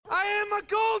am a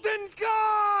golden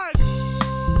god!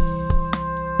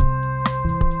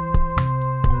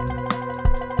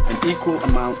 An equal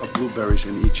amount of blueberries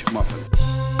in each muffin.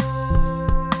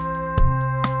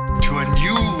 To a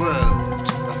new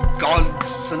world of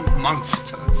gods and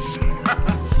monsters.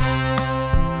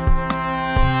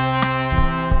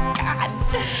 God,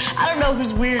 I don't know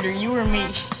who's weirder, you or me.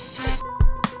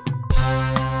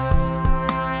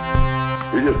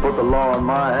 You just put the law in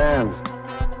my hands,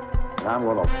 and I'm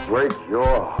gonna break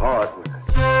your heart with it.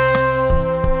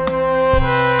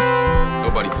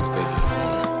 Nobody puts baby in a corner.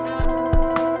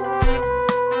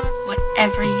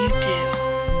 Whatever you do,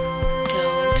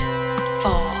 don't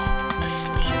fall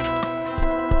asleep.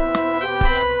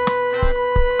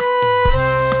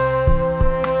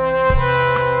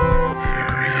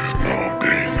 There is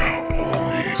nothing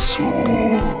only soul.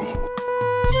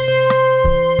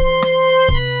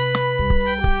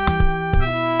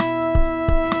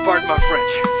 Pardon my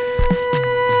French.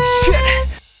 Shit!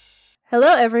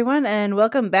 Hello, everyone, and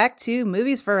welcome back to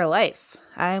Movies for a Life.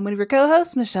 I'm one of your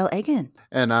co-hosts, Michelle Egan.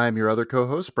 And I'm your other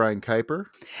co-host, Brian Kuiper.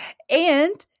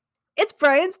 And it's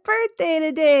Brian's birthday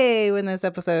today when this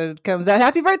episode comes out.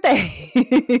 Happy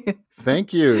birthday!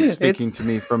 Thank you. Speaking to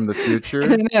me from the future.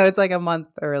 I know, it's like a month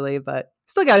early, but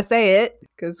still got to say it,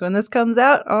 because when this comes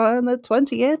out on the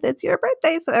 20th, it's your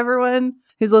birthday. So everyone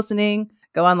who's listening,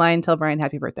 go online, tell Brian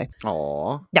happy birthday.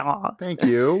 Aw. Aw. Thank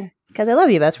you. Because I love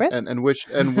you, best friend. And wish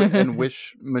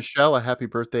Michelle a happy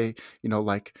birthday,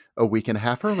 like a week and a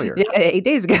half earlier. Yeah, 8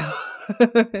 days ago.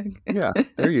 Yeah,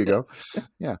 there you go.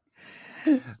 Yeah.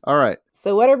 All right.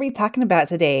 So what are we talking about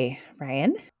today,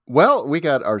 Brian? Well, we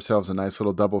got ourselves a nice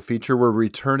little double feature. We're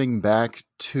returning back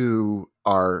to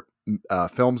our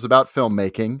films about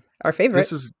filmmaking. Our favorite.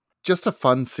 This is just a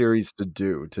fun series to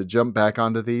jump back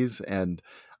onto these. And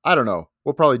I don't know.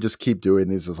 We'll probably just keep doing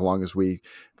these as long as we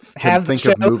can think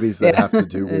of movies that have to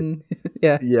do with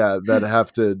that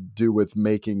have to do with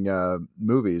making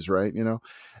movies, right?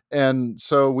 And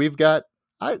so we've got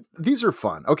these are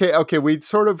fun. Okay. We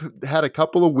sort of had a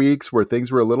couple of weeks where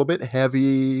things were a little bit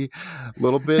heavy, a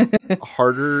little bit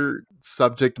harder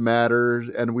subject matter,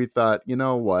 and we thought, you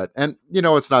know what? And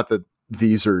it's not that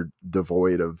these are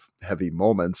devoid of heavy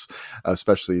moments,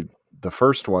 especially the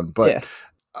first one, but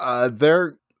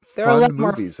they're a fun lot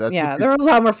movies. They're a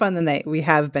lot more fun than we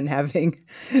have been having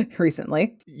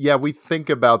recently. Yeah, we think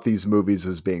about these movies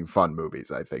as being fun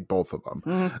movies, I think, both of them.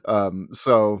 Mm-hmm.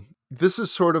 So this is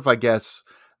sort of, I guess,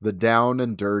 the down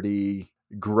and dirty,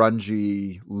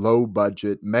 grungy,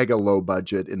 mega low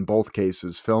budget, in both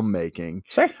cases, filmmaking.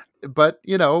 Sure. But,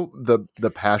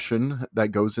 the passion that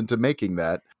goes into making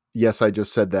that. Yes, I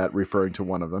just said that referring to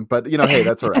one of them, but hey,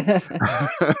 that's all right.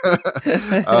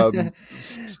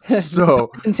 So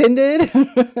intended?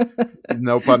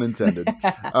 No pun intended.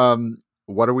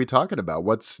 What are we talking about?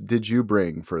 What did you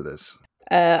bring for this?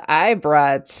 I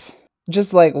brought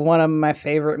just like one of my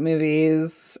favorite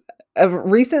movies of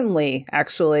recently,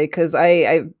 actually, because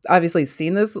I obviously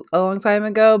seen this a long time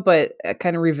ago, but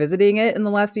kind of revisiting it in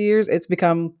the last few years, it's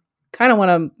become kind of one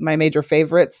of my major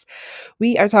favorites.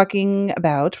 We are talking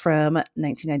about from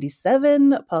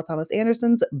 1997, Paul Thomas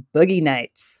Anderson's Boogie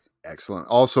Nights. Excellent.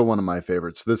 Also one of my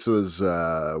favorites. This was,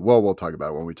 we'll talk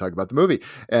about it when we talk about the movie.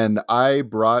 And I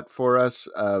brought for us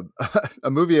a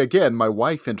movie, again, my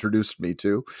wife introduced me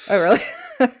to. Oh, really?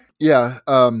 Yeah,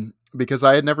 because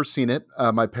I had never seen it.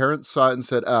 My parents saw it and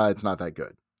said, it's not that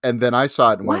good. And then I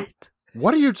saw it and went,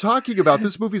 what are you talking about?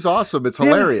 This movie's awesome. It's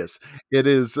hilarious. It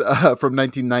is from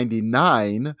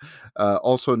 1999,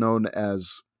 also known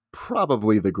as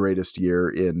probably the greatest year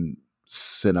in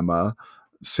cinema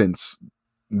since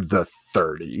the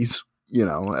 30s,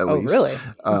 at least. Oh, really?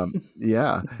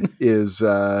 Yeah. Is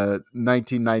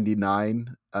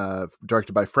 1999,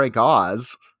 directed by Frank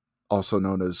Oz, also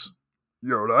known as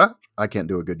Yoda. I can't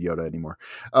do a good Yoda anymore.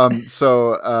 And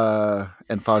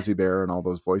Fozzie Bear and all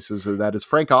those voices. And that is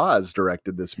Frank Oz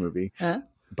directed this movie.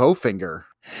 Bowfinger.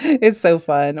 It's so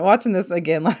fun. Watching this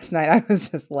again last night, I was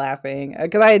just laughing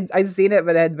because I'd seen it,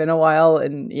 but it had been a while.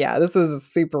 And yeah, this was a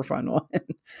super fun one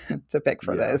to pick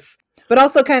for this. But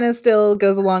also kind of still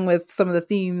goes along with some of the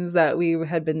themes that we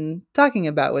had been talking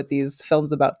about with these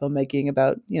films about filmmaking,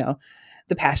 about,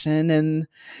 the passion and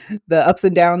the ups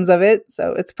and downs of it.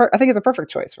 So I think it's a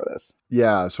perfect choice for this.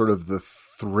 Yeah, sort of the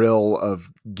thrill of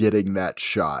getting that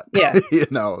shot. Yeah.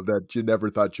 That you never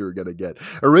thought you were going to get.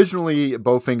 Originally,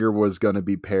 Bowfinger was going to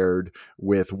be paired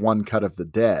with One Cut of the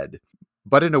Dead.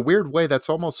 But in a weird way, that's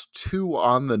almost too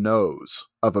on the nose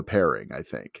of a pairing, I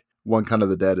think. One Cut of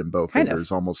the Dead and Bowfinger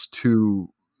is almost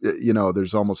too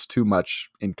there's almost too much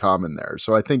in common there.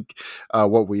 So I think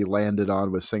what we landed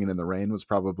on with Singing in the Rain was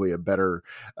probably a better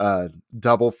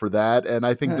double for that. And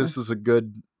I think this is a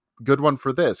good one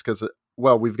for this because,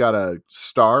 well, we've got a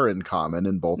star in common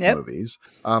in both movies.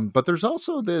 But there's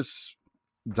also this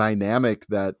dynamic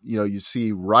that, you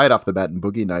see right off the bat in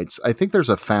Boogie Nights. I think there's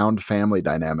a found family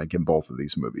dynamic in both of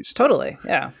these movies. Totally.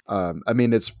 Yeah. I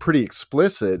mean, it's pretty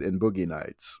explicit in Boogie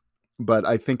Nights, but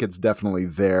I think it's definitely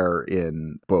there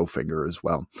in Bowfinger as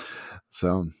well.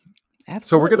 So, absolutely.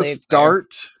 So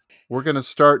we're going to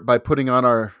start by putting on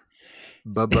our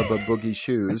boogie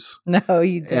shoes. No,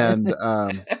 you didn't. And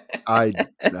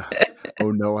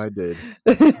oh no, I did.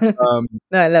 No,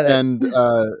 I love it. And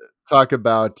talk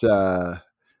about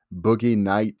Boogie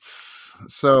Nights.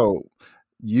 So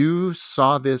you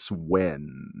saw this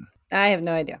when? I have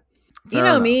no idea. Fair you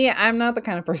know enough. me, I'm not the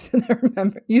kind of person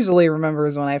that usually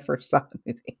remembers when I first saw a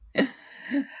movie.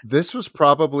 This was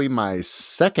probably my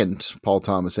second Paul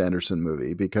Thomas Anderson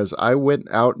movie because I went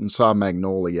out and saw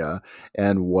Magnolia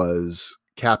and was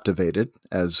captivated,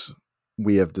 as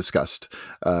we have discussed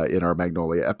in our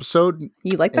Magnolia episode.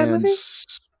 You like that movie?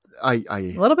 A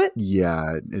little bit?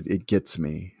 Yeah, it gets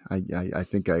me. I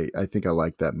think I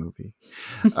like that movie.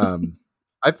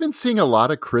 I've been seeing a lot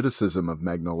of criticism of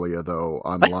Magnolia though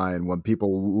online when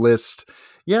people list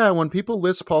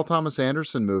Paul Thomas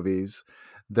Anderson movies.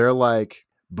 They're like,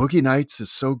 Boogie Nights is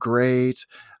so great,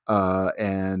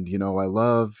 and I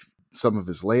love some of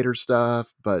his later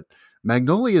stuff, but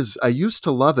Magnolia I used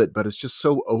to love it, but it's just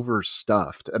so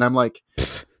overstuffed. And I'm like,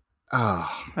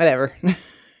 whatever.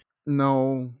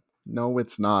 No,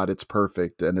 it's not. It's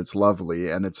perfect and it's lovely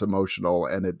and it's emotional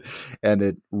and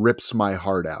it rips my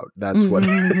heart out. That's what.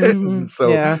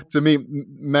 To me,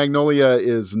 Magnolia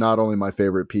is not only my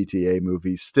favorite PTA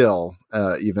movie still,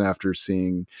 even after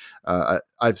seeing,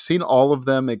 I've seen all of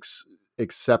them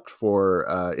except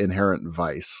for Inherent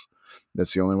Vice.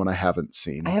 That's the only one I haven't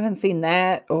seen. I haven't seen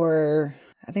that, or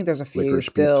I think there's a few Licorice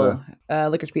still.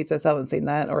 Licorice Pizza. I still haven't seen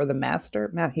that, or The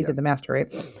Master. He did The Master,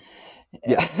 right?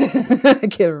 Yeah. I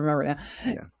can't remember now.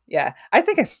 Yeah. I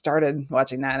think I started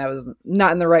watching that and I was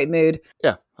not in the right mood.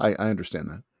 Yeah, I understand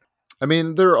that. I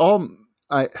mean,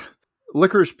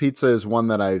 Licorice Pizza is one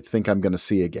that I think I'm going to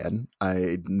see again.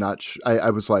 I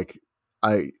was like,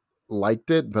 I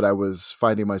liked it, but I was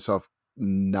finding myself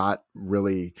not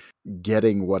really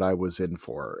getting what I was in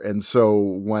for. And so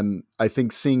when I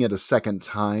think seeing it a second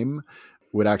time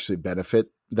would actually benefit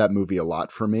that movie a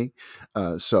lot for me.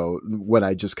 So when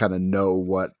I just kind of know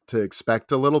what to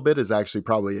expect a little bit is actually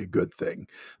probably a good thing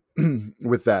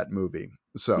with that movie.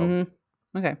 So,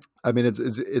 okay. I mean,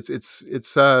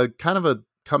 it's kind of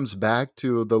comes back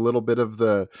to the little bit of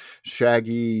the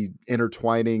shaggy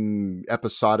intertwining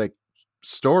episodic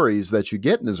stories that you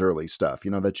get in his early stuff,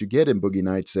 that you get in Boogie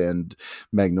Nights and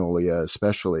Magnolia,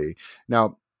 especially.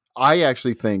 Now, I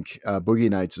actually think Boogie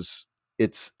Nights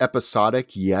it's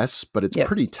episodic, yes, but it's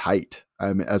pretty tight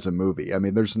as a movie. I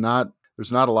mean, there's not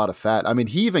a lot of fat. I mean,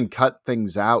 he even cut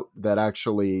things out that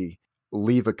actually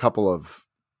leave a couple of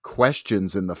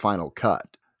questions in the final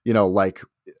cut. Like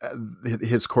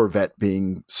his Corvette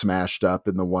being smashed up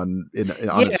in the one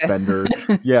on his fender.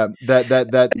 Yeah,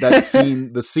 that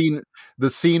scene, the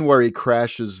scene where he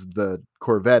crashes the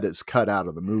Corvette is cut out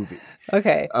of the movie.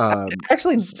 Okay, I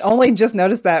actually only just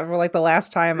noticed that for like the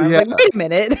last time. I was like, wait a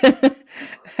minute,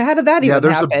 how did that even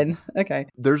happen? Okay,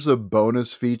 there's a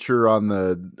bonus feature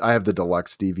on I have the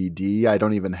deluxe DVD. I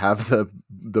don't even have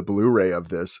the Blu-ray of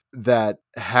this that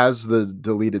has the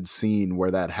deleted scene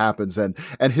where that happens, and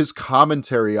his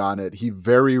commentary on it. He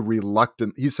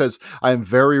says, "I am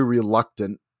very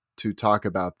reluctant to talk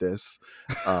about this,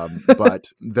 but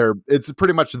it's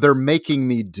pretty much they're making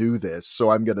me do this,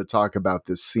 so I'm going to talk about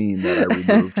this scene that I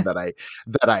removed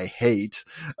that I hate."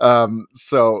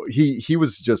 So he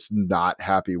was just not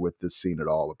happy with this scene at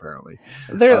all. Apparently,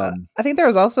 I think there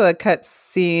was also a cut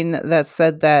scene that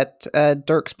said that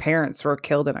Dirk's parents were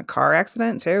killed in a car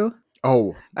accident too.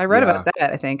 Oh, I read about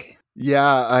that. I think. Yeah,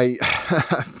 I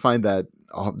find that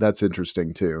that's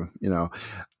interesting too.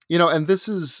 And this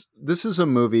is a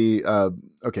movie.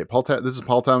 Okay, this is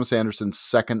Paul Thomas Anderson's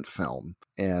second film,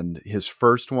 and his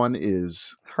first one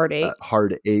is Hard Eight.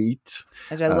 Hard Eight.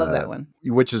 I love that one,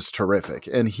 which is terrific.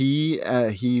 And he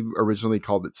originally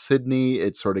called it Sydney.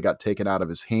 It sort of got taken out of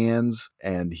his hands,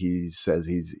 and he says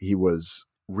he was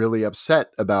really upset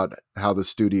about how the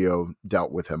studio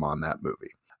dealt with him on that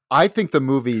movie. I think the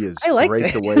movie is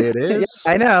great the way it is.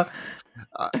 I know.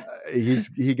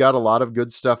 He got a lot of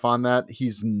good stuff on that.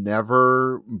 He's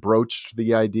never broached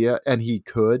the idea, and he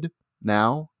could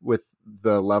now with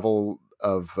the level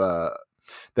of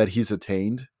that he's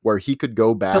attained, where he could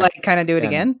go back to like kind of do it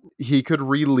again. He could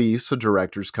release a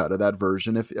director's cut of that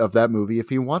version of that movie if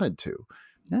he wanted to.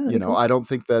 Oh, you know, cool. I don't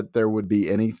think that there would be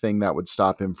anything that would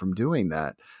stop him from doing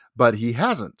that, but he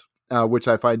hasn't, which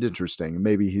I find interesting.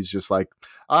 Maybe he's just like,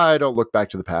 I don't look back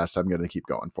to the past. I'm going to keep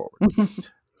going forward.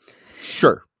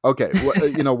 Sure. Okay.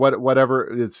 You know, whatever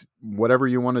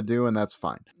you want to do, and that's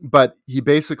fine. But he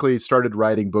basically started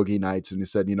writing Boogie Nights, and he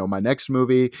said, you know, my next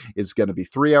movie is going to be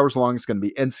 3 hours long. It's going to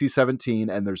be NC-17,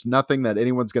 and there's nothing that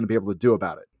anyone's going to be able to do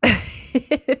about it.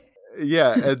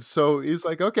 Yeah. And so he's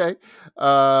like, okay.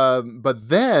 But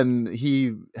then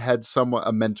he had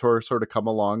a mentor sort of come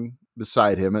along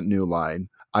beside him at New Line.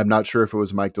 I'm not sure if it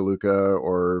was Mike DeLuca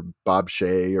or Bob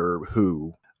Shea or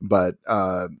who, but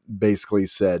basically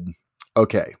said,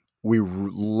 okay, we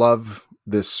love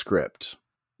this script,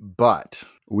 but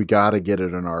we got to get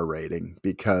it an R rating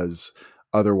because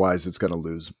otherwise it's going to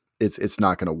lose. It's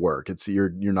not going to work. You're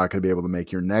not going to be able to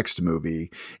make your next movie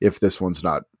if this one's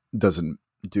doesn't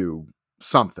do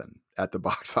something at the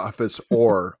box office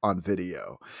or on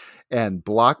video. And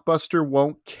Blockbuster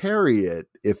won't carry it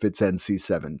if it's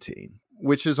NC-17,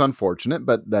 which is unfortunate,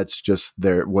 but that's just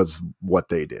was what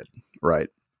they did, right?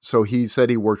 So he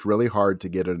said he worked really hard to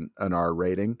get an R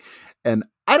rating. And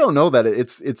I don't know that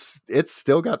it's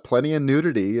still got plenty of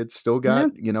nudity. It's still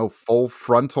got, you know, full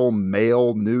frontal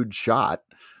male nude shot,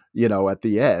 you know, at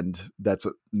the end. That's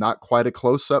not quite a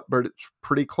close up, but it's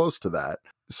pretty close to that.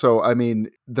 So, I mean,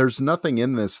 there's nothing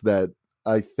in this that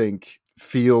I think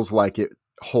feels like it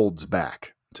holds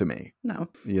back to me. No.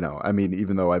 You know, I mean,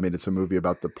 even though, it's a movie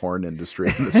about the porn industry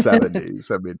in the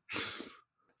 70s. I mean,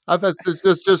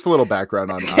 that's just a little background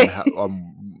on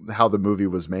how the movie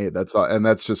was made. That's all, and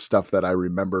that's just stuff that I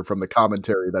remember from the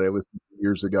commentary that I listened to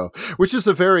years ago, which is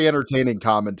a very entertaining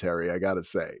commentary, I gotta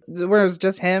say. Where it was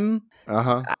just him.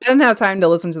 I didn't have time to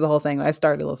listen to the whole thing. I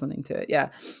started listening to it.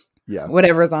 Yeah.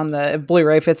 Whatever's on the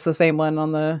Blu-ray, if it's the same one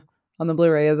on the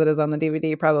Blu-ray as it is on the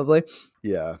DVD, probably.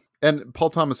 Yeah. And Paul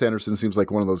Thomas Anderson seems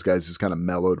like one of those guys who's kind of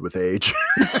mellowed with age,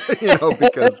 you know,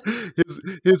 because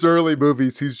his early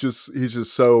movies, he's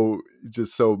just so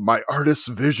my artist's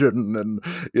vision, and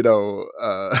you know,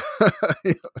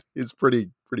 he's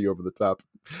pretty over the top.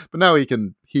 But now he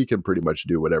can pretty much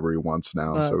do whatever he wants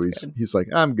now. Oh, so he's like,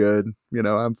 I'm good, you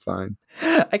know, I'm fine.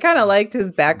 I kind of liked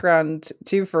his background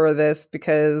too for this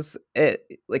because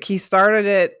he started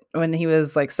it when he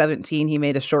was like 17. He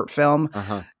made a short film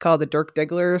called The Dirk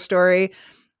Diggler Story,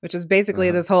 which is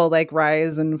basically this whole like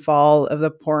rise and fall of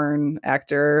the porn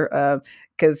actor.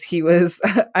 Because he was,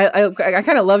 I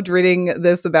kind of loved reading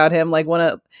this about him. Like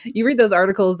you read those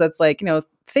articles that's like, you know,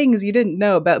 things you didn't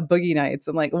know about Boogie Nights,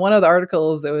 and like one of the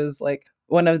articles, it was like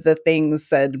one of the things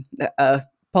said,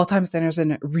 Paul Thomas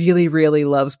Anderson really, really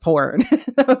loves porn.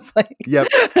 I was like, yep.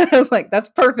 I was like, that's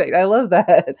perfect. I love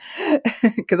that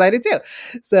because I do too.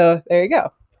 So there you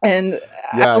go. And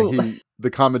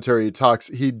the commentary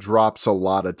he drops a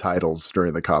lot of titles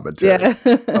during the commentary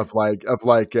of like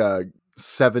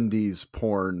 70s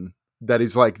porn that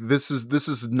he's like, this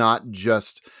is not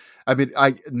just,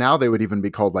 now they would even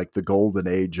be called like the golden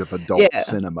age of adult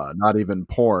cinema, not even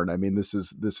porn. I mean, this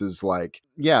is like,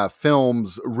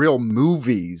 films, real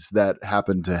movies that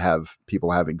happen to have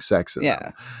people having sex in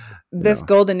them. This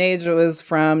golden age was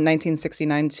from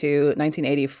 1969 to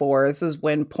 1984. This is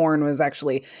when porn was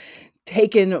actually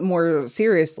taken more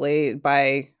seriously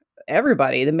by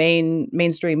everybody. The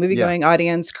mainstream movie-going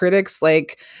audience, critics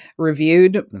like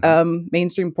reviewed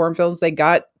mainstream porn films. They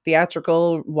got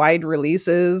theatrical wide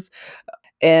releases,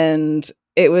 and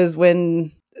it was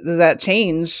when that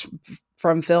change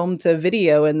from film to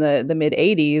video in the mid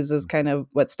 80s is kind of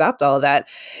what stopped all of that.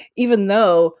 Even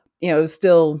though, you know, it was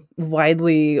still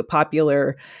widely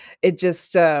popular, it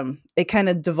just it kind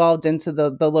of devolved into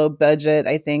the low budget,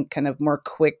 I think, kind of more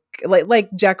quick, like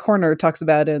Jack Horner talks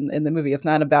about in the movie. It's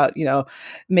not about, you know,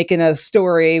 making a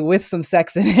story with some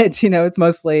sex in it, you know, it's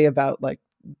mostly about like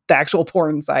the actual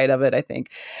porn side of it, I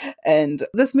think. And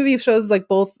this movie shows like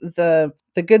both the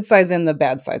good sides and the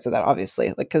bad sides of that, obviously,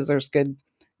 like because there's good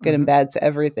and bad to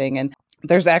everything. And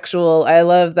there's I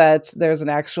love that there's an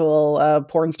actual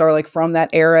porn star like from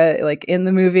that era, like in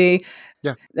the movie.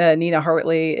 Yeah. Nina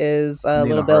Hartley is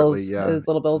Little Bill's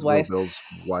wife. Little Bill's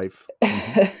wife.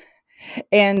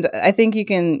 And I think you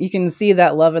can see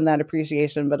that love and that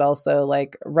appreciation, but also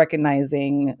like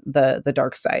recognizing the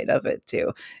dark side of it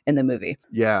too in the movie.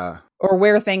 Yeah. Or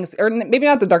where things, or maybe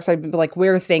not the dark side, but like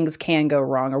where things can go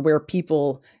wrong or where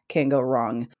people can go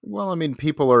wrong. Well, I mean,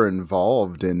 people are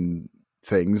involved in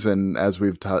things. And as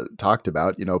we've talked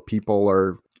about, you know, people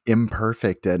are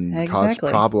imperfect and cause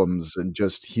problems and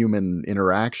just human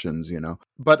interactions,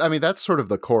 But I mean, that's sort of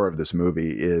the core of this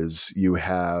movie is you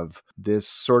have this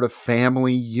sort of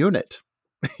family unit.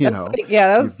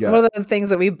 That was one of the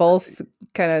things that we both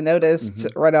kind of noticed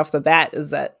right off the bat is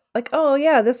that like, oh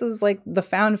yeah, this is like the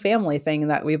found family thing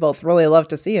that we both really love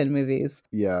to see in movies.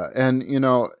 Yeah. And,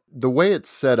 the way it's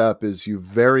set up is you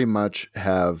very much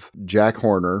have Jack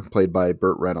Horner, played by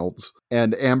Burt Reynolds,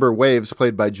 and Amber Waves,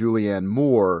 played by Julianne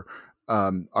Moore,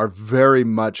 are very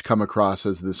much come across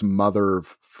as this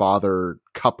mother-father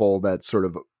couple that sort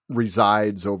of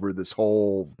resides over this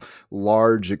whole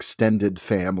large extended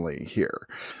family here.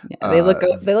 Yeah, they look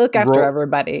after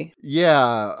everybody.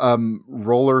 Yeah.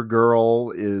 Roller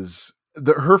Girl is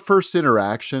her first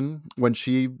interaction when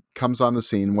she comes on the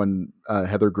scene, when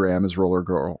Heather Graham as Roller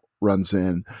Girl rolls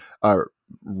in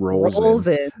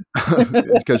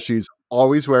because she's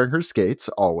always wearing her skates,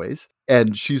 always.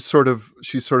 And she's sort of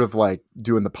like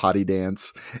doing the potty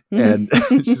dance. And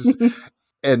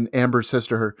and Amber says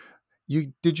to her,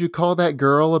 did you call that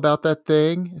girl about that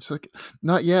thing? It's like,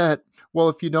 not yet. Well,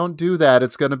 if you don't do that,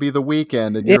 it's going to be the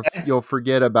weekend and you'll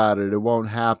forget about it. It won't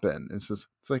happen. It's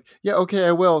like, yeah, okay,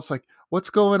 I will. It's like, what's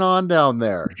going on down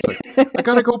there? It's like, I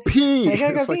got to go pee.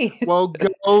 It's like, well,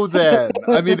 go then.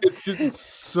 I mean, it's just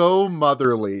so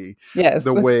motherly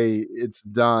the way it's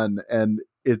done. And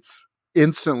it's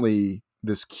instantly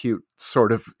this cute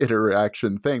sort of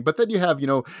interaction thing. But then you have,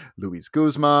 Luis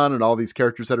Guzman and all these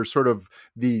characters that are sort of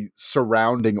the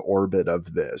surrounding orbit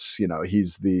of this.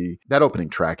 He's that opening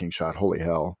tracking shot. Holy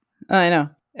hell. I know.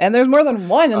 And there's more than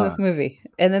one in this movie.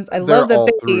 And then I love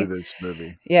that through this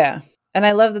movie. Yeah. And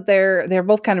I love that they're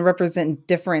both kind of represent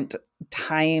different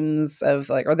times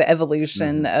of or the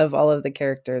evolution of all of the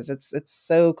characters. It's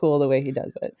so cool the way he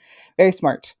does it. Very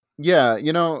smart. Yeah,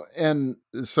 and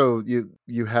so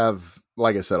you have,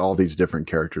 like I said, all these different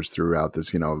characters throughout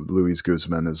this. Luis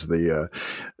Guzman is the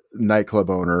nightclub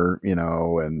owner,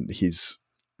 and he's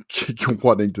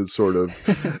wanting to sort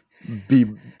of be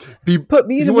put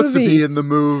me in he a wants movie. To be in the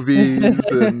movies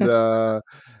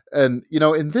and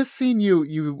in this scene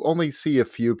you only see a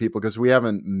few people because we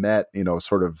haven't met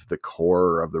sort of the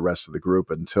core of the rest of the group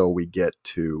until we get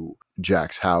to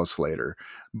Jack's house later.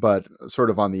 But sort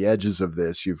of on the edges of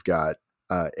this, you've got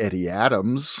Eddie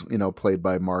Adams, played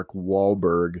by Mark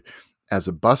Wahlberg, as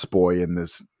a busboy in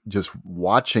this, just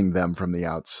watching them from the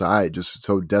outside, just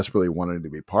so desperately wanting to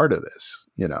be part of this.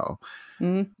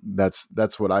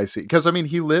 That's what I see. Because I mean,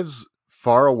 he lives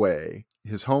far away.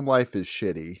 His home life is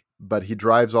shitty, but he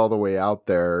drives all the way out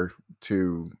there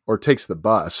or takes the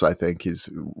bus, I think is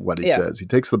what he says. He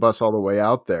takes the bus all the way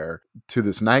out there to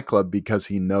this nightclub because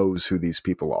he knows who these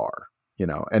people are,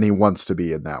 and he wants to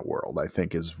be in that world, I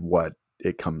think is what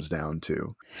it comes down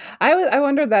to. I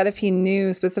wondered that if he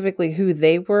knew specifically who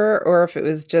they were, or if it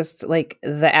was just like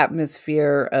the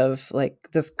atmosphere of like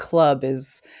this club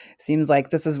seems like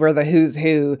this is where the who's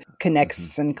who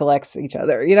connects and collects each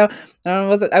other. I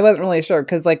wasn't really sure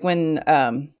because like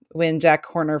when Jack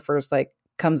Horner first like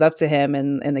comes up to him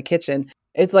in the kitchen,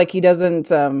 it's like he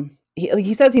doesn't.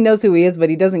 He says he knows who he is, but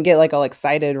he doesn't get like all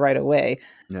excited right away.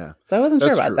 Yeah. So I wasn't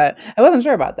sure about that. I wasn't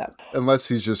sure about that. Unless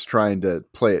he's just trying to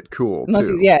play it cool,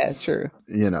 too. Yeah, true.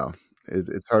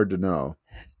 It's hard to know.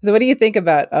 So what do you think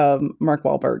about Mark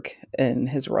Wahlberg and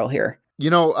his role here?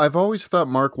 I've always thought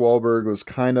Mark Wahlberg was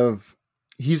kind of,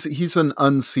 he's an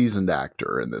unseasoned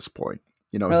actor in this point.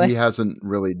 Really? He hasn't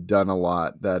really done a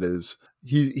lot that is,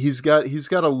 he's got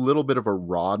a little bit of a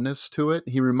rawness to it.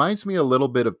 He reminds me a little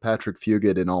bit of Patrick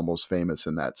Fugit in Almost Famous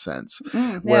in that sense,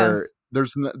 where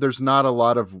there's not a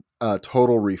lot of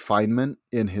total refinement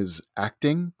in his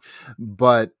acting,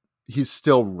 but he's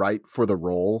still right for the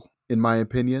role, in my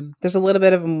opinion. There's a little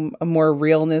bit of a more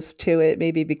realness to it,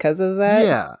 maybe because of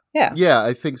that. Yeah,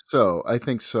 I think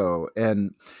so.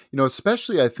 And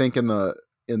especially I think in the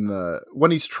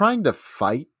when he's trying to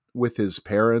fight with his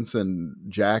parents and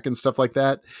Jack and stuff like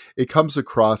that, it comes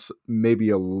across maybe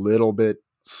a little bit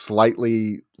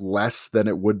slightly less than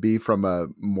it would be from a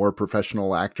more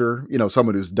professional actor,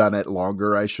 someone who's done it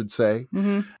longer, I should say.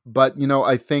 Mm-hmm. But,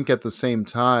 I think at the same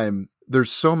time,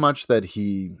 there's so much that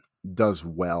he does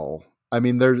well. I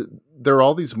mean, there are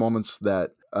all these moments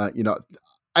that, and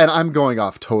I'm going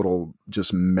off total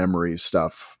just memory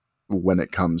stuff when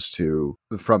it comes to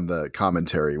from the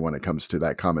commentary, when it comes to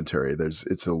that commentary.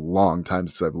 It's a long time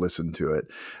since I've listened to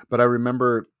it, but I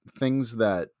remember things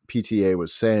that PTA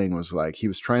was saying was like, he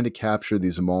was trying to capture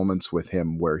these moments with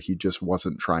him where he just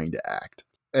wasn't trying to act,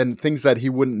 and things that he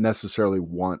wouldn't necessarily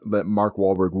want, that Mark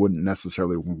Wahlberg wouldn't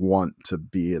necessarily want to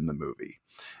be in the movie.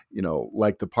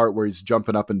 Like the part where he's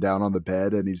jumping up and down on the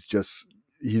bed and he's just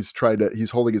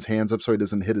he's holding his hands up so he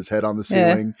doesn't hit his head on the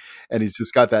ceiling, and he's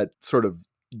just got that sort of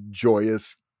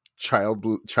joyous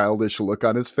childish look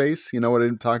on his face. You know what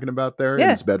I'm talking about there? In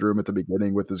his bedroom at the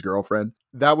beginning with his girlfriend.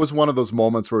 That was one of those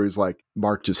moments where he's like,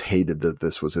 Mark just hated that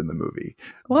this was in the movie.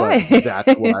 Why? But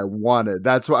that's what I wanted.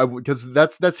 That's why, because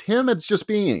that's him. It's just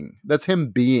being. That's him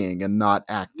being and not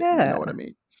acting. You know what I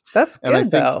mean? That's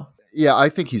good though. Yeah, I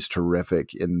think he's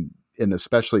terrific in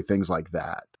especially things like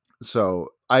that. So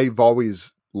I've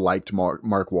always liked Mark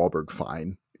Wahlberg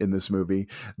fine in this movie,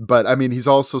 but I mean, he's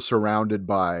also surrounded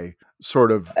by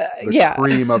sort of the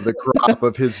cream of the crop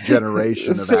of his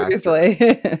generation of Seriously.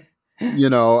 actors. You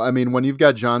know, I mean, when you've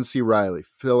got John C. Reilly,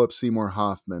 Philip Seymour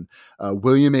Hoffman,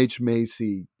 William H.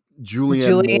 Macy,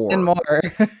 Julianne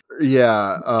Moore.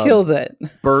 Yeah. Kills it.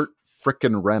 Burt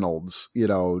frickin' Reynolds, you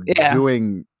know,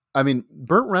 doing, I mean,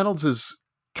 Burt Reynolds is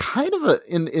kind of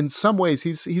in some ways,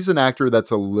 he's an actor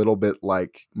that's a little bit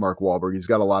like Mark Wahlberg. He's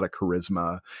got a lot of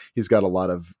charisma. He's got a lot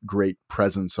of great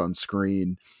presence on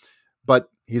screen, but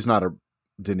he's not a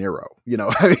De Niro, you know.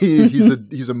 I mean,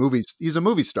 he's a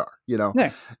movie star, you know.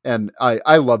 Yeah. And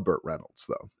I love Burt Reynolds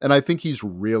though, and I think he's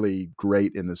really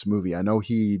great in this movie. I know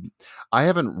I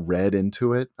haven't read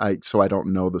into it, so I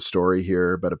don't know the story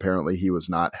here, but apparently he was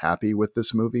not happy with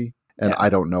this movie, and I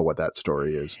don't know what that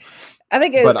story is. I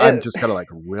think, I'm just kind of like,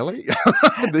 really?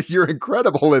 You're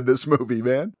incredible in this movie,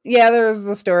 man. Yeah, there's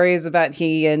the stories about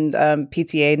he and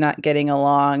PTA not getting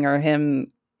along, or him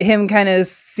kind of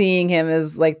seeing him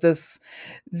as like this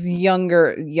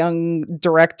young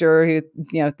director who,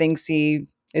 you know, thinks he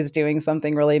is doing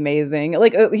something really amazing.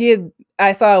 Like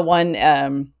I saw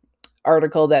one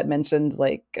article that mentioned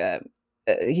like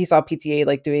he saw PTA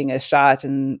like doing a shot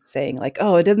and saying like,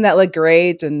 "Oh, doesn't that look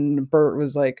great?" And Burt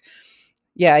was like,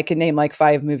 "Yeah, I can name like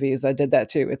 5 movies that did that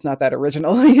too. It's not that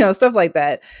original," you know, stuff like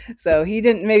that. So he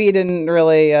didn't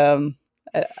really,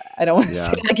 I don't want to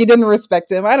say like he didn't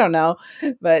respect him. I don't know,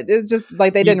 but it's just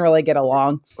like they didn't really get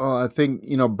along. Well, I think,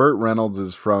 you know, Burt Reynolds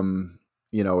is from,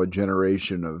 you know, a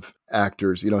generation of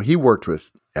actors. You know, he worked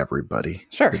with everybody.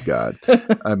 Sure. Good God.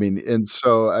 I mean, and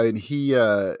so I mean,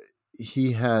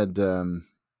 he had,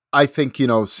 I think, you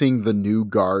know, seeing the new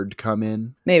guard come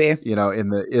in, maybe, you know, in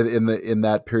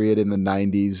that period in the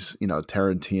 90s, you know,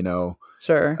 Tarantino,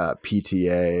 sure,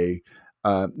 PTA,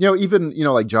 you know, even, you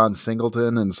know, like John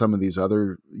Singleton and some of these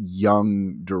other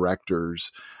young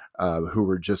directors who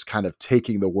were just kind of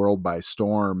taking the world by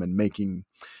storm and making,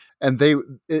 and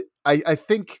I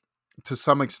think to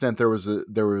some extent there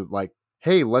were like,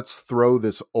 hey, let's throw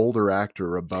this older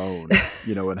actor a bone,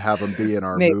 you know, and have him be in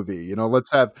our movie. You know,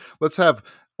 let's have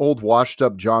old washed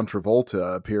up John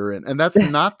Travolta appear in, and that's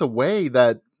not the way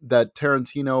that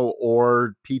Tarantino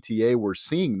or PTA were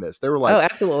seeing this. They were like, oh,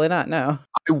 absolutely not. No,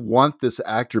 I want this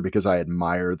actor because I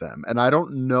admire them. And I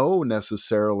don't know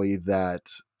necessarily that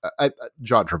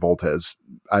John Travolta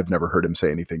I've never heard him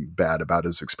say anything bad about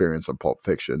his experience on Pulp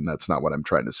Fiction. That's not what I'm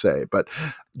trying to say, but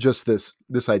just this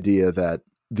idea that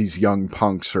these young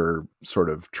punks are sort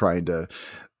of trying to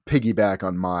piggyback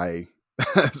on my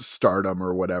stardom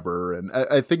or whatever. And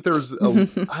I think there's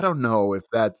I don't know if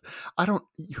that's,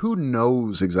 who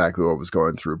knows exactly what was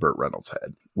going through Burt Reynolds'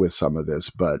 head with some of this,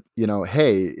 but you know,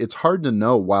 hey, it's hard to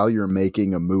know while you're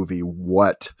making a movie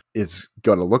what it's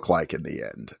going to look like in the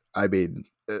end. I mean,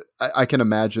 I can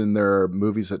imagine there are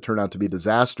movies that turn out to be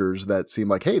disasters that seem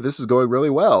like, hey, this is going really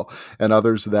well. And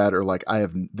others that are like,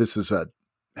 this is a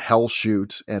hell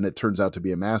shoot and it turns out to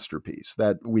be a masterpiece.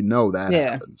 That we know that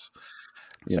happens.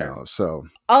 You know, so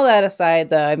all that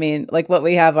aside, though, I mean, like what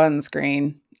we have on the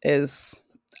screen is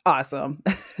awesome,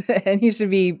 and he should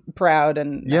be proud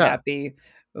and happy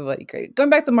with what he created.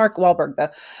 Going back to Mark Wahlberg,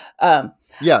 though,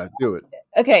 do it.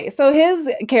 Okay, so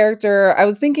his character, I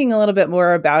was thinking a little bit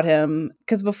more about him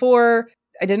because before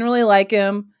I didn't really like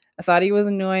him. I thought he was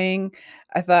annoying.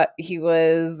 I thought he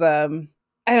was.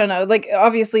 I don't know, like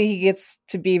obviously he gets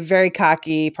to be very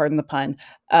cocky, pardon the pun,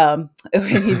 when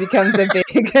he becomes a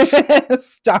big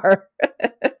star,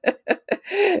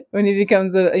 when he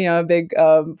becomes a big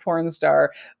porn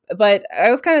star. But I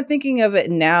was kind of thinking of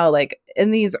it now, like in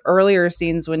these earlier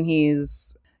scenes when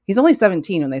he's only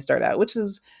 17 when they start out, which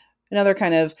is another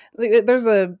kind of, there's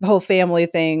a whole family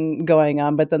thing going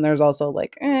on, but then there's also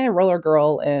like Roller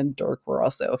Girl and Dirk were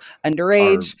also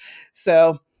underage.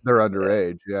 So they're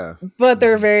underage, yeah. But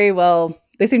they're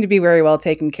they seem to be very well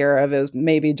taken care of. It was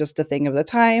maybe just a thing of the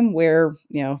time where,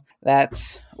 you know,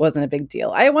 that wasn't a big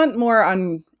deal. I want more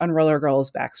on Roller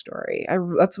Girl's backstory.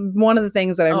 That's one of the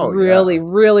things that I'm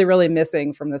really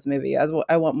missing from this movie.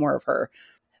 I want more of her.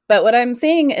 But what I'm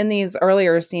seeing in these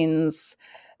earlier scenes,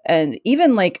 And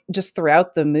even like just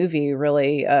throughout the movie,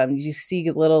 really, you see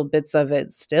little bits of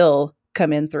it still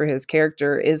come in through his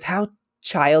character, is how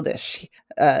childish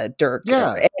Dirk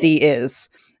Eddie is.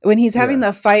 When he's having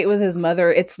the fight with his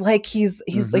mother, it's like he's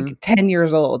like 10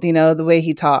 years old, you know, the way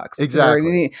he talks.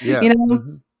 Exactly. You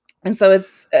know? And so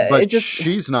it's but it just,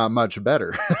 she's not much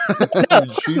better. No,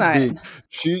 of course not.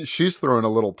 She's throwing a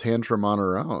little tantrum on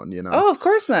her own, you know. Oh, of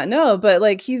course not. No, but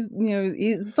like he's, you know,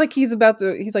 it's like he's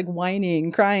like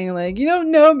whining, crying, like, you don't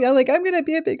know me, like I'm gonna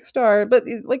be a big star. But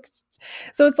like,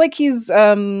 so it's like he's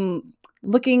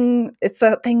looking, it's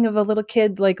that thing of a little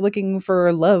kid like looking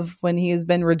for love when he has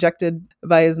been rejected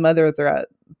by his mother throughout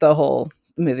the whole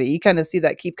movie. You kind of see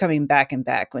that keep coming back and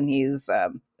back when he's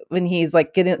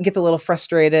like gets a little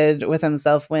frustrated with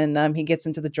himself when he gets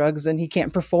into the drugs and he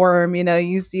can't perform. You know,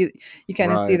 you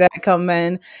kind of see that come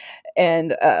in,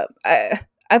 and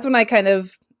that's when I kind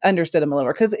of understood him a little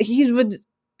more, because he would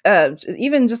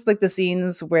even just like the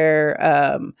scenes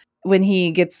where when he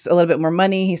gets a little bit more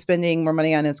money, he's spending more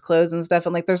money on his clothes and stuff.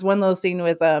 And like, there's one little scene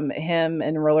with him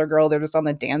and Roller Girl. They're just on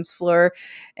the dance floor,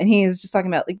 and he's just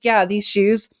talking about like, yeah, these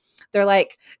shoes, they're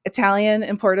like Italian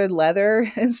imported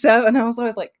leather and stuff. And I was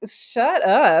always like, shut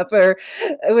up. Or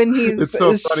when he's, it's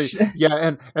so funny.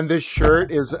 Yeah. And this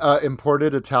shirt is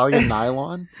imported Italian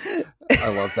nylon.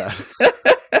 I love that.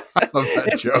 I love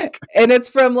that joke. And it's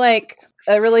from like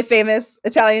a really famous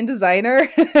Italian designer.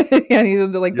 And he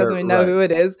like doesn't even know who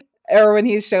it is. Or when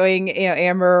he's showing, you know,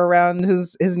 Amber around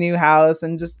his new house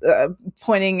and just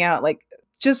pointing out, like,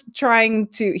 just trying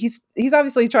to, he's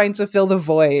obviously trying to fill the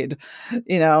void,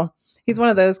 you know. He's one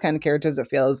of those kind of characters, it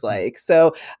feels like.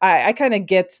 So I kind of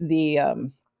get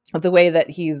the way that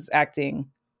he's acting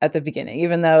at the beginning,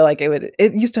 even though like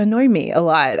it used to annoy me a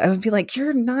lot. I would be like,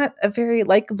 you're not a very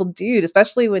likable dude,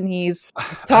 especially when he's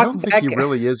talks I don't back. think he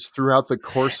really is throughout the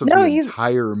course of the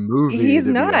entire movie. He's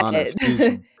to not. Be honest.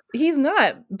 He's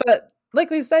not. But like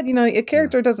we've said, you know, a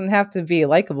character doesn't have to be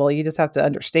likable. You just have to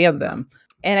understand them.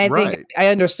 And I think I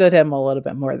understood him a little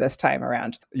bit more this time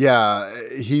around. Yeah,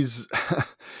 he's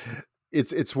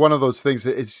it's one of those things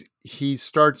that he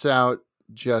starts out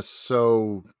just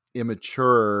so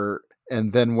immature,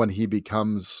 and then when he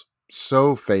becomes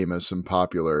so famous and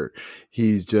popular,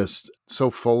 he's just so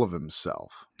full of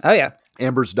himself. Oh yeah.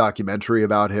 Amber's documentary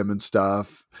about him and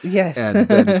stuff. Yes. And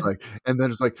then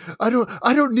it's like, I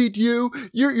don't need you.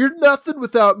 You're nothing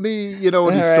without me. You know,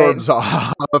 and he storms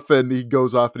off and he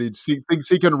goes off and he thinks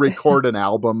he can record an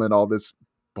album and all this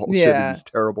bullshit. Yeah. He's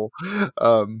terrible.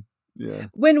 Yeah.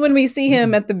 When we see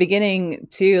him at the beginning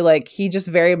too, like he just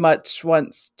very much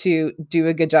wants to do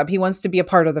a good job. He wants to be a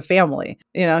part of the family.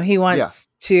 You know, he wants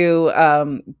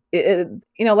to,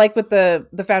 you know, like with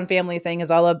the found family thing is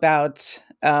all about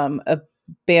a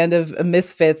band of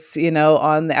misfits, you know,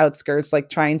 on the outskirts, like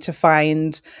trying to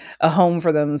find a home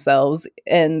for themselves.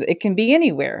 And it can be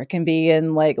anywhere. It can be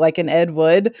in like in Ed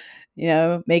Wood, you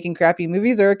know, making crappy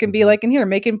movies, or it can be like in here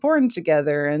making porn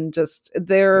together. And just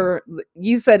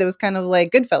you said it was kind of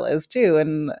like Goodfellas too,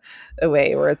 in a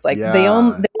way where it's like they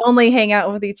only hang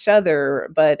out with each other,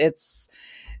 but it's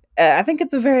I think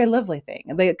it's a very lovely thing,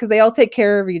 because they all take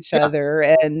care of each other,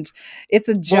 and it's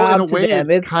a job to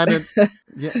them. It's kind of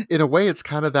in a way, it's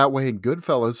kind of that way in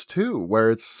Goodfellas too,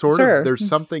 where it's sort of there's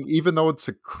something, even though it's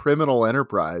a criminal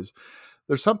enterprise,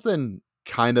 there's something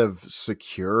kind of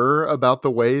secure about the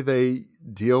way they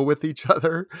deal with each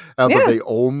other. That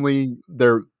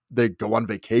they go on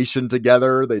vacation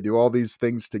together. They do all these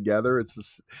things together.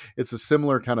 It's a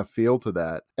similar kind of feel to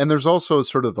that, and there's also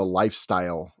sort of the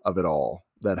lifestyle of it all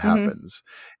that happens.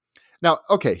 Now,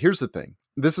 okay, here's the thing.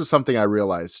 This is something I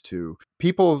realized too.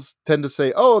 People tend to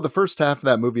say, oh, the first half of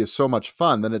that movie is so much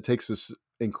fun. Then it takes this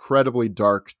incredibly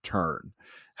dark turn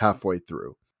halfway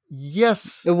through.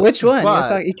 Yes. Which one?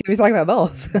 You can be talking about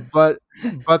both. but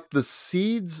the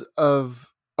seeds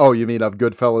of, oh, you mean of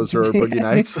Goodfellas or Boogie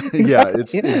Nights? Yeah,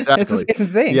 it's exactly. It's the same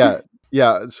thing.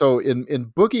 Yeah. So in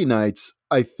Boogie Nights,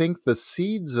 I think the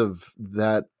seeds of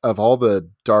all the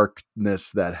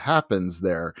darkness that happens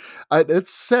there,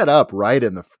 it's set up right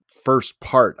in the first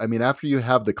part. I mean, after you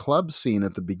have the club scene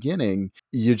at the beginning,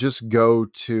 you just go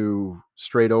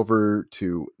straight over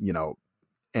to, you know,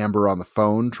 Amber on the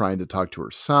phone trying to talk to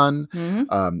her son.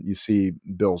 Mm-hmm. You see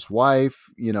Bill's wife,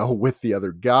 you know, with the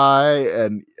other guy,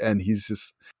 and he's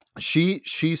just she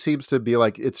seems to be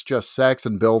like, it's just sex,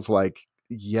 and Bill's like,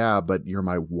 yeah, but you're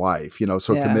my wife, you know,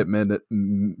 so commitment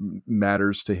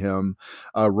matters to him.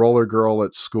 Roller Girl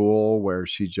at school, where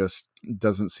she just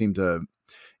doesn't seem to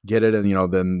get it. And, you know,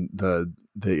 then the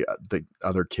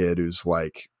other kid who's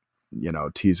like, you know,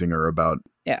 teasing her about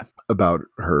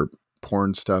her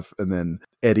porn stuff. And then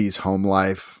Eddie's home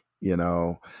life, you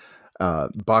know,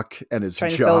 Buck and his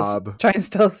trying job. Trying to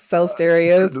still sell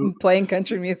stereos, playing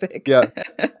country music. Yeah.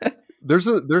 There's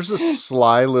a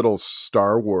sly little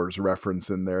Star Wars reference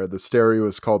in there. The stereo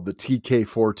is called the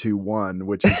TK-421,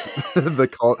 which is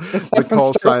the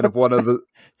call sign of one of the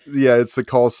it's the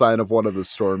call sign of one of the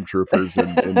stormtroopers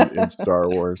in Star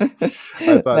Wars.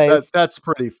 I thought that's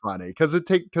pretty funny because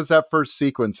that first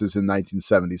sequence is in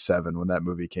 1977 when that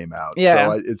movie came out.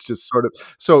 Yeah. So it's just sort of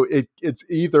it's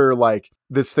either like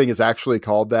this thing is actually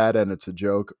called that and it's a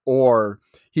joke, or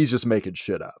he's just making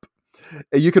shit up.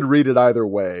 You could read it either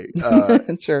way.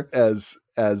 Sure. As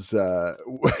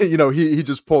you know, he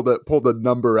just pulled a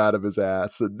number out of his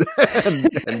ass and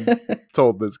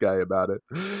told this guy about it,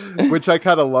 which I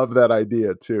kind of love that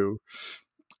idea too.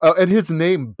 And his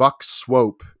name Buck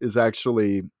Swope is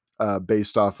actually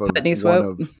based off of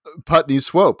Putney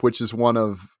Swope, which is one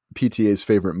of PTA's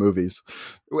favorite movies.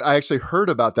 I actually heard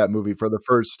about that movie for the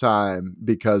first time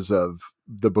because of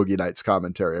the Boogie Nights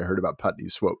commentary. I heard about Putney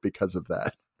Swope because of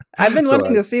that. I've been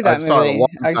wanting to see that movie. I saw it a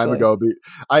long time ago.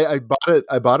 I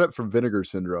bought it from Vinegar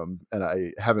Syndrome, and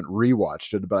I haven't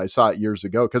rewatched it, but I saw it years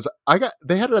ago because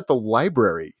they had it at the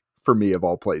library for me of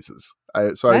all places.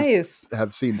 Nice. I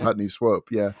have seen Putney Swope.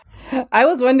 Yeah, I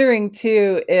was wondering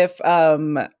too if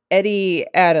Eddie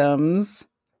Adams,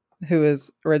 who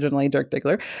is originally Dirk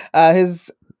Diggler,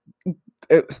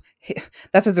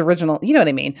 that's his original, you know what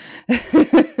I mean?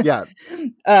 Yeah.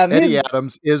 Eddie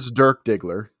Adams is Dirk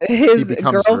Diggler. His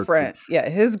girlfriend. Yeah.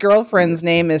 His girlfriend's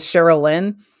name is Cheryl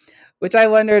Lynn, which I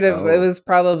wondered if it was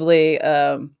probably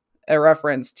a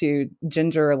reference to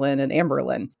Ginger Lynn and Amber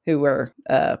Lynn, who were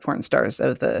porn stars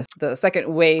of the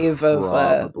second wave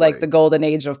of like the golden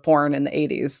age of porn in the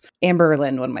 80s. Amber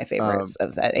Lynn, one of my favorites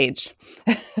of that age.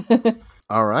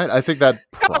 All right. I think that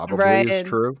probably is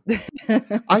true.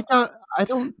 I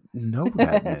don't know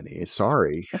that many.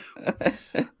 Sorry.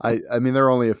 I mean, there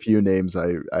are only a few names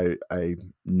I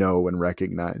know and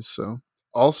recognize. So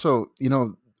also, you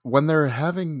know, when they're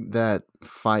having that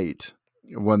fight,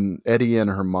 when Eddie and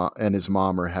her mom and his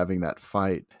mom are having that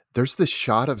fight, there's this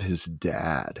shot of his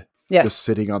dad just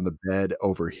sitting on the bed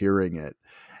overhearing it.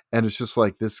 And it's just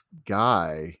like this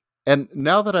guy. And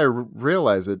now that I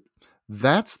realize it,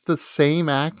 that's the same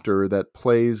actor that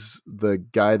plays the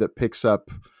guy that picks up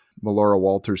Melora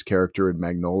Walters' character in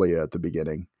Magnolia at the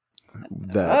beginning.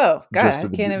 I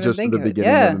can't even think of it.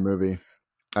 Yeah. Of the movie.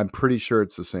 I'm pretty sure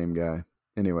it's the same guy.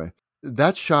 Anyway,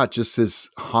 that shot just is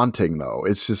haunting, though.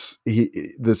 It's just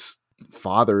this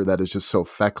father that is just so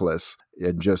feckless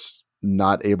and just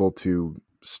not able to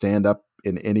stand up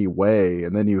in any way.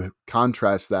 And then you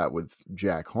contrast that with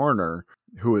Jack Horner,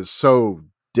 who is so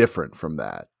different from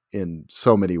that in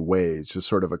so many ways, just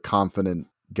sort of a confident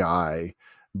guy,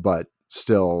 but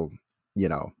still, you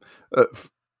know,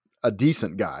 a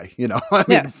decent guy, you know, I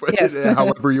mean, yes.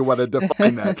 However you want to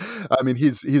define that. I mean,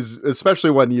 he's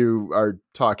especially when you are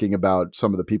talking about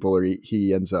some of the people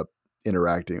he ends up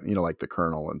interacting, you know, like the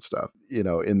Colonel and stuff, you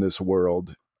know, in this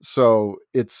world. So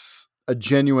it's a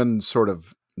genuine sort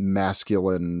of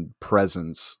masculine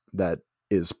presence that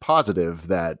is positive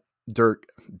that Dirk.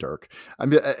 I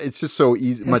mean, it's just so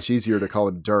easy, much easier to call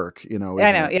him Dirk, you know.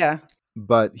 I know, yeah.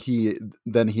 But he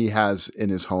has in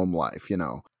his home life, you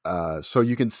know. So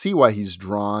you can see why he's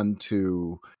drawn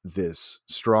to this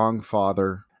strong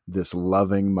father, this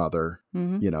loving mother,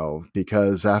 you know,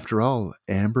 because after all,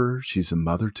 Amber, she's a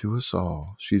mother to us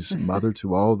all. She's a mother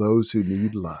to all those who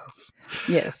need love.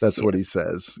 Yes. That's what he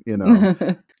says, you know.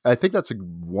 I think that's a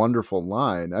wonderful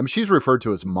line. I mean, she's referred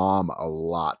to as mom a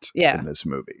lot in this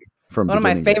movie. One of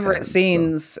my favorite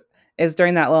scenes is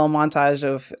during that little montage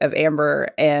of Amber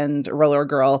and Roller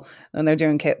Girl when they're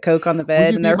doing coke on the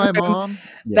bed. And they're my mom.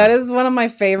 Yeah. That is one of my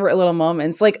favorite little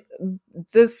moments. Like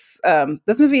this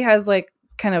movie has like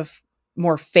kind of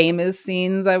more famous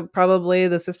scenes.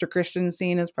 The Sister Christian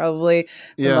scene is probably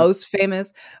the most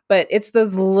famous, but it's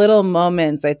those little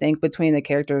moments, I think, between the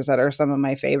characters that are some of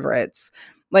my favorites.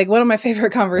 Like one of my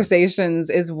favorite conversations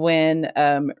is when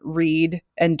Reed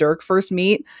and Dirk first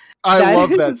meet. I love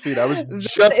that scene. I was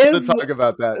just going to talk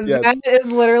about that. Yes. That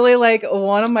is literally like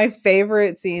one of my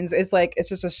favorite scenes. It's like, it's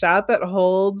just a shot that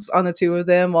holds on the two of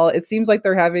them while it seems like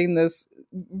they're having this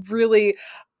really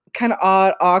kind of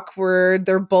odd, awkward.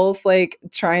 They're both like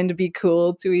trying to be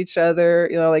cool to each other,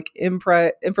 you know, like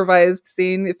improvised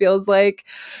scene, it feels like.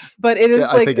 But it is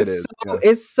like,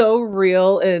 it's so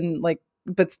real and like,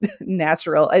 but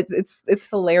natural. It's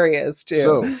hilarious too.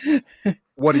 So,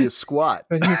 what do you squat?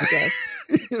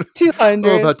 200.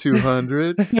 Oh, about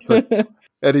 200.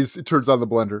 And he turns on the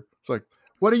blender. It's like,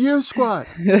 what do you squat?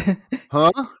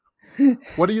 Huh?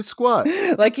 What do you squat?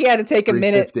 Like he had to take a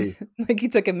minute. 350. Like he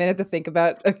took a minute to think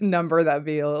about a number that'd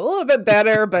be a little bit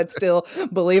better, but still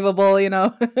believable,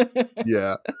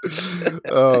 Yeah.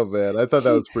 Oh man, I thought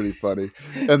that was pretty funny.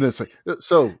 And it's like,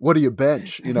 so what do you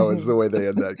bench? Is the way they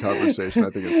end that conversation. I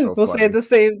think it's so we'll funny. say at the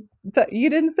same time, you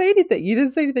didn't say anything. You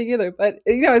didn't say anything either. But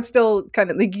it's still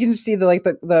kind of like you can see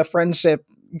the friendship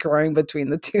growing between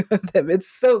the two of them. It's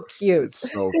so cute.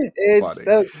 It's so funny.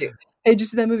 So cute. Hey, did you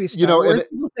see that movie Star Wars? And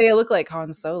people say I look like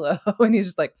Han Solo, and he's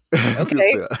just like,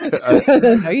 okay,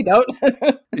 no, you don't.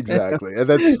 Exactly, and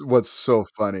that's what's so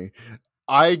funny.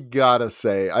 I gotta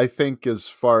say, I think as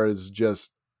far as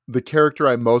just the character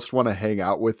I most want to hang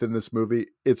out with in this movie,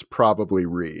 it's probably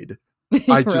Reed.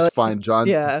 I just find John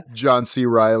C.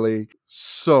 Reilly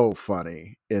so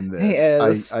funny in this. He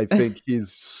is. I think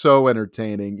he's so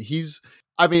entertaining. He's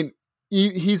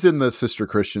in the Sister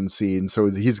Christian scene, so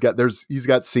he's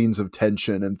got scenes of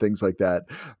tension and things like that.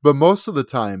 But most of the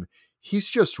time, he's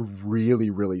just really,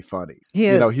 really funny. He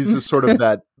is. He's just sort of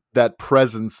that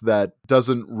presence that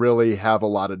doesn't really have a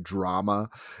lot of drama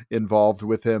involved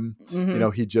with him. Mm-hmm.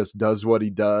 He just does what he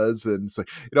does, and it's like,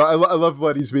 I love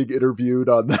when he's being interviewed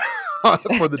on the.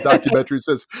 For the documentary.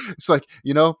 Says it's like,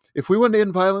 if we want to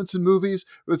end violence in movies,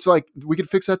 it's like we could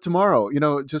fix that tomorrow.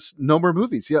 Just no more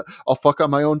movies. Yeah, I'll fuck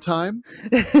on my own time.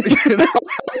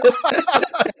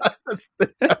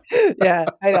 Yeah,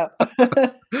 I know.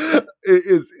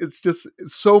 It's just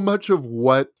so much of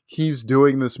what he's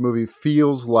doing in this movie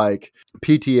feels like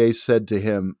PTA said to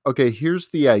him, okay, here's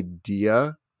the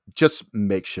idea, just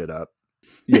make shit up,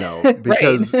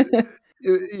 because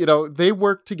they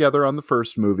worked together on the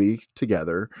first movie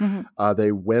together. Mm-hmm.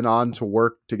 They went on to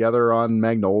work together on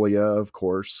Magnolia, of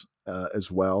course, as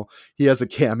well. He has a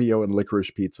cameo in Licorice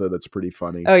Pizza that's pretty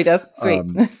funny. Oh, he does? Sweet.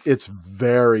 It's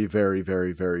very, very,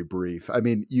 very, very brief. I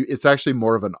mean, it's actually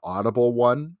more of an audible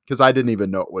one because I didn't even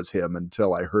know it was him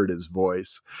until I heard his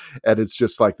voice. And it's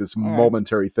just like this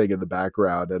momentary thing in the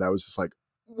background. And I was just like,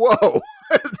 whoa,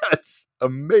 that's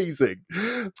amazing.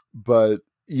 But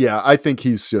yeah, I think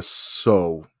he's just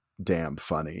so damn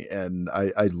funny, and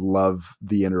I love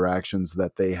the interactions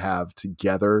that they have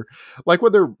together, like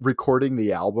when they're recording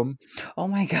the album. Oh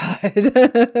my god.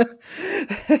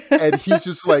 And he's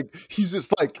just like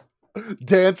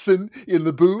dancing in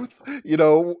the booth,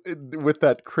 with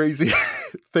that crazy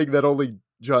thing that only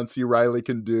John C. Reilly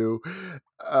can do,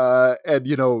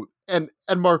 and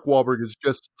Mark Wahlberg is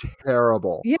just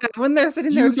terrible. Yeah, when they're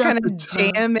sitting there just kind of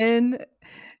jamming.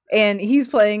 And he's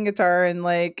playing guitar, and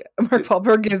like Mark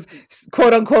Wahlberg is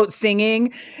quote unquote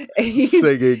singing. He's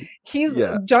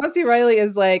John C. Reilly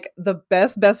is like the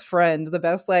best friend, the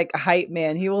best like hype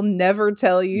man. He will never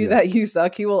tell you that you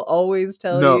suck. He will always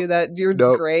tell you that you're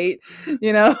great.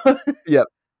 Yeah.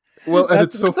 Well, and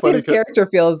it's so that's funny. What his character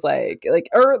feels like,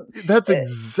 that's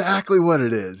exactly what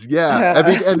it is. Yeah.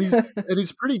 I mean, and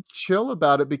he's pretty chill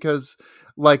about it because,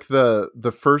 like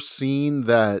the first scene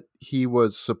that he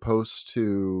was supposed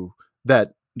to,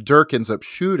 that Dirk ends up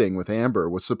shooting with Amber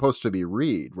was supposed to be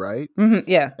Reed, right? Mm-hmm,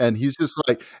 yeah. And he's just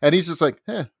like,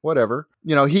 whatever.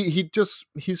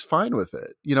 He's fine with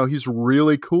it. He's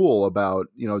really cool about,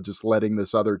 just letting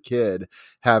this other kid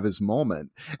have his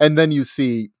moment. And then you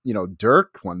see,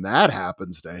 Dirk, when that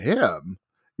happens to him,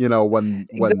 when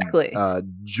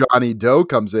Johnny Doe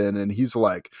comes in and he's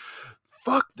like,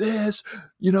 fuck this,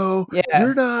 you're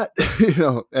not,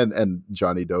 and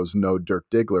Johnny Doe's no Dirk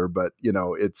Diggler, but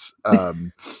it's,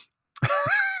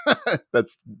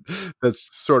 that's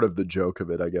sort of the joke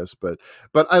of it, I guess. But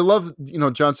I love,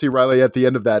 John C. Reilly at the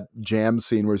end of that jam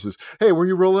scene where he says, hey, were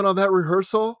you rolling on that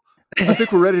rehearsal? I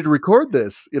think we're ready to record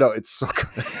this. It's so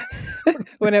good.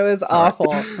 When it was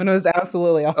awful. When it was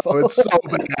absolutely awful. Oh, it's so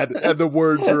bad. And the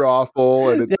words are awful.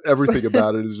 And everything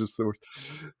about it is just the worst.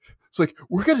 It's like,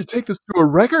 we're going to take this to a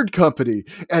record company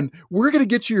and we're going to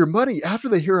get you your money after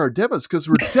they hear our demos because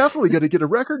we're definitely going to get a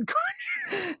record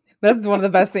company. That's one of the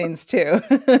best scenes too.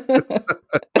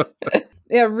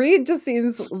 Yeah, Reed just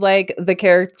seems like the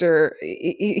character.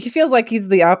 He feels like he's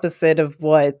the opposite of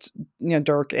what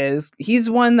Dirk is. He's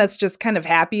one that's just kind of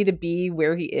happy to be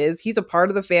where he is. He's a part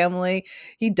of the family.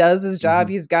 He does his job.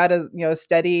 Mm-hmm. He's got a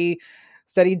steady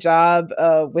job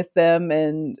with them,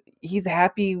 and he's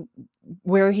happy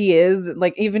where he is.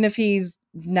 Like, even if he's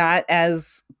not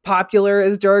as popular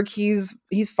as Dirk, he's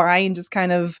fine. Just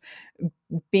kind of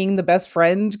being the best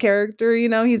friend character,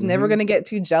 he's never going to get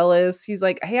too jealous. He's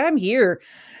like, hey, I'm here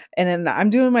and then I'm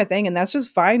doing my thing, and that's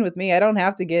just fine with me. I don't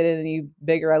have to get any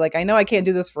bigger. I know I can't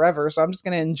do this forever, so I'm just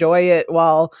going to enjoy it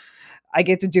while I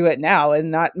get to do it now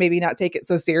and not take it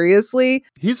so seriously.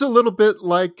 He's a little bit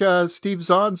like Steve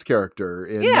Zahn's character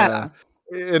in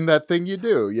in that thing you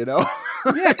do, you know.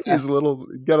 Yeah. He's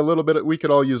got a little bit. We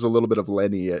could all use a little bit of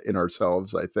Lenny in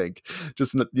ourselves, I think.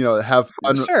 Just, you know, have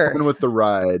fun with the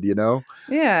ride, you know.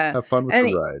 Yeah, have fun with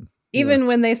the ride. Even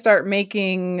when they start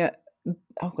making,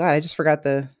 oh god, I just forgot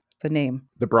the name.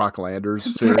 The Brock Landers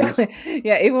series.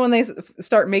 Yeah, even when they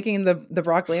start making the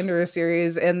Brock Landers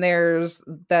series, and there's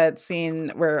that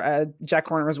scene where Jack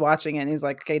Horner was watching it, and he's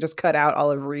like, okay, just cut out all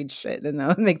of Reed's shit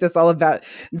and make this all about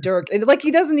Dirk. And, like,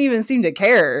 he doesn't even seem to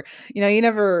care. You know, you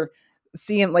never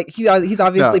see him, like, he's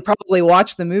obviously probably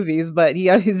watched the movies, but he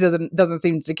doesn't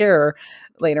seem to care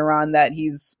later on that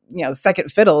he's, you know,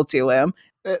 second fiddle to him.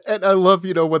 And I love,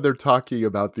 you know, when they're talking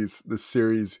about this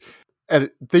series, and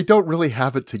they don't really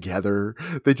have it together.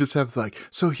 They just have like,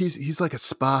 so he's like a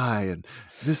spy and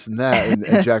this and that.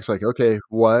 And Jack's like, okay,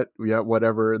 what? Yeah,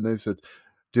 whatever. And they said,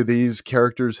 do these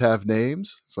characters have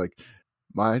names? It's like,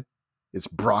 mine is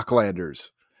Brock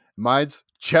Landers. Mine's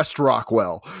Chest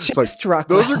Rockwell.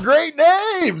 Rockwell. Those are great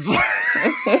names.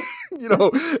 You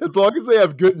know, as long as they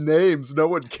have good names, no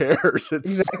one cares.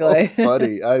 It's exactly so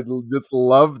funny. I just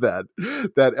love that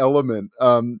element,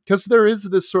 because there is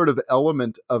this sort of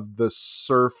element of the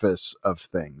surface of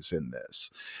things in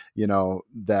this, you know,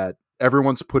 that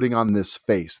everyone's putting on this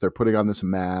face. They're putting on this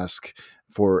mask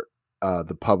for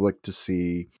the public to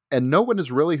see, and no one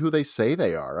is really who they say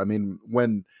they are. I mean,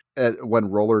 when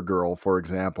Roller Girl, for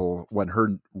example, when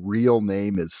her real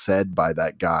name is said by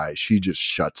that guy, she just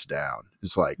shuts down.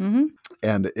 It's like,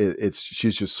 and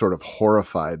she's just sort of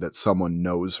horrified that someone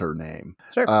knows her name.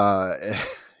 Sure.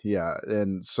 Yeah,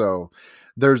 and so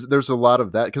there's a lot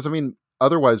of that, because I mean,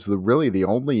 otherwise, the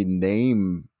only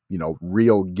name, you know,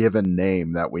 real given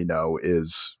name that we know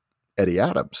is Eddie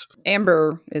Adams.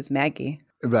 Amber is Maggie.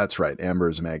 That's right. Amber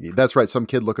is Maggie. That's right. Some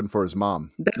kid looking for his mom.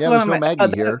 That's there's no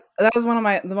Maggie here. That was one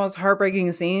of the most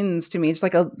heartbreaking scenes to me. Just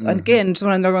like again, just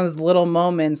one of those little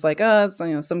moments, like, it's, you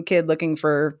know, some kid looking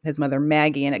for his mother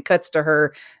Maggie, and it cuts to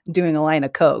her doing a line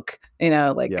of coke. You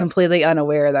know, like completely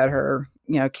unaware that her,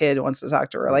 you know, kid wants to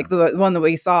talk to her. Like the one that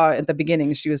we saw at the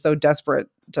beginning, she was so desperate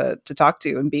to talk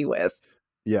to and be with.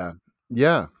 Yeah.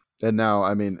 Yeah. And now,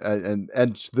 I mean,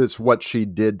 and this, what she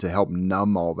did to help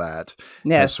numb all that,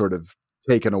 has sort of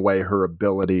taken away her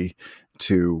ability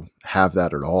to have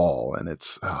that at all. And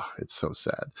it's so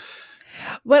sad.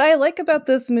 What I like about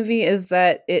this movie is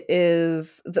that it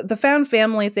is the found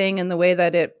family thing, and the way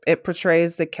that it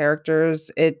portrays the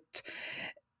characters.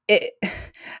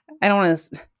 I don't want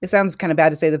to, it sounds kind of bad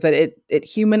to say that, but it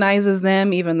humanizes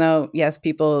them, even though, yes,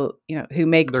 people, you know, who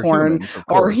make porn humans,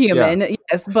 are human. Yeah.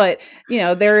 Yes. But, you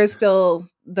know, there is still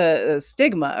the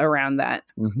stigma around that.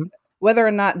 Mm-hmm. Whether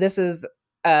or not this is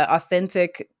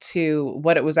authentic to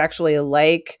what it was actually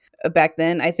like back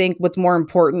then, I think what's more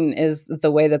important is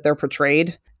the way that they're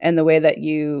portrayed, and the way that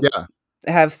you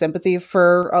have sympathy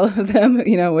for all of them,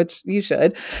 you know, which you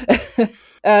should.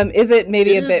 Is it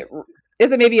maybe a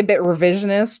bit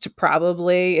revisionist?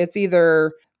 Probably. It's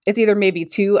either maybe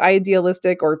too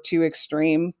idealistic or too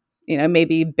extreme, you know,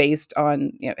 maybe based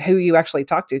on, you know, who you actually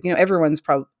talk to. You know, everyone's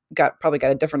probably got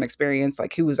a different experience,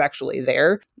 like who was actually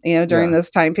there, you know, during this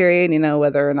time period, you know,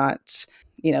 whether or not,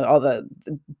 you know, all the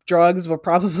drugs were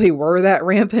that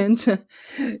rampant,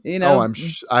 you know.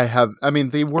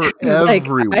 They were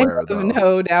everywhere. I have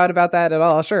no doubt about that at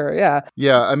all. Sure. Yeah.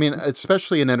 Yeah. I mean,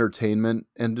 especially in entertainment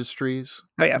industries.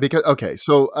 Oh yeah. Because, okay.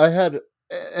 So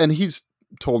and he's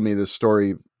told me this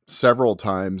story several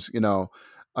times, you know,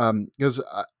 because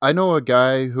I know a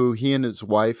guy who, he and his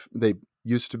wife, they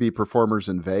used to be performers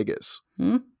in Vegas.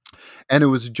 And it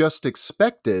was just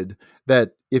expected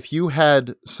that if you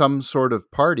had some sort of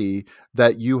party,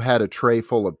 that you had a tray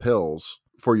full of pills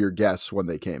for your guests when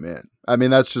they came in. I mean,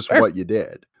 that's just what you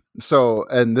did. So,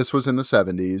 and this was in the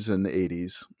 70s and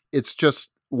 80s. It's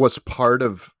just was part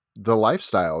of the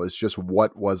lifestyle. It's just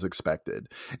what was expected.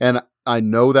 And I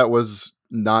know that was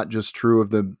not just true of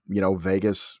the, you know,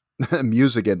 Vegas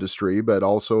music industry, but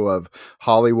also of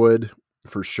Hollywood.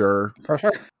 For sure.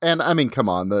 And I mean, come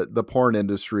on, the porn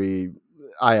industry,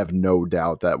 I have no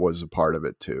doubt that was a part of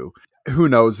it too. Who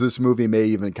knows? This movie may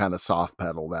even kind of soft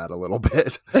pedal that a little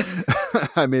bit.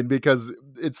 I mean, because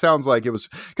it sounds like it was,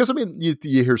 because I mean,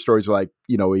 you hear stories like,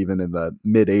 you know, even in the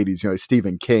mid 80s, you know,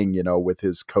 Stephen King, you know, with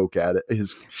his coke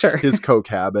his coke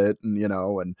habit, and, you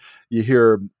know, and you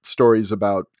hear stories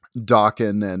about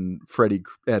Dawkins and Freddy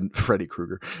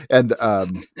Krueger and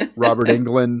Robert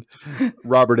Englund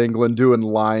doing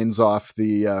lines off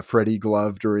the Freddy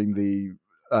glove during the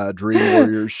Dream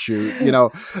Warriors shoot. You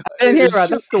know, it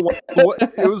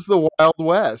was the Wild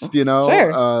West. You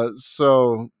know,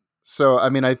 so I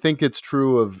mean, I think it's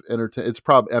true of entertainment. It's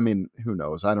probably, I mean, who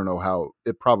knows? I don't know how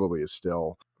it probably is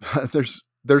still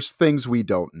there's things we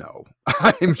don't know.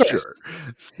 I'm sure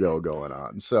still going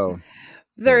on. So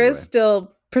there is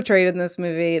still portrayed in this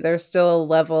movie. There's still a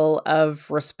level of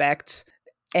respect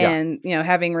and,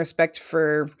 having respect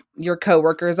for your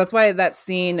coworkers. That's why that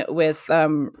scene with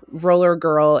Roller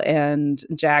Girl and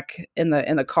Jack in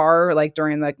the car, like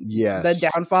during the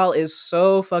downfall, is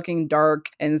so fucking dark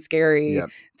and scary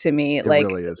to me. It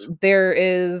really is. There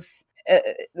is,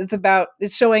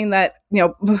 it's showing that,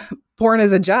 porn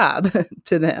is a job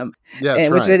to them,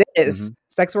 which it is. Mm-hmm.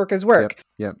 Sex work is work.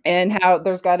 Yep. And how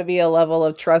there's got to be a level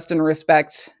of trust and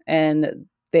respect. And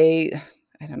I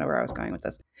don't know where I was going with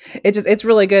this. It's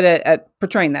really good at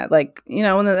portraying that. Like, in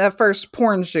that first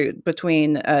porn shoot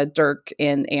between Dirk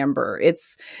and Amber,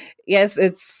 it's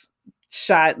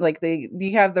shot like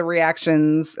you have the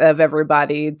reactions of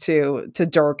everybody to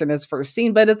Dirk in his first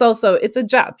scene, but it's a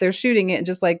job. They're shooting it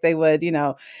just like they would,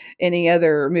 any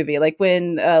other movie. Like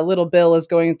when Little Bill is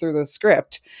going through the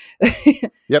script,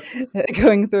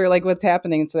 going through like what's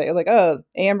happening today. Like, oh,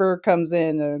 Amber comes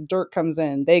in, or Dirk comes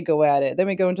in, they go at it. Then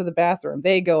we go into the bathroom,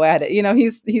 they go at it.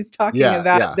 He's talking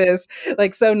about this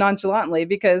like so nonchalantly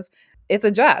because it's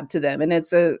a job to them, and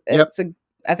it's a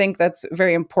I think that's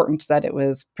very important that it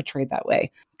was portrayed that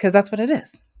way, because that's what it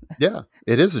is. Yeah,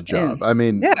 it is a job. I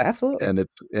mean, yeah, absolutely.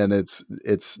 And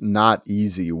it's not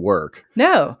easy work.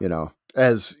 No.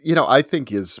 As I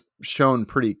think is shown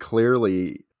pretty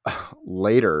clearly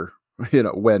later,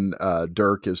 when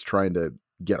Dirk is trying to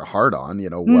get a hard on,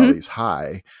 while he's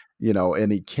high,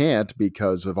 and he can't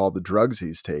because of all the drugs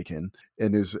he's taken.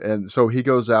 And so he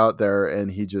goes out there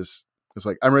and he just is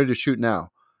like, I'm ready to shoot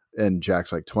now. And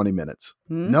Jack's like, 20 minutes.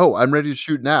 No, I'm ready to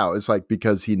shoot now. It's like,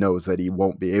 because he knows that he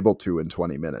won't be able to in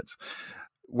 20 minutes.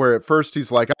 Where at first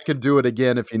he's like, I can do it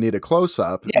again if you need a close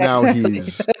up. Yeah, now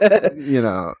exactly.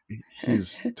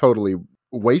 He's totally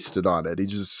wasted on it.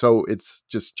 It's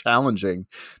just challenging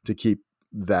to keep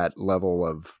that level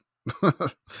of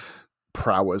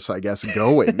prowess, I guess,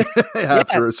 going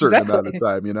after a certain amount of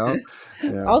time,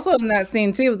 Yeah. Also in that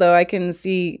scene too, though, I can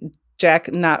see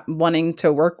Jack not wanting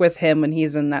to work with him when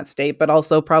he's in that state, but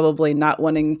also probably not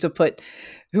wanting to put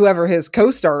whoever his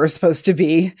co-star is supposed to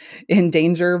be in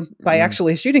danger by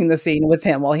actually shooting the scene with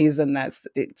him while he's in that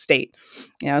state.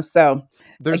 So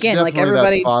there's again, definitely like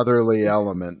everybody, that fatherly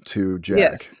element to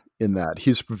Jack in that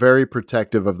he's very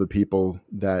protective of the people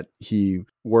that he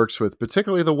works with,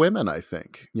 particularly the women, I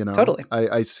think, Totally.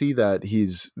 I see that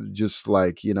he's just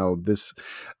like, this.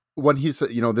 When he said,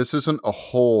 this isn't a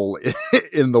hole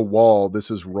in the wall.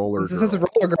 This is Roller Girl. This is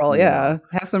Roller Girl. Yeah.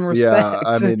 Have some respect. Yeah.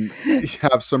 I mean,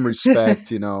 have some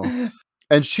respect,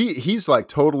 And he's like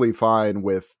totally fine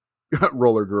with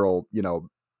Roller Girl,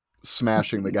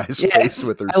 smashing the guy's face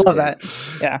with her I love that.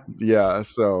 Yeah. Yeah.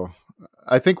 So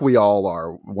I think we all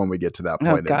are when we get to that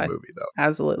point in the movie, though.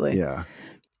 Absolutely. Yeah.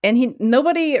 And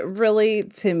nobody really,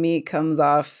 to me, comes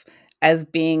off as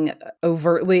being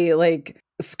overtly like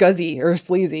scuzzy or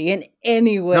sleazy in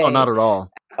any way. No, not at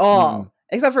all.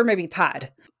 Except for maybe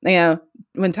Todd.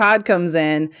 When Todd comes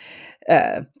in,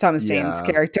 Thomas Jane's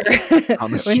character.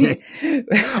 Thomas Jane.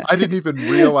 I didn't even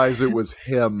realize it was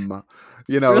him.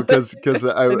 Because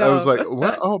I was like,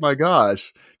 what? Oh my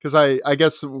gosh. Because I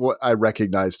guess what I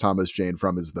recognize Thomas Jane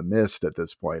from is The Mist at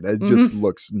this point. It just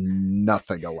looks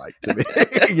nothing alike to me.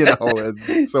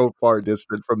 It's so far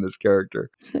distant from this character.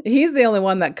 He's the only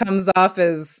one that comes off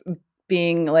as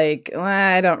being like,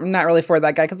 I'm not really for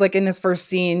that guy. Because like in his first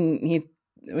scene,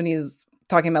 when he's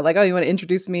talking about like, oh, you want to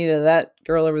introduce me to that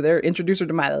girl over there? Introduce her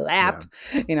to my lap.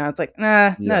 Yeah. It's like,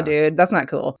 no, dude, that's not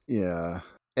cool. Yeah.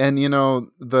 And,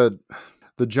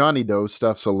 the Johnny Doe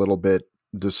stuff's a little bit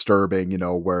disturbing,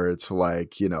 where it's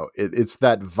like, it's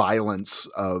that violence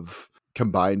of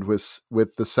combined with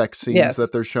the sex scenes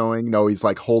that they're showing. He's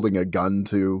like holding a gun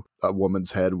to a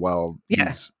woman's head while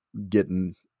he's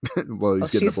getting,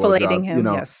 she's filleting him.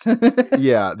 Yes.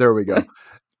 Yeah, there we go.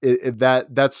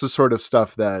 That's the sort of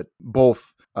stuff that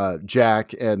both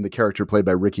Jack and the character played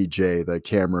by Ricky Jay, the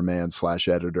cameraman /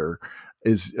 editor,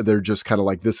 they're just kind of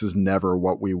like, this is never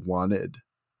what we wanted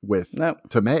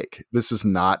to make. This is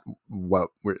not what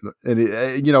we're,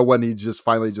 and when he just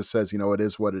finally just says, it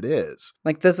is what it is.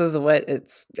 Like, this is what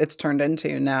it's turned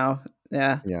into now.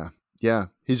 Yeah. Yeah. Yeah.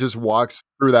 He just walks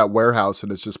through that warehouse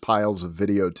and it's just piles of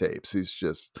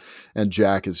videotapes. And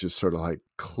Jack is just sort of like,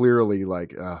 clearly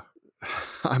like,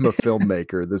 I'm a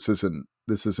filmmaker. This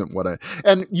isn't what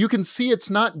and you can see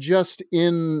it's not just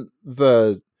in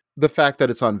the fact that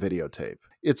it's on videotape.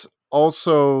 It's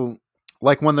also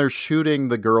like when they're shooting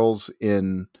the girls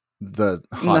in the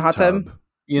hot tub.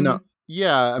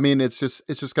 Yeah, I mean, it's just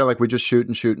kind of like we just shoot,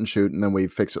 and then we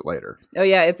fix it later. Oh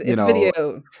yeah, it's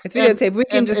videotape. We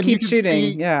can just keep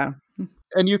shooting. Yeah.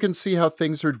 And you can see how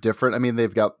things are different. I mean, they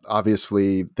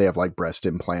have like breast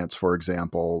implants, for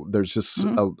example. There's just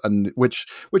which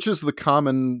is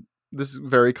this is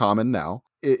very common now.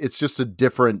 It's just a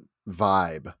different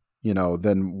vibe,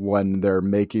 than when they're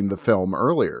making the film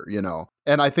earlier,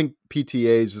 And I think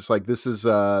PTA is just like, this is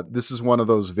one of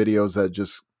those videos that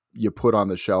just you put on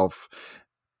the shelf.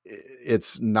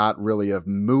 It's not really a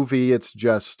movie. It's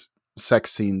just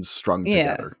sex scenes strung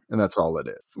together, and that's all it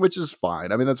is, which is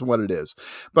fine. I mean, that's what it is.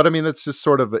 But I mean, that's just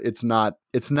sort of, it's not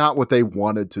what they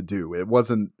wanted to do. It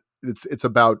wasn't, it's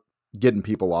about getting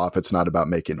people off. It's not about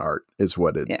making art is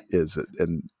what it is.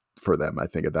 And for them, I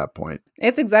think at that point,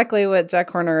 it's exactly what Jack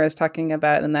Horner is talking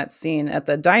about in that scene at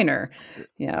the diner.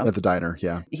 At the diner.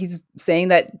 Yeah. He's saying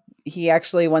that he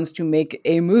actually wants to make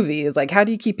a movie. Is like, how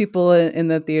do you keep people in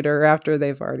the theater after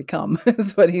they've already come?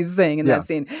 Is what he's saying in that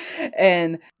scene.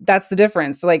 And that's the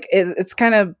difference. Like, it's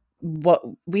kind of what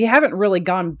we haven't really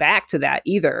gone back to that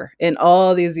either in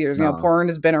all these years. No. Porn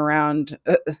has been around,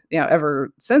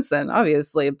 ever since then,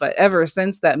 obviously, but ever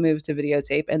since that move to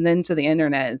videotape and then to the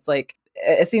internet, it's like,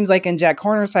 it seems like in Jack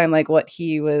Horner's time, like what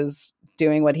he was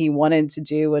doing, what he wanted to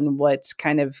do, and what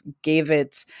kind of gave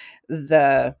it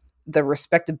the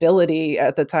respectability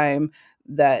at the time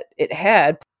that it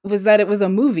had was that it was a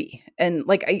movie. And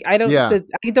like, I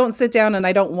don't sit down and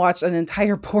I don't watch an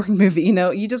entire porn movie.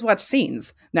 You just watch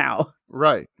scenes now.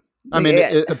 Right. I mean,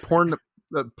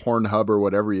 Pornhub or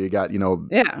whatever you got,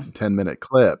 10-minute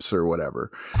clips or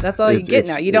whatever. That's all you get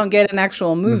now. You don't get an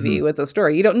actual movie with a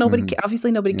story. You don't.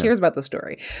 Obviously, nobody cares about the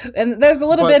story. And there's a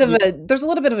little bit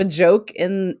of a joke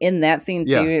in that scene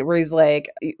too, where he's like,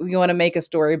 "You want to make a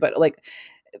story, but like."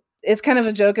 It's kind of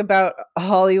a joke about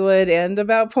Hollywood and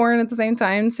about porn at the same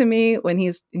time to me when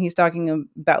he's talking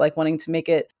about like wanting to make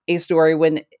it a story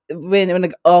when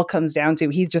it all comes down to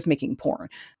he's just making porn,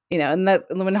 and that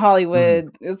when Hollywood,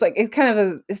 it's like, it's kind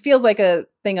of it feels like a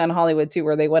thing on Hollywood too,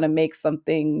 where they want to make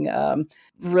something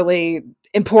really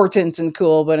important and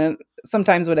cool, but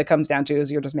sometimes what it comes down to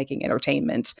is you're just making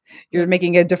entertainment. You're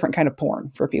making a different kind of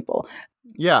porn for people.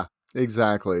 Yeah,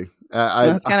 exactly.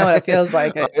 That's kind of what it feels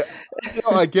like.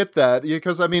 I get that,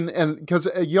 because I mean, and because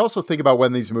you also think about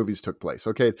when these movies took place,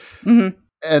 okay?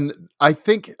 And I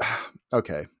think,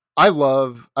 okay, I'm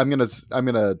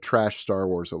gonna trash Star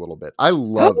Wars a little bit. I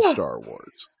love Star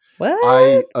Wars.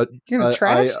 What? You're gonna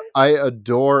trash it? I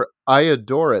adore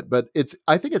it, but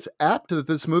I think it's apt that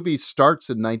this movie starts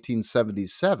in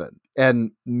 1977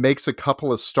 and makes a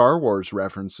couple of Star Wars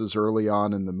references early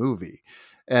on in the movie.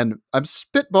 And I'm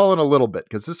spitballing a little bit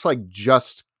because this like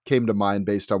just came to mind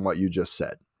based on what you just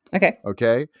said.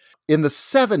 Okay. In the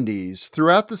 70s,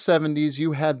 throughout the 70s,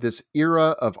 you had this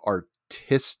era of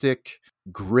artistic,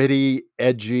 gritty,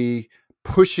 edgy,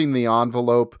 pushing the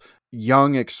envelope,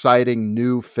 young, exciting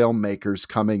new filmmakers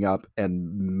coming up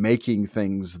and making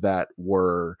things that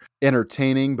were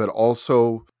entertaining, but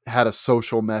also had a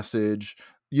social message.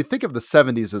 You think of the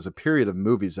 70s as a period of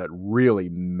movies that really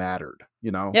mattered,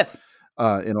 Yes.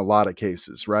 In a lot of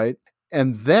cases, right?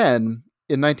 And then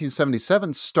in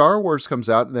 1977, Star Wars comes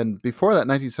out. And then before that,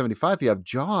 1975, you have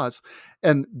Jaws.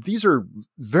 And these are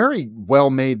very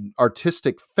well-made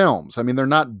artistic films. I mean, they're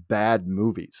not bad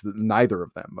movies, neither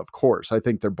of them, of course. I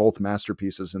think they're both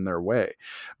masterpieces in their way.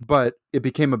 But it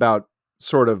became about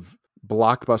sort of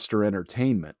blockbuster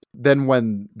entertainment. Then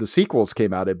when the sequels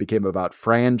came out, it became about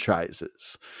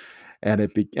franchises. And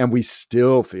we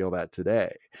still feel that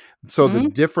today. So the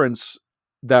difference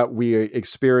that we're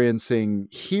experiencing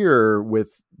here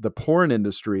with the porn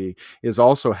industry is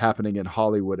also happening in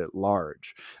Hollywood at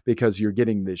large, because you're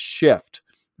getting this shift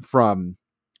from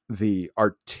the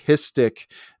artistic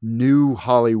new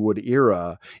Hollywood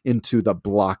era into the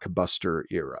blockbuster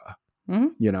era,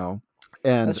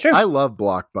 And I love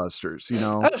blockbusters,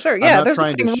 Oh, sure. Yeah. I'm not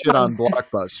trying to shit on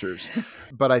blockbusters,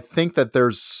 but I think that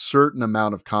there's a certain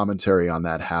amount of commentary on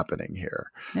that happening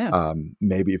here. Yeah.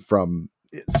 Maybe from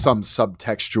some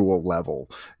subtextual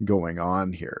level going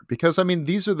on here, because I mean,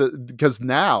 because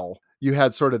now you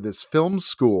had sort of this film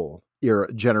school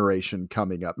era generation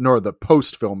coming up, nor the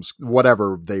post films,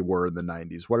 whatever they were in the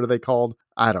 90s. What are they called?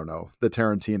 I don't know. The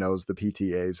Tarantinos, the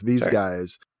PTAs, these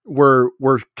guys were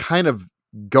kind of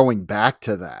going back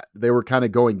to that. They were kind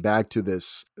of going back to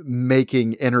this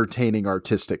making entertaining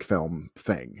artistic film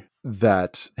thing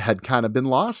that had kind of been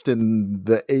lost in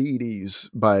the 80s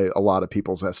by a lot of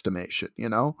people's estimation,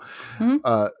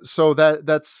 So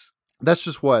that's that's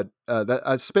just what that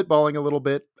I'm spitballing a little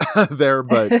bit there,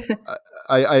 but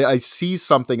I see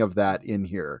something of that in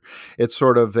here. It's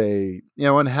sort of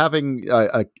and having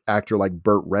a actor like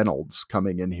Burt Reynolds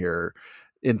coming in here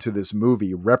into this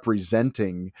movie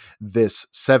representing this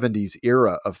 70s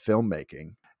era of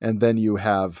filmmaking. And then you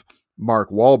have Mark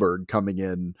Wahlberg coming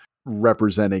in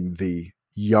representing the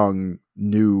young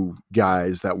new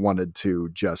guys that wanted to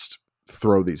just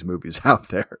throw these movies out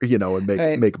there,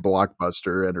 and make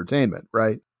blockbuster entertainment,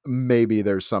 right? Maybe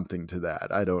there's something to that.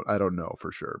 I don't know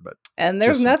for sure, but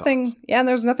there's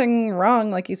nothing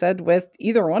wrong, like you said, with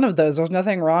either one of those. There's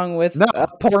nothing wrong with a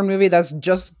porn movie that's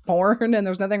just porn, and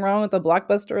there's nothing wrong with a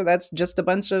blockbuster that's just a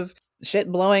bunch of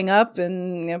shit blowing up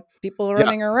and people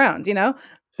running around.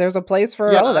 There's a place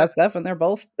for all of that stuff, and they're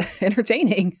both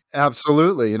entertaining.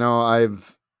 Absolutely.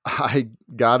 I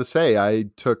gotta say, I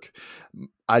took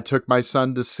my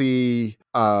son to see,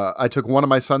 I took one of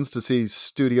my sons to see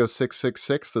Studio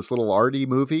 666, this little arty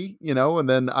movie, and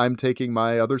then I'm taking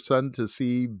my other son to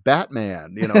see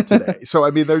Batman, today. So,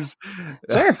 I mean, there's,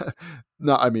 sure.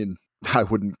 No, I mean, I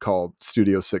wouldn't call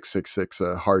Studio 666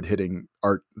 a hard hitting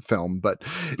art film, but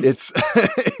it's,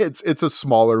 it's a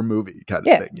smaller movie kind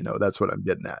of thing. That's what I'm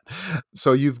getting at.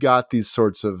 So you've got these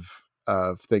sorts of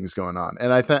things going on.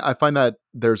 And I find that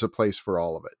there's a place for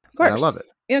all of it. Of course. And I love it.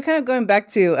 Kind of going back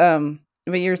to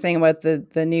what you were saying about the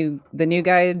new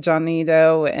guy, Johnny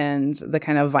Doe, and the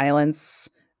kind of violence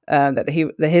that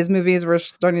his movies were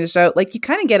starting to show. Like, you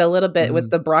kind of get a little bit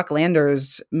with the Brock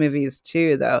Landers movies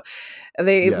too, though.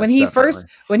 When he first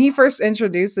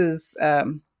introduces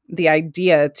the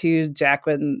idea to Jack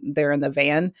when they're in the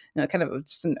van, kind of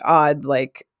just an odd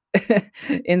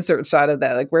insert shot of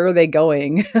that, where are they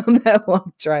going on that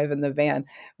long drive in the van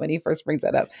when he first brings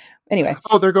that up. Anyway,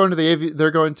 they're going to the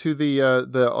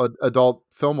Adult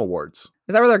Film Awards.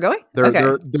 Is that where they're going?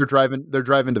 They're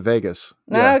driving to Vegas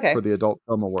for the Adult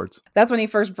Film Awards. That's when he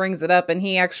first brings it up, and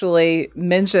he actually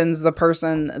mentions the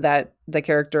person that the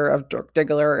character of Dirk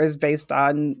Diggler is based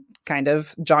on, kind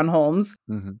of John Holmes.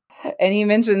 Mm-hmm. And he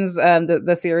mentions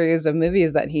the series of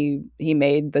movies that he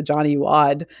made, the Johnny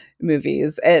Wad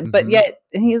movies. But yet,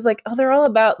 and he's like, they're all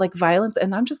about violence.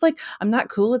 And I'm just like, I'm not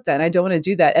cool with that. I don't want to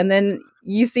do that. And then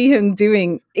you see him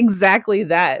doing exactly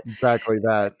that.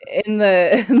 In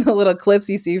the little clips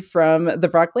you see from the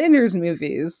Brock Landers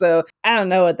movies. So I don't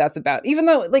know what that's about. Even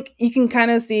though you can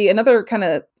kind of see another kind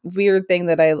of weird thing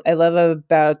that I love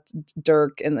about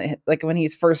Dirk, and when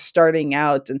he's first starting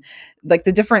out, and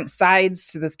the different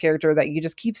sides to this character that you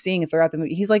just keep seeing throughout the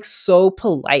movie. He's so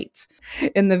polite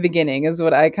in the beginning is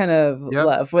what I kind of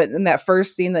love. In that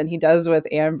first scene that he does with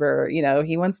Amber,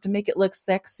 he wants to make it look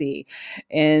sexy,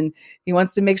 and he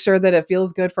wants to make sure that it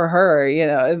feels good for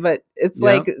her, but it's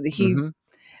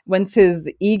once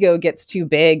his ego gets too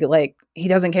big, he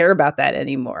doesn't care about that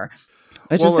anymore,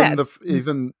 which is sad.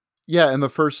 And the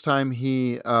first time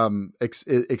he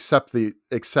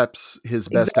accepts his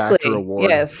Best Actor award.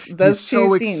 Yes, those he's two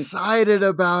so scenes. Excited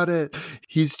about it.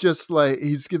 He's just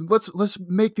let's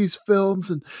make these films,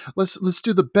 and let's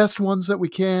do the best ones that we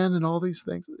can, and all these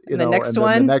things.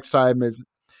 The next time is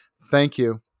thank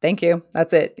you.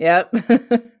 That's it. Yep.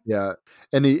 Yeah,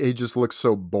 and he just looks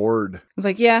so bored.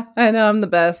 It's I know I'm the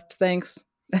best. Thanks.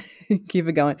 Keep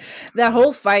it going. That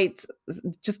whole fight,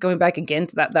 just going back again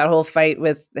to that whole fight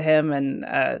with him and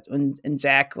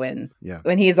Jack when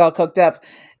he's all cooked up.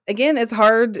 Again, it's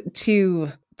hard to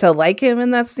like him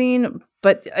in that scene,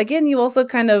 but again, you also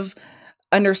kind of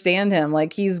understand him.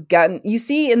 You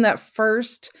see in that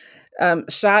first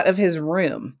shot of his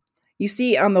room, you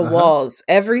see on the walls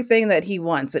everything that he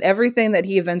wants and everything that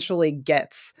he eventually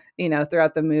gets,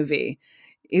 throughout the movie.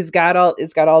 It's got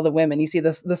all the women. You see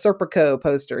the Serpico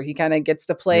poster. He kind of gets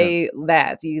to play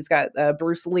that. He's got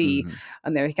Bruce Lee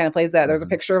on there. He kind of plays that. There's a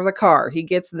picture of the car. He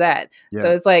gets that. Yeah.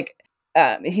 So it's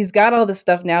he's got all this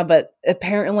stuff now, but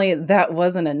apparently that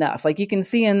wasn't enough. You can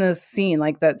see in this scene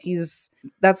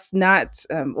that's not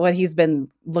what he's been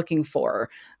looking for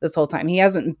this whole time. He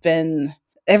hasn't been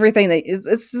everything that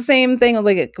it's the same thing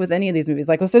with any of these movies,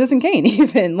 with Citizen Kane,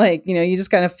 even you just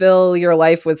kind of fill your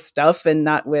life with stuff and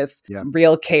not with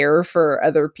real care for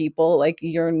other people.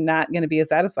 You're not going to be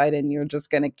satisfied, and you're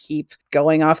just going to keep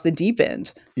going off the deep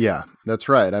end. Yeah, that's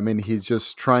right. I mean, he's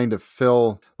just trying to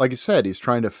fill, like you said, he's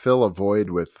trying to fill a void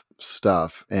with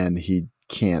stuff, and he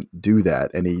can't do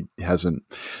that. And he hasn't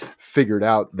figured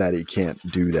out that he can't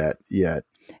do that yet.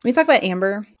 Can we talk about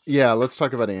Amber? Yeah, let's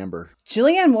talk about Amber.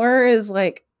 Julianne Moore is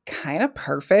kind of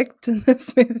perfect in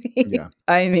this movie. Yeah.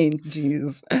 I mean,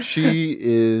 geez. She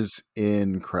is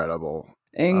incredible.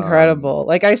 Incredible.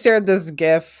 Like I shared this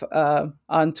GIF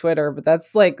on Twitter, but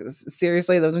that's like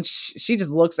seriously, those she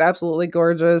just looks absolutely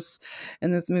gorgeous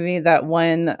in this movie. That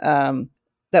when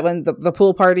the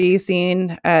pool party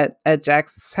scene at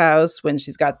Jack's house when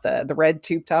she's got the red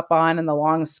tube top on and the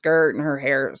long skirt and her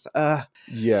hair's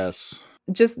yes.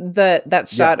 Just that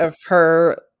shot of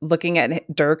her looking at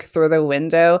Dirk through the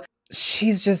window.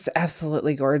 She's just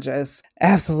absolutely gorgeous.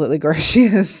 Absolutely gorgeous. She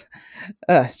is.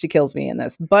 She kills me in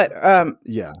this. But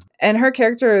yeah. And her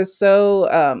character is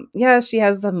so she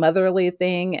has the motherly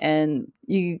thing, and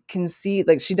you can see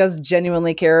like she does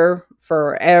genuinely care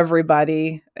for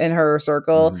everybody in her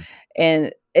circle. Mm-hmm.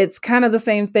 And it's kind of the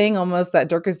same thing almost that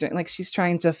Dirk is doing. Like she's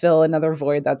trying to fill another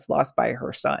void that's lost by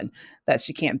her son that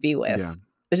she can't be with. Yeah.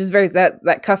 Which is very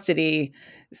that custody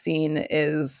scene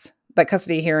is that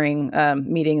custody hearing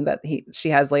meeting that she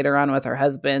has later on with her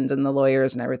husband and the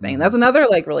lawyers and everything. Mm-hmm. That's another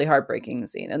like really heartbreaking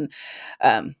scene.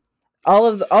 And all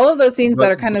of those scenes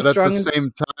that are kind of strong. At the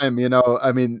same time, you know,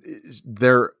 I mean,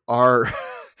 there are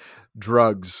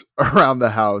drugs around the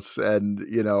house and,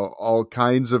 you know, all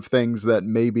kinds of things that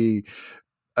maybe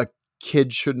a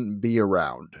kid shouldn't be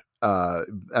around.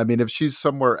 I mean, if she's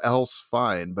somewhere else,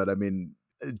 fine. But I mean,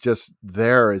 just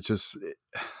there, it's just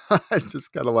I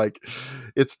just kind of like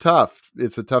it's tough.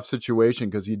 It's a tough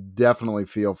situation because you definitely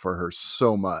feel for her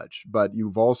so much, but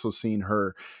you've also seen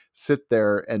her sit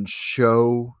there and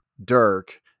show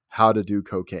Dirk how to do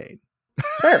cocaine.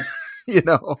 Sure. You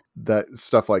know, that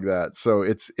stuff like that. So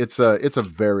it's a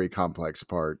very complex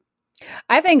part.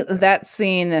 I think that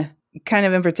scene kind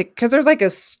of in particular, because there's like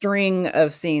a string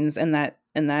of scenes in that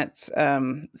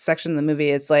section of the movie.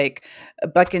 It's like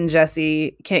Buck and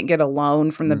Jesse can't get a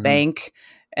loan from the bank,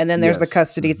 and then there's the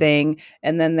custody thing,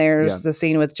 and then there's the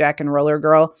scene with Jack and Roller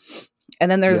Girl,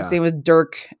 and then there's the scene with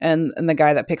Dirk and the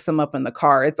guy that picks him up in the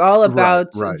car. It's all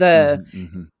about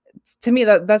to me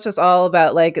that's just all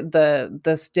about like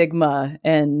the stigma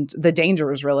and the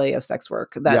dangers really of sex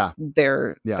work that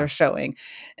they're showing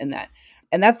in that.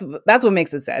 And that's what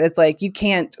makes it sad. It's like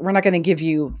we're not going to give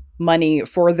you money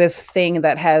for this thing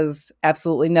that has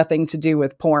absolutely nothing to do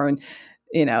with porn,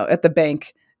 you know, at the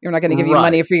bank. You're not going to give you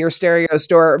money for your stereo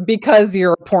store because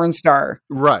you're a porn star.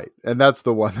 Right. And that's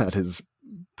the one that is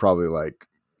probably like,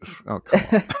 oh,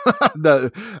 come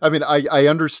on. I mean, I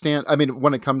understand. I mean,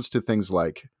 when it comes to things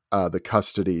like the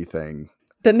custody thing.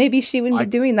 But maybe she wouldn't be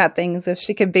doing that things if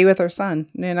she could be with her son,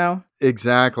 you know?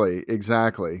 Exactly.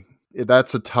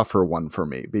 That's a tougher one for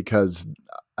me because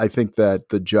I think that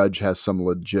the judge has some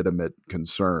legitimate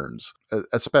concerns,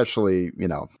 especially, you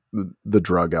know, the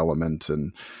drug element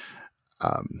and,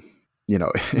 you know,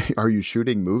 are you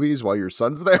shooting movies while your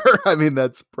son's there? I mean,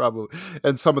 that's probably,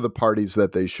 and some of the parties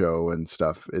that they show and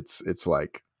stuff, it's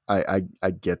like, I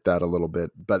get that a little bit,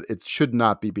 but it should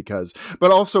not be because,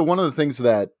 but also one of the things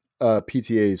that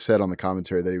PTA said on the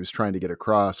commentary that he was trying to get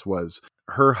across was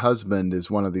her husband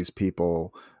is one of these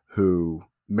people who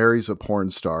marries a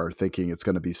porn star thinking it's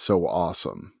going to be so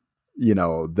awesome, you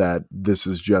know, that this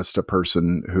is just a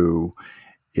person who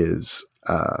is,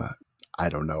 I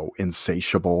don't know,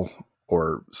 insatiable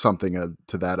or something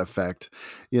to that effect,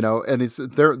 you know, and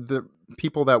they're the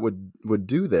people that would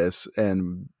do this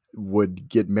and would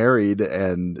get married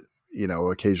and, you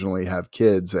know, occasionally have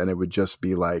kids. And it would just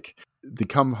be like, they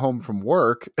come home from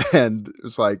work and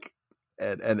it's like,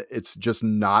 and it's just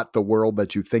not the world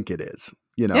that you think it is.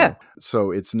 You know, so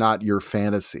it's not your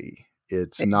fantasy.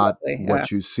 It's not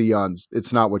what you see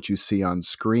it's not what you see on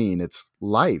screen. It's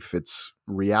life. It's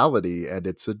reality. And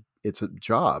it's a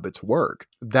job. It's work.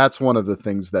 That's one of the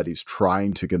things that he's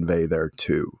trying to convey there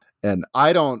too. And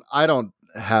I don't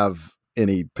have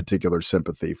any particular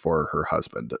sympathy for her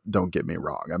husband. Don't get me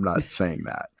wrong. I'm not saying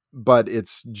that, but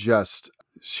it's just,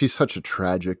 she's such a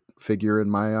tragic figure in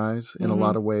my eyes in a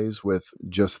lot of ways with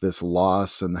just this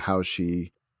loss and how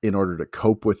she, in order to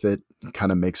cope with it,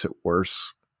 kind of makes it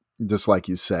worse. Just like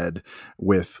you said,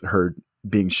 with her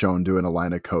being shown doing a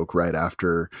line of coke right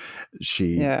after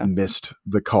she missed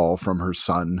the call from her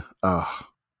son.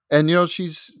 And, you know,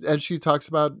 she talks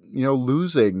about, you know,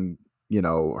 losing, you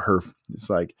know, her, it's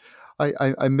like,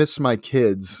 I miss my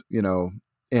kids, you know,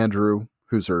 Andrew,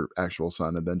 who's her actual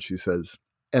son. And then she says,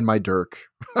 and my Dirk,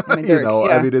 you know,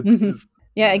 I mean, it's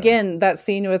yeah, again, that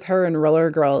scene with her and Roller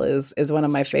Girl is one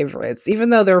of my favorites, even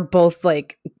though they're both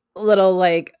like a little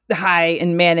like high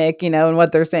and manic, you know, in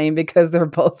what they're saying, because they're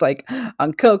both like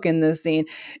on coke in this scene.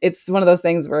 It's one of those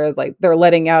things where it's like they're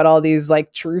letting out all these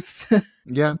like truths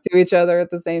to each other at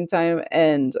the same time.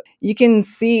 And you can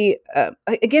see,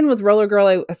 again, with Roller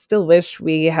Girl, I still wish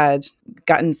we had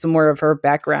gotten some more of her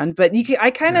background, but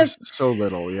I kind of so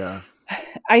little. Yeah.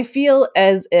 I feel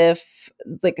as if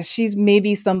like she's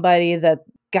maybe somebody that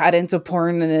got into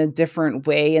porn in a different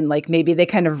way, and like maybe they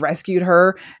kind of rescued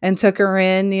her and took her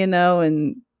in,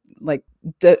 and like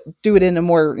do it in a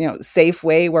more safe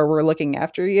way where we're looking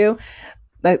after you.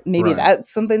 That maybe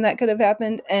that's something that could have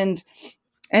happened. And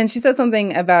she said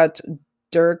something about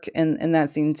Dirk in that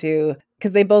scene too,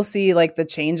 because they both see like the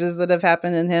changes that have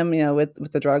happened in him,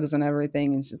 with the drugs and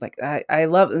everything. And she's like, I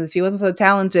love, if he wasn't so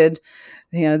talented,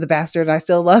 the bastard, I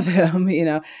still love him,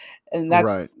 and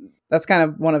that's kind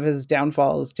of one of his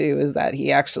downfalls too, is that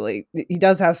he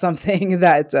does have something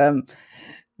that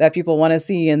that people want to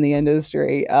see in the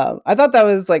industry. I thought that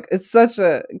was like, it's such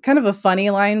a kind of a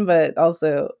funny line, but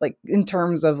also like in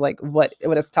terms of like what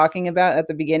it's talking about at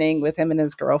the beginning with him and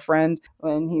his girlfriend,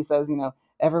 when he says,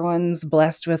 everyone's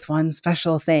blessed with one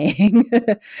special thing.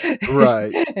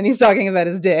 Right. And he's talking about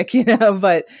his dick,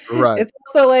 but it's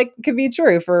also like, could be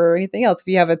true for anything else. If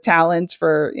you have a talent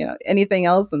for, anything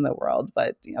else in the world,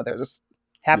 but they're just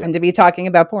happen to be talking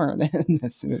about porn in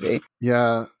this movie.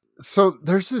 Yeah. So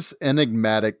there's this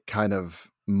enigmatic kind of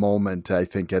moment, I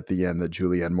think, at the end that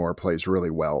Julianne Moore plays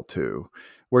really well too,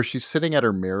 where she's sitting at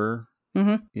her mirror,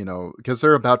 because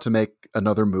they're about to make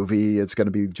another movie. It's going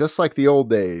to be just like the old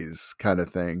days kind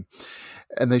of thing.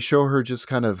 And they show her just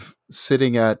kind of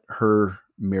sitting at her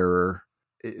mirror.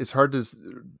 It's hard to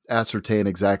ascertain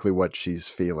exactly what she's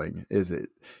feeling.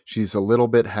 She's a little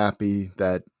bit happy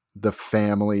that the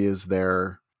family is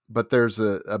there, but there's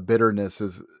a bitterness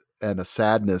and a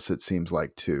sadness, it seems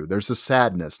like, too. There's a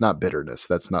sadness, not bitterness.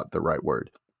 That's not the right word.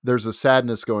 There's a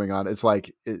sadness going on. It's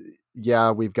like,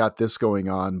 we've got this going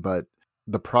on, but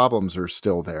the problems are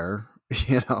still there.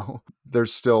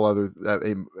 There's still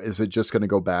is it just going to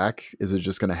go back? Is it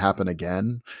just going to happen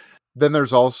again? Then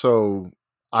there's also,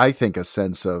 I think, a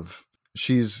sense of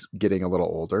she's getting a little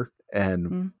older,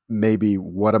 and maybe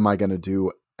what am I going to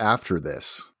do after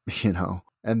this?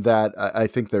 And that I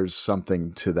think there's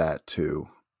something to that too.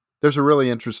 There's a really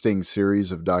interesting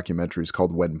series of documentaries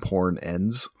called When Porn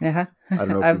Ends. Uh-huh. I don't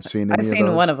know if you've seen any of those. I've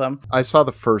seen one of them. I saw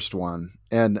the first one,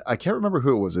 and I can't remember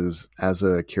who it was. It was Asa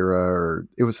Akira, or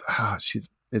it was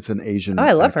it's an Asian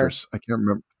I love actress. her.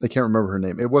 I can't remember her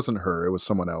name. It wasn't her. It was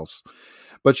someone else.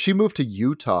 But she moved to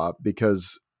Utah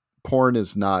because porn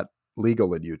is not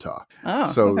legal in Utah. Oh,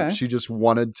 so okay. She just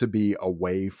wanted to be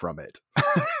away from it.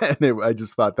 And I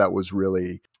just thought that was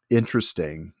really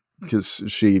interesting, because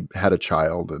she had a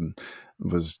child and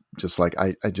was just like,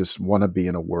 I just want to be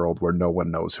in a world where no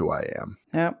one knows who I am.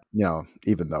 Yep.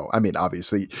 Even though,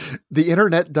 obviously the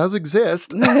internet does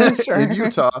exist in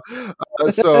Utah.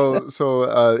 So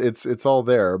it's all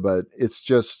there, but it's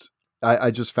just, I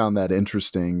just found that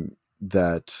interesting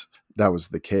that was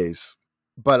the case.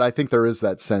 But I think there is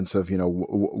that sense of,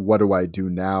 what do I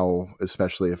do now,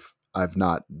 especially if I've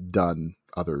not done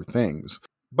other things.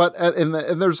 But and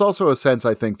there's also a sense,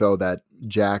 I think, though, that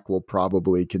Jack will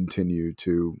probably continue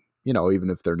to,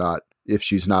 even if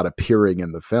she's not appearing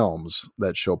in the films,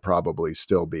 that she'll probably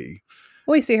still be.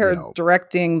 We see her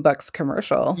directing Buck's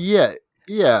commercial. Yeah,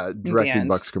 directing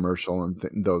Buck's commercial and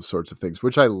those sorts of things,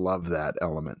 which I love that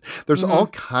element. There's all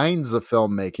kinds of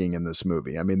filmmaking in this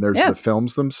movie. There's the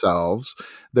films themselves,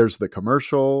 there's the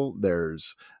commercial,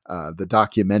 there's the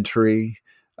documentary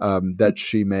that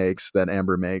she makes, that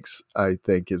Amber makes. I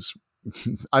think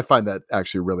I find that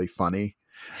actually really funny,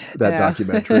 that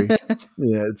documentary.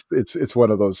 Yeah, it's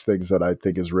one of those things that I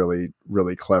think is really,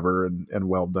 really clever and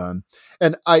well done.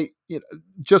 And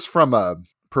just from a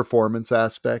performance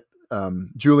aspect,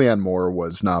 Julianne Moore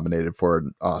was nominated for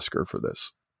an Oscar for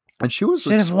this, and she was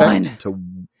expected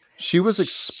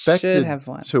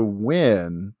to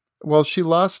win. Well, she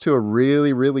lost to a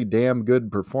really, really damn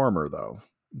good performer, though.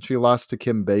 She lost to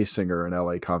Kim Basinger in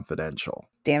LA Confidential.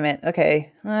 Damn it.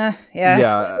 Okay. Yeah.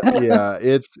 Yeah.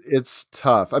 It's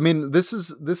tough. This is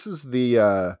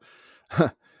the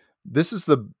this is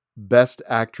the best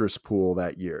actress pool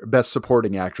that year, best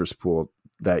supporting actress pool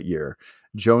that year.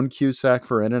 Joan Cusack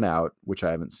for In and Out, which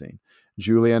I haven't seen.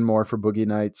 Julianne Moore for Boogie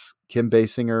Nights. Kim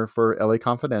Basinger for LA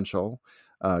Confidential.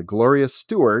 Gloria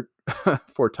Stewart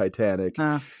for Titanic,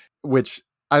 which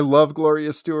I love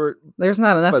Gloria Stewart. There's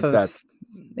not enough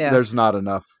there's not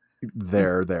enough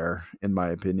there, in my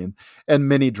opinion. And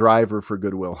Minnie Driver for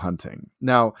Good Will Hunting.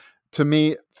 Now, to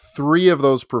me, 3 of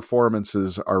those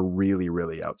performances are really,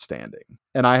 really outstanding.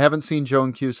 And I haven't seen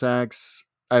Joan Cusack's.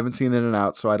 I haven't seen In and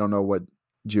Out, so I don't know what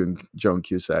Joan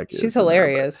Cusack is. She's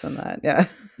hilarious in that. Yeah.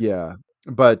 Yeah.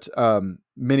 But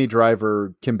Minnie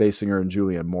Driver, Kim Basinger, and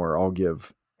Julianne Moore all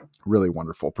give really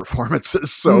wonderful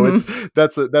performances. So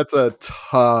that's a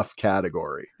tough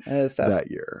category that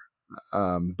year.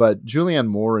 But Julianne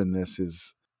Moore in this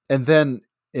is, And then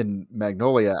in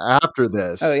Magnolia after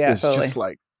this is totally. just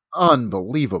like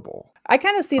unbelievable. I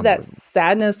kind of see that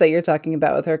sadness that you're talking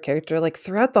about with her character, like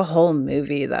throughout the whole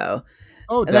movie, though.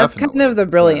 Oh, and that's kind of the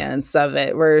brilliance of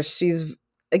it, where she's,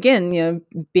 again,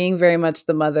 being very much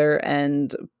the mother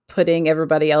and putting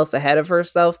everybody else ahead of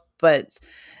herself. But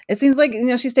it seems like,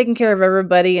 she's taking care of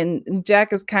everybody, and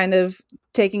Jack is kind of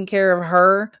taking care of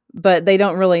her, but they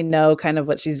don't really know kind of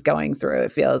what she's going through,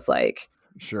 it feels like.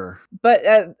 Sure. But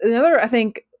another, I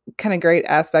think, kind of great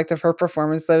aspect of her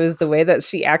performance, though, is the way that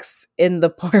she acts in the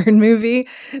porn movie.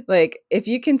 Like, if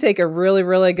you can take a really,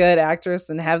 really good actress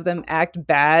and have them act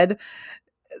bad,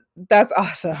 that's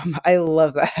awesome. I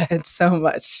love that so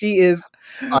much. She is.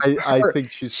 I think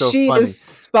she's so she funny. Is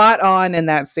spot on in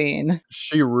that scene.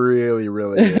 She really,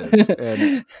 really is.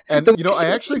 And I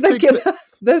actually think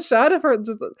the shot of her,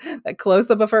 just that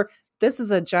close up of her. This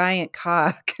is a giant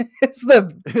cock. It's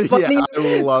the funniest,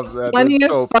 I love that. Funniest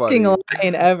so fucking funny.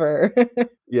 line ever.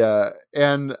 Yeah,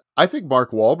 and I think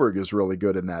Mark Wahlberg is really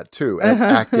good in that too, at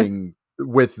acting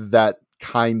with that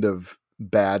kind of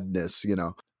badness.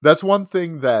 That's one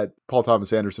thing that Paul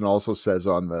Thomas Anderson also says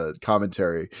on the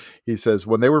commentary. He says,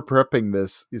 when they were prepping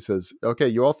this, he says, okay,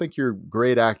 you all think you're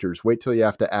great actors. Wait till you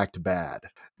have to act bad.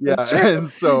 Yeah. And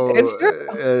so it's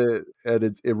true. And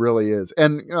it really is.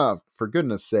 And for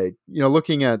goodness sake,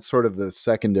 looking at sort of the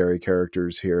secondary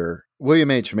characters here,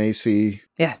 William H. Macy.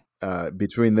 Yeah.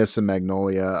 Between this and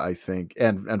Magnolia, I think,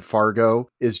 and Fargo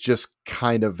is just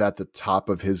kind of at the top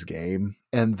of his game.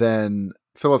 And then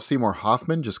Philip Seymour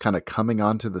Hoffman just kind of coming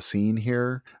onto the scene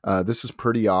here. This is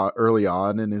pretty early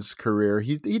on in his career.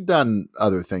 He'd done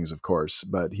other things, of course,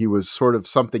 but he was sort of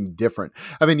something different.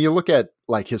 I mean, you look at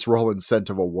like his role in Scent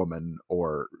of a Woman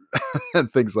or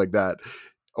and things like that,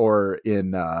 or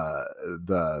in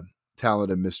The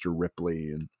Talented Mr.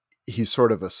 Ripley, and he's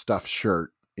sort of a stuffed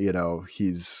shirt.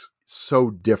 He's so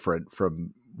different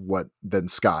than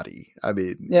Scotty. I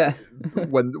mean, yeah.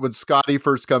 when Scotty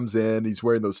first comes in, he's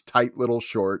wearing those tight little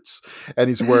shorts, and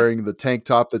he's wearing the tank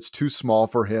top that's too small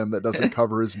for him, that doesn't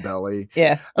cover his belly.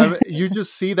 Yeah. I mean, you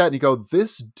just see that and you go,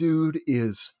 this dude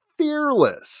is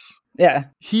fearless. Yeah.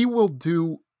 He will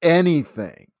do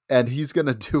anything. And he's going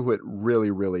to do it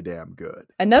really, really damn good.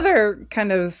 Another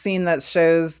kind of scene that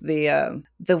shows the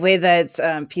way that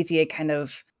PTA kind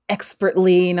of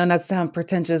expertly, not to sound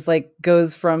pretentious, like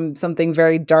goes from something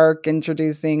very dark,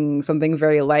 introducing something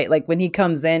very light. Like when he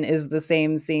comes in is the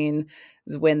same scene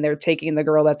as when they're taking the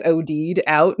girl that's OD'd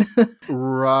out.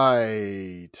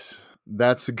 Right.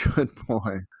 That's a good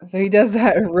point. So he does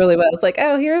that really well. It's like,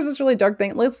 oh, here's this really dark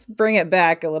thing. Let's bring it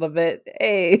back a little bit.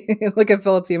 Hey, look at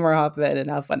Philip Seymour Hoffman and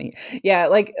how funny. Yeah,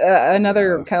 like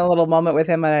another kind of little moment with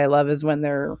him that I love is when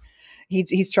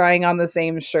he's trying on the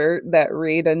same shirt that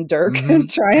Reed and Dirk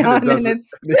try on, and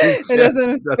it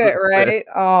doesn't fit right.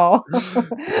 Oh,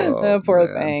 the poor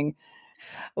thing.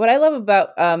 What I love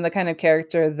about the kind of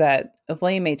character that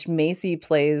William H. Macy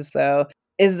plays, though,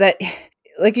 is that,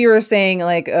 like you were saying,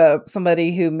 like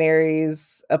somebody who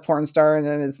marries a porn star and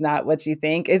then it's not what you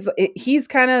think. He's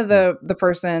kind of the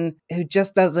person who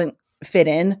just doesn't fit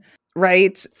in,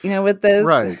 right? With this,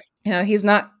 right? He's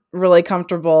not really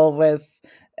comfortable with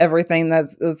everything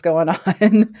that's going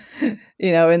on,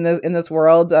 in this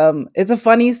world. It's a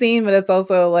funny scene, but it's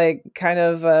also like kind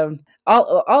of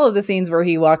all of the scenes where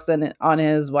he walks in on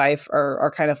his wife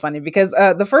are kind of funny, because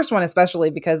the first one especially,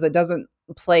 because it doesn't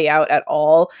play out at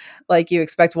all like you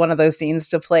expect one of those scenes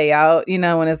to play out,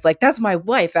 when it's like, that's my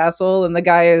wife, asshole, and the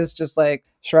guy is just like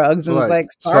shrugs and is like,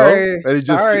 sorry,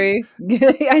 sorry.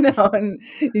 I know, and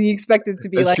you expect it to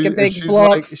be like a big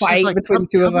blow up fight between the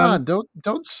two of them.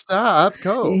 Don't stop,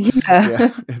 go.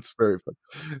 Yeah, it's very fun.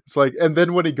 It's like, and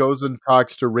then when he goes and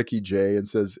talks to Ricky Jay and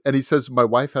says my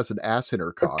wife has an ass in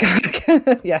her cock.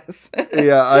 Yes.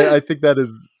 Yeah, I think that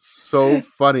is so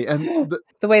funny. And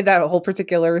the way that whole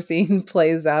particular scene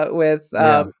plays out with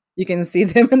you can see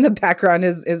them in the background.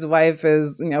 His wife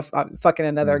is fucking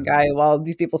another guy while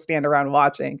these people stand around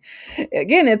watching.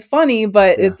 Again, it's funny,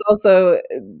 but it's also,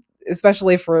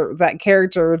 especially for that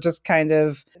character, just kind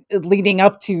of leading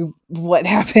up to what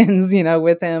happens,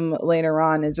 with him later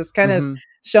on. It's just kind of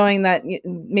showing that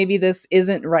maybe this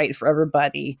isn't right for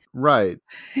everybody. Right.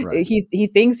 He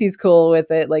thinks he's cool with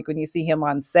it. Like when you see him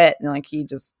on set, and like he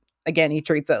just, again, he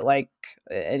treats it like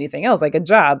anything else, like a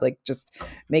job, like just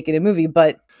making a movie,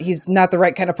 but he's not the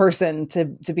right kind of person to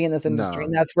be in this industry. No.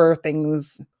 And that's where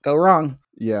things go wrong.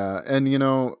 Yeah. And,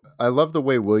 I love the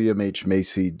way William H.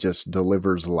 Macy just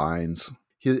delivers lines.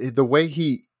 The way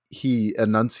he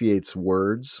enunciates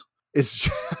words. It's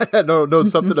I don't know,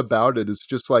 something about it. It's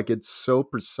just like, it's so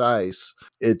precise.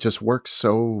 It just works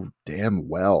so damn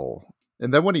well.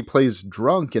 And then when he plays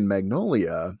drunk in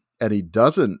Magnolia and he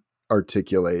doesn't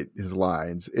articulate his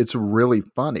lines, it's really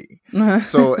funny.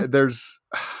 So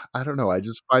I don't know. I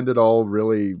just find it all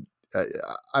really,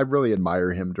 I really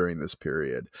admire him during this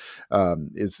period.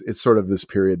 It's sort of this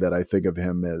period that I think of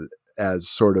him as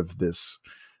sort of this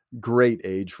great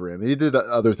age for him. He did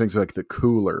other things like The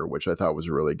Cooler, which I thought was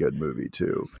a really good movie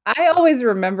too. I always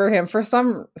remember him for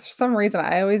some reason.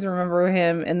 I always remember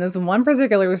him in this one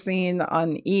particular scene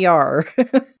on ER.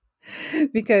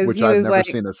 Because which he I've was never like,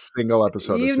 seen a single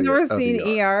episode you've never seen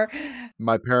ER. ER.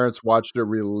 My parents watched it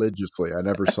religiously. I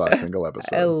never saw a single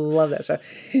episode. I love that show.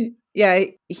 Yeah,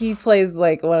 he plays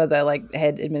like one of the like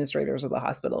head administrators of the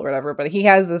hospital or whatever, but he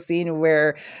has a scene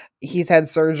where he's had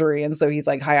surgery and so he's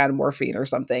like high on morphine or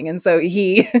something. And so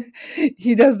he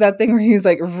does that thing where he's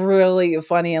like really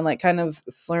funny and like kind of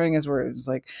slurring his words,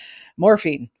 like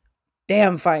morphine,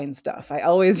 damn fine stuff. I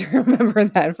always remember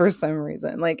that for some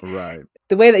reason. Like right.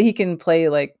 The way that he can play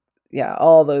like, yeah,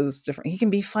 all those different, he can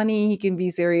be funny, he can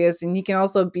be serious, and he can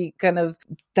also be kind of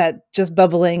that just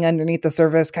bubbling underneath the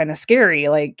surface kind of scary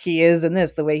like he is in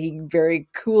this, the way he very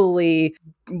coolly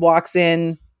walks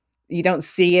in. You don't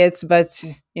see it, but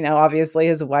you know, obviously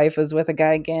his wife is with a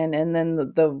guy again, and then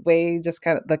the way just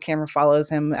kind of the camera follows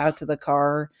him out to the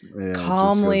car,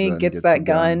 calmly gets that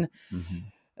gun.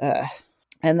 Mm-hmm.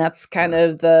 And that's kind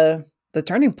of the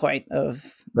turning point of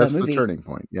the movie. That's the turning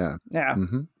point, yeah. Yeah.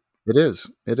 Mm-hmm. It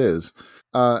is.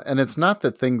 And it's not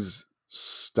that things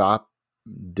stop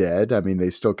dead. I mean,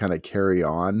 they still kind of carry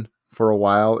on for a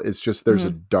while. It's just there's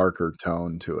a darker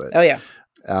tone to it. Oh, yeah.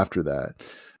 After that.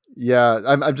 Yeah,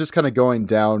 I'm just kind of going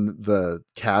down the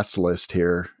cast list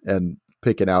here and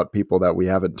picking out people that we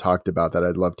haven't talked about that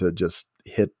I'd love to just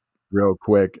hit real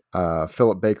quick.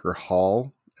 Philip Baker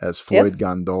Hall as Floyd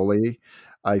Gondoli.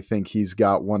 I think he's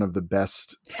got one of the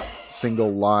best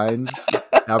single lines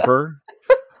ever.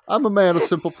 I'm a man of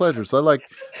simple pleasures. I like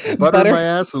butter in my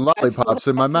ass and lollipops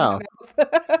in my mouth.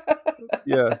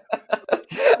 Yeah.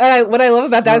 What I love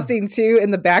about that scene too,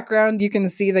 in the background, you can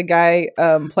see the guy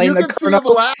playing the colonel.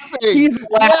 Laughing. He's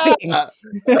laughing.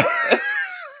 Yeah.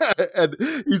 And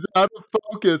he's out of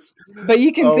focus. But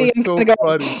you can see him so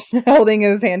holding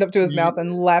his hand up to his mouth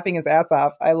and laughing his ass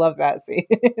off. I love that scene.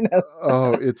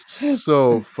 Oh, it's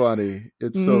so funny.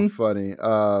 It's so funny.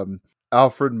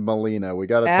 Alfred Molina. We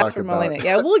got to talk about Molina.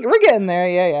 Yeah, we're getting there.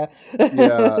 Yeah.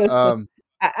 Yeah.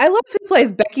 I love who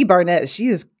plays Becky Barnett. She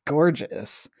is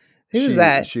gorgeous. Who's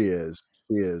that? She is.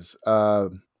 I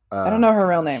don't know her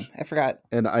real name. I forgot.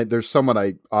 And there's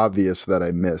someone obvious that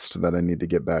I missed that I need to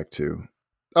get back to.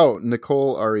 Oh,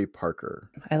 Nicole Ari Parker.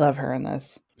 I love her in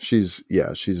this. She's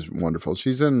wonderful.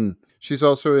 She's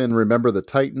also in Remember the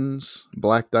Titans,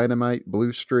 Black Dynamite,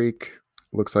 Blue Streak.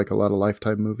 Looks like a lot of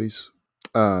Lifetime movies.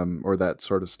 Or that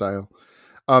sort of style.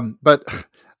 But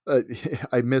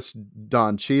I missed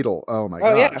Don Cheadle. Oh my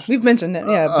gosh. Yeah, we've mentioned it.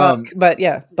 Yeah, Buck. But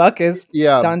yeah, Buck is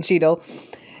Don Cheadle.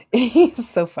 He's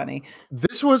so funny.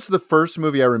 This was the first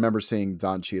movie I remember seeing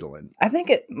Don Cheadle in. I think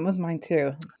it was mine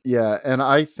too. Yeah, and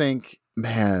I think,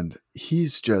 man,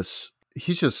 he's just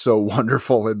so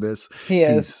wonderful in this. He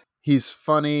is. He's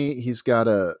funny.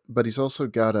 But he's also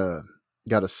got a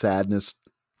sadness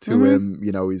to him.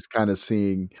 You know, he's kind of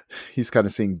seeing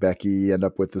Becky end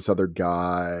up with this other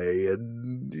guy,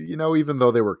 and you know, even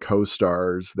though they were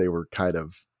co-stars, they were kind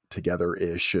of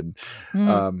together-ish, and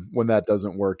when that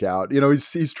doesn't work out, you know,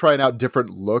 he's trying out different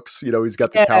looks. You know, he's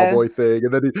got the cowboy thing,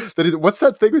 and then he what's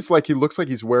that thing? It's like he looks like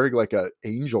he's wearing like an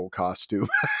angel costume.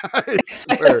 I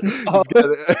swear,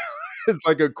 it's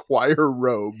like a choir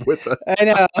robe with a. I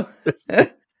know. It's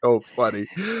so funny.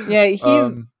 Yeah,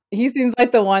 he seems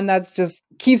like the one that's just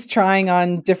keeps trying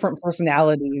on different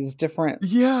personalities, different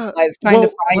lives, trying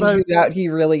to find who out he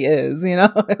really is, you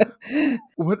know?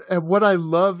 What I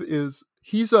love is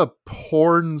he's a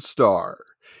porn star.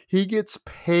 He gets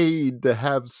paid to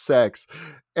have sex.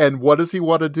 And what does he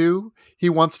want to do? He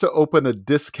wants to open a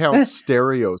discount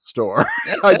stereo store.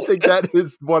 I think that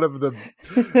is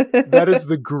that is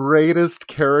the greatest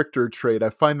character trait. I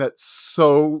find that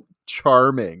so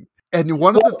charming. And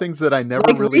one of the things that I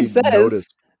never really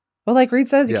noticed. Well, like Reed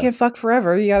says, you can't fuck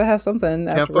forever. You got to have something.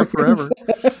 Can't fuck forever.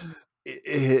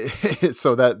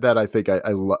 So that I think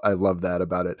I love that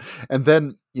about it. And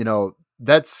then, you know,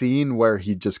 that scene where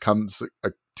he just comes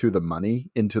into the money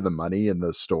in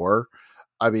the store.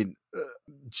 I mean,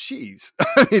 geez.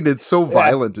 I mean, it's so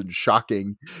violent and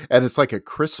shocking. And it's like a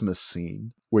Christmas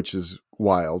scene, which is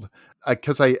wild.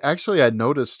 Because I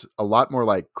noticed a lot more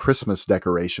like Christmas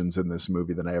decorations in this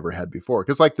movie than I ever had before.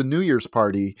 Because like the New Year's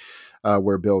party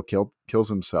where Bill kills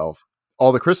himself,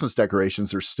 all the Christmas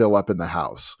decorations are still up in the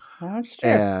house. Oh, sure.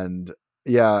 And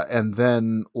Yeah, and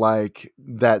then like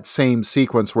that same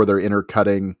sequence where they're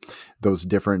intercutting those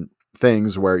different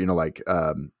things where, like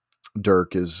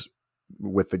Dirk is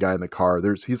with the guy in the car.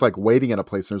 He's like waiting in a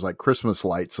place and there's like Christmas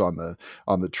lights on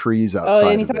the trees outside. Oh,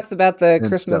 and he talks about the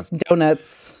Christmas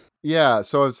donuts. Yeah,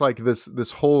 so it's like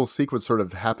this whole sequence sort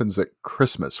of happens at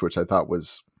Christmas, which I thought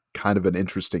was kind of an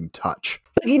interesting touch.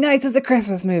 Boogie Nights is a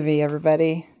Christmas movie,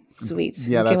 everybody. Sweet.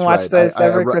 Yeah, you can watch those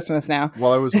every Christmas now.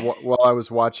 While I was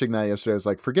watching that yesterday, I was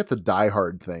like, forget the Die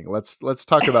Hard thing. Let's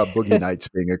talk about Boogie Nights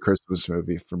being a Christmas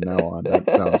movie from now on. That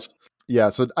sounds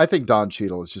so I think Don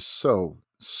Cheadle is just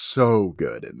so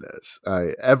good in this.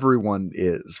 Everyone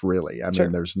is really. I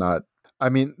mean, there's not. I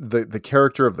mean, the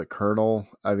character of the Colonel.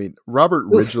 I mean, Robert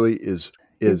Ridgely is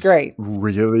great.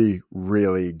 Really,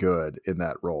 really good in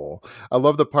that role. I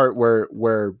love the part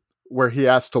where he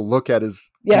has to look at his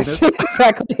penis.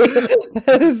 Exactly.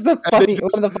 That is one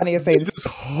of the funniest scenes. Just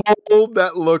hold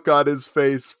that look on his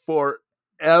face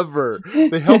forever.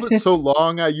 They held it so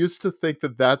long. I used to think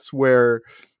that's where.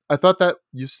 I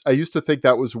used to think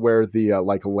that was where the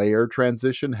like layer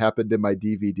transition happened in my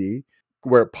DVD,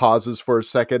 where it pauses for a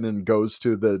second and goes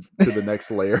to the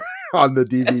next layer on the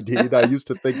DVD. I used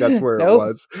to think that's where it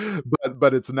was,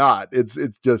 but it's not. It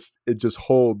just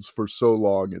holds for so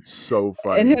long. It's so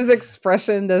funny, and his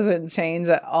expression doesn't change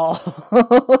at all.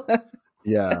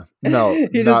 Yeah, no,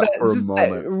 not for a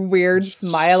moment. That weird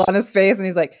smile on his face, and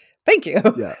he's like, "Thank you."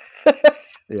 Yeah,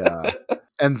 yeah.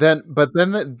 And then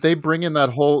they bring in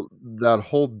that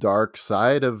whole dark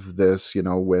side of this,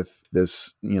 with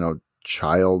this,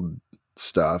 child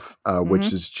stuff,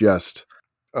 which is just,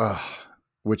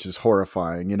 which is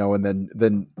horrifying, and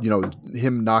then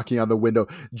him knocking on the window,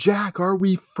 Jack, are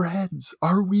we friends?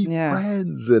 Are we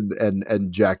friends?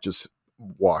 And Jack just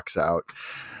walks out.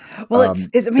 Well,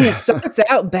 it starts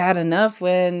out bad enough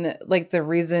when like the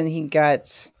reason he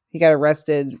got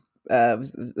arrested.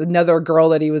 Another girl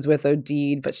that he was with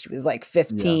OD'd, but she was like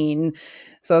 15. Yeah.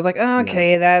 So I was like, oh,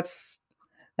 okay, that's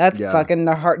fucking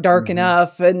dark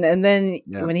enough. And then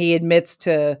when he admits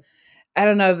to, I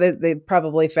don't know if they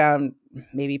probably found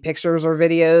maybe pictures or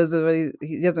videos of it.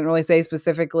 He doesn't really say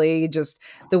specifically. Just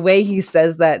the way he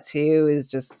says that too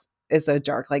is so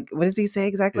dark. Like, what does he say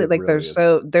exactly? Like really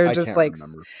they're just like.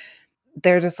 Remember.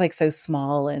 They're just like so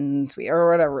small and sweet or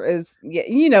whatever is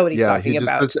what he's talking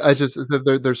about.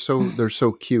 They're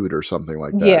so cute or something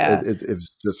like that. Yeah.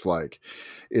 It's just like,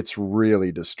 it's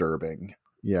really disturbing.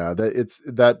 Yeah.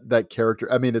 That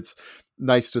character. I mean, it's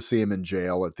nice to see him in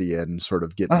jail at the end, sort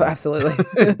of getting, absolutely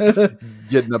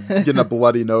getting a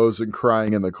bloody nose and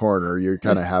crying in the corner. You're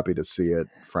kind of happy to see it,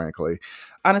 frankly.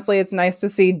 Honestly, it's nice to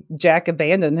see Jack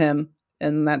abandon him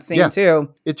in that scene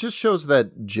too. It just shows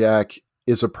that Jack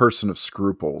is a person of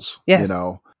scruples. Yes.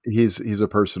 He's a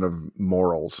person of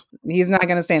morals. He's not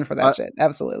going to stand for that shit.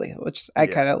 Absolutely. Which I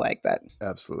kind of like that.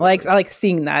 Absolutely. I like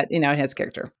seeing that, in his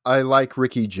character. I like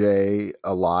Ricky Jay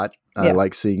a lot. I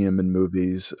like seeing him in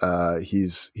movies.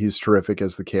 He's terrific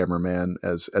as the cameraman,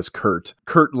 as Kurt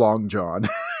Longjohn.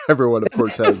 Everyone, of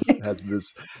course,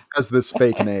 has this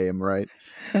fake name, right?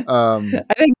 I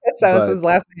think that was his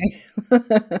last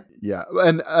name. Yeah,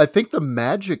 and I think the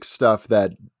magic stuff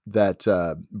that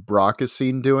Brock is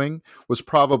seen doing was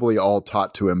probably all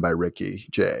taught to him by Ricky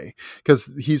Jay,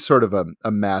 because he's sort of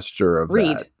a master of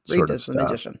Reed. that Reed sort of is stuff. the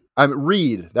magician.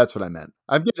 Reed, that's what I meant.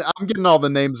 I'm getting all the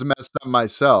names messed up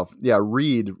myself. Yeah,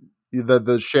 Reed,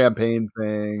 the champagne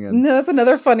thing. No, that's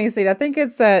another funny scene. I think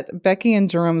it's at Becky and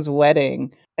Jerome's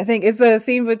wedding. I think it's a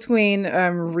scene between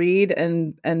Reed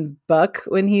and Buck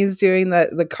when he's doing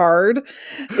the card.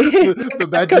 the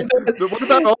magic. What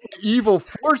about all the evil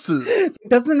forces?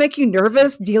 Doesn't it make you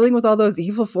nervous dealing with all those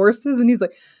evil forces? And he's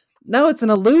like, no, it's an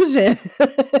illusion.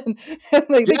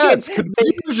 It's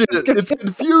confusion. It's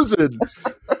confusing.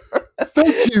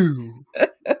 Thank you.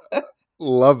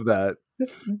 Love that.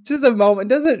 Just a moment.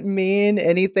 Doesn't mean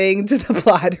anything to the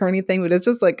plot or anything, but it's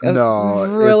just like a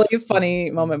really funny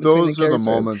moment. Those between the are the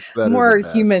moments that more are the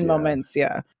best, human moments.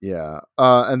 Yeah. Yeah.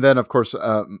 And then of course,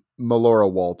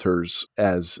 Melora Walters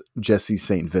as Jesse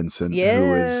St. Vincent,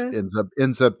 who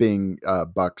ends up being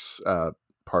Buck's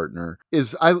partner.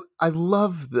 I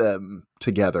love them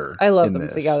together. I love them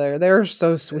together. They're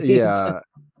so sweet. Yeah.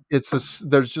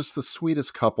 There's just the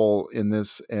sweetest couple in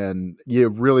this, and you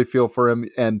really feel for him.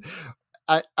 And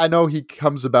I know he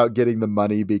comes about getting the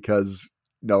money because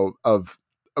of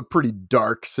a pretty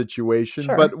dark situation.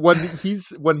 Sure. But when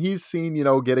he's seen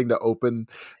getting to open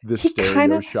this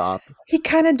stereo shop, he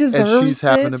kind of deserves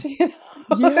it.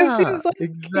 Yeah, like,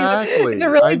 exactly. In a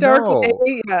really dark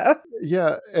way. Yeah.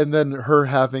 Yeah, and then her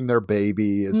having their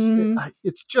baby is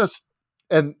it's just.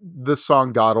 And the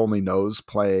song God Only Knows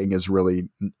playing is really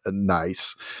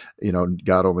nice. You know,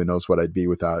 God Only Knows What I'd Be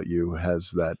Without You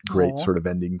has that great sort of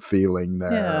ending feeling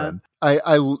there. Yeah. And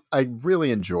I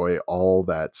really enjoy all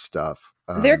that stuff.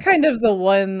 They're kind of the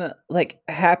one like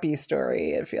happy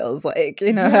story, it feels like,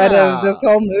 you know, out of this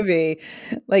whole movie.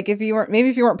 Like if you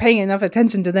weren't paying enough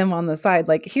attention to them on the side,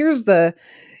 like here's the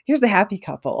happy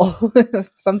couple.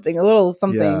 something out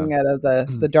of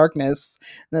the darkness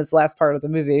in this last part of the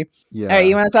movie. Yeah. All right,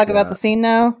 you want to talk about the scene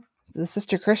now? The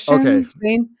Sister Christian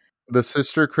scene? The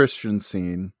Sister Christian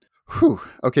scene. Whew.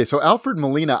 Okay, so Alfred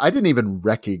Molina, I didn't even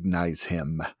recognize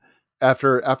him.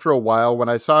 After a while, when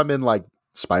I saw him in like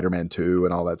Spider-Man 2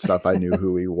 and all that stuff, I knew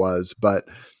who he was. But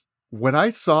when I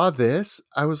saw this,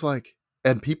 I was like,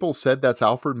 and people said that's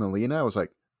Alfred Molina. I was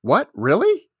like, what?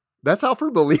 Really? That's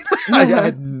Alfred Molina?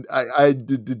 I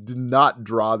did not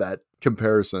draw that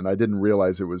comparison. I didn't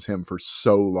realize it was him for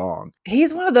so long.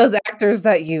 He's one of those actors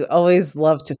that you always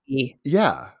love to see.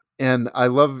 Yeah. And I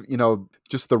love, you know,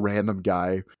 just the random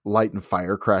guy lighting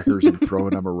firecrackers and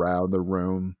throwing them around the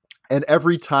room. And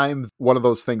every time one of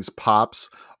those things pops,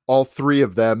 all three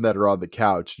of them that are on the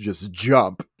couch just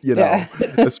jump, you know,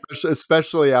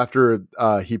 especially after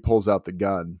he pulls out the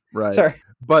gun, right? Sure.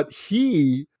 But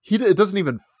it doesn't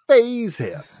even faze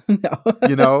him. No.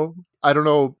 You know? I don't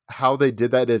know how they did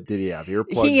that. Did he have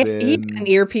earplugs in? He had an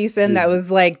earpiece in that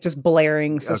was like just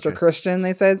blaring Sister Christian,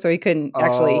 they said, so he couldn't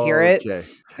actually hear it. Okay.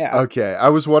 Yeah. Okay. I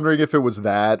was wondering if it was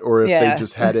that or if they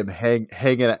just had him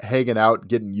hanging out,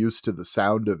 getting used to the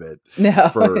sound of it.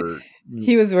 No.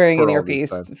 He was wearing an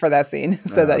earpiece for that scene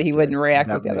so that he wouldn't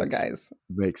react with the other guys.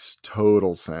 Makes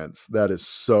total sense. That is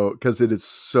because it is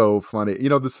so funny. You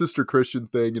know, the Sister Christian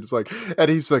thing, it's like, and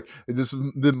he's like, this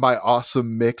is my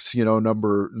awesome mix, you know,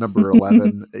 number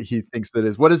 11. He thinks that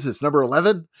is, what is this, number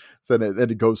 11? So then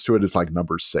it goes to it, it's like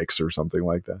number 6 or something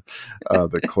like that.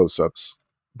 The close-ups.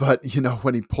 But, you know,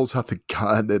 when he pulls out the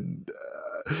gun and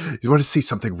you want to see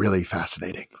something really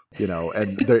fascinating, you know,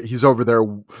 and he's over there,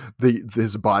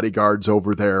 his bodyguard's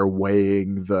over there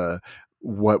weighing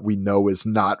what we know is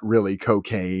not really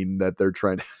cocaine that they're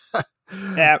trying to.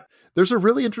 Yeah. There's a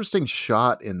really interesting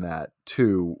shot in that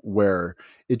too, where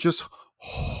it just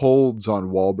holds on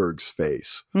Wahlberg's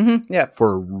face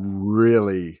for a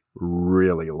really,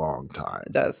 really long time.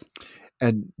 It does.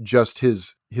 And just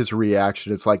his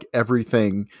reaction, it's like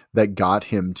everything that got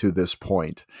him to this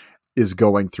point is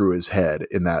going through his head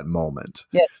in that moment.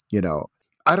 Yeah. You know,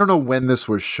 I don't know when this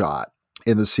was shot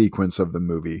in the sequence of the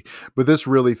movie, but this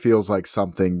really feels like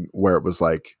something where it was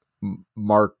like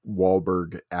Mark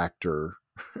Wahlberg, actor,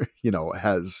 you know,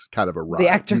 has kind of arrived. The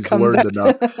actor He's comes learned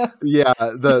out. enough. Yeah.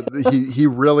 He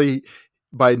really,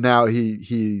 by now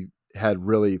he had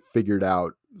really figured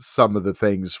out some of the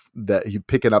things that he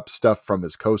picking up stuff from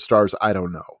his co-stars. I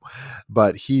don't know,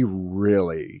 but he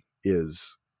really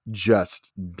is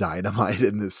just dynamite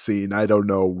in this scene. I don't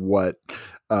know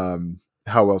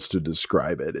how else to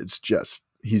describe it.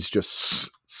 He's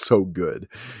just so good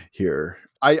here.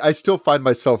 I still find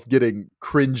myself getting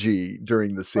cringy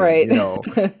during the scene, right. You know,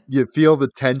 you feel the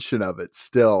tension of it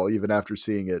still, even after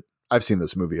seeing it. I've seen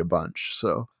this movie a bunch,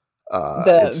 so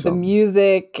the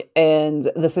music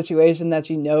and the situation that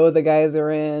you know the guys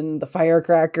are in, the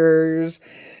firecrackers,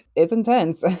 it's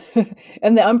intense.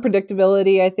 And the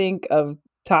unpredictability, I think, of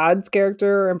Todd's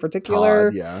character in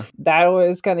particular, that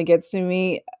always kind of gets to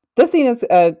me. This scene is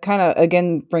kind of,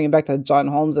 again, bringing back to John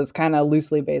Holmes, it's kind of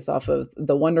loosely based off of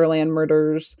the Wonderland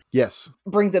murders. Yes.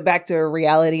 Brings it back to a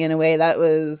reality in a way. That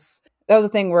was a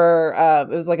thing where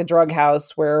it was like a drug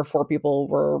house where 4 people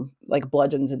were like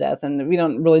bludgeoned to death. And we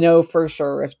don't really know for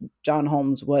sure if John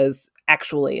Holmes was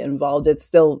actually involved. It's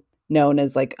still known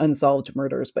as like unsolved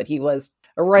murders, but he was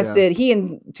arrested. Yeah. He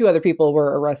and 2 other people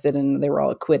were arrested and they were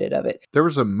all acquitted of it. There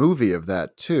was a movie of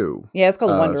that too. Yeah, it's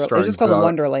called Wonderland. It's just called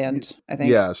Wonderland, I think.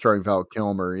 Yeah, starring Val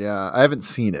Kilmer. Yeah, I haven't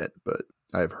seen it, but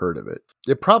I've heard of it.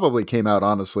 It probably came out,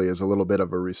 honestly, as a little bit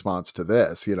of a response to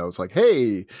this. You know, it's like,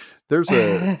 hey, there's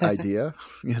an idea,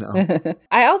 you know.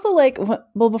 I also like,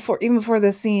 before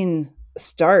this scene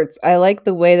starts, I like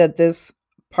the way that this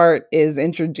part is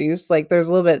introduced. Like there's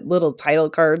little title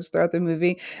cards throughout the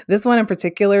movie. This one in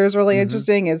particular is really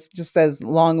interesting. It just says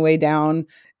long way down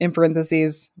in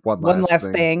parentheses, one last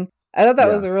thing. I thought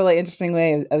that was a really interesting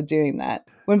way of doing that.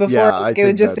 When before it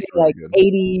would just say like good.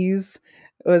 80s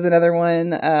was another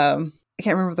one. I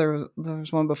can't remember if there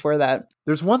was one before that.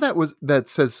 There's one that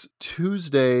says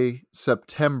Tuesday,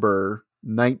 September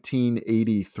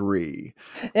 1983.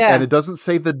 Yeah. And it doesn't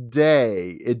say the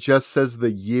day. It just says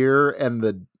the year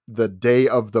and the day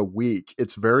of the week.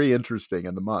 It's very interesting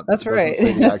in the month. That's right. It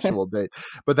doesn't say the actual date,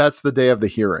 but that's the day of the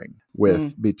hearing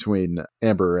between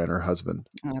Amber and her husband.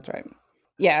 That's right.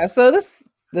 Yeah. So this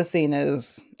scene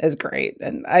is great,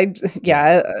 and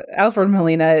Alfred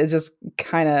Molina just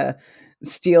kind of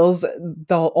steals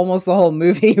almost the whole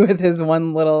movie with his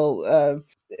one little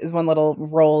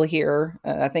role here.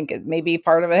 I think maybe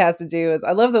part of it has to do with,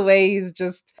 I love the way he's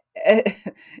just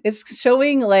it's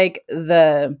showing like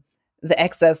the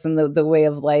excess and the way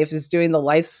of life, is doing the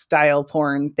lifestyle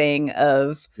porn thing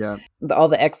of all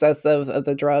the excess of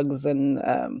the drugs and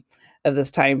of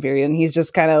this time period, and he's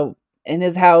just kind of in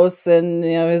his house and,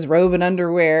 you know, his robe and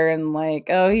underwear, and like,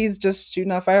 oh, he's just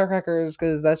shooting off firecrackers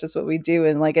because that's just what we do,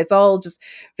 and like it's all just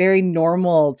very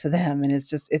normal to them, and it's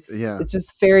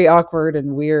just very awkward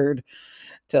and weird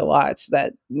to watch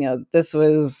that, you know, this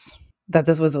was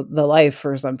the life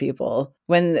for some people,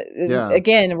 when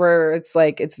again, where it's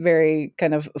like it's very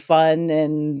kind of fun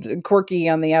and quirky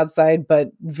on the outside but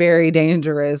very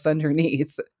dangerous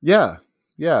underneath.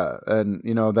 Yeah, and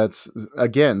you know, that's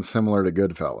again similar to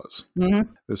Goodfellas.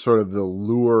 Mm-hmm. There's sort of the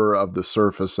lure of the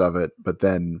surface of it, but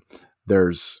then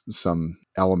there's some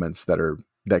elements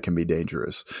that can be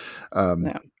dangerous.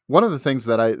 One of the things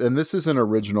that and this isn't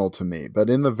original to me, but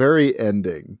in the very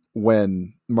ending,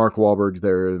 when Mark Wahlberg's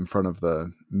there in front of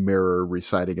the mirror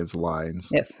reciting his lines,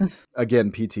 yes,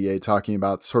 again, PTA talking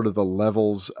about sort of the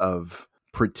levels of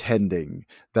pretending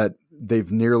that they've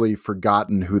nearly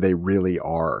forgotten who they really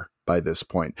are. By this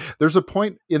point, there's a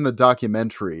point in the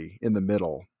documentary in the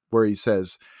middle where he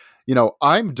says, you know,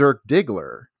 I'm Dirk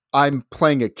Diggler. I'm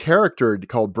playing a character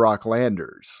called Brock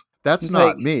Landers. That's it's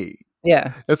not like, me.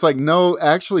 Yeah. It's like, no,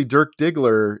 actually Dirk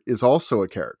Diggler is also a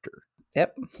character.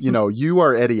 Yep. You know, you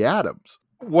are Eddie Adams.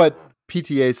 What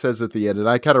PTA says at the end, and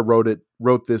I kind of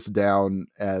wrote this down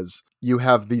as, you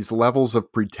have these levels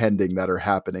of pretending that are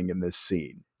happening in this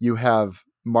scene. You have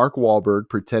Mark Wahlberg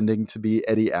pretending to be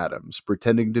Eddie Adams,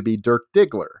 pretending to be Dirk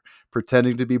Diggler,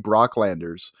 pretending to be Brock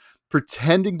Landers,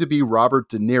 pretending to be Robert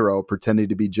De Niro, pretending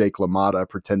to be Jake LaMotta,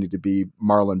 pretending to be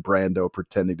Marlon Brando,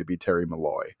 pretending to be Terry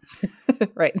Malloy.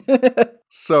 Right.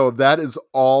 So that is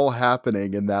all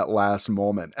happening in that last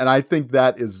moment. And I think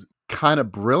that is kind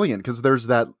of brilliant, because there is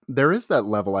that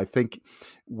level, I think,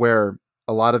 where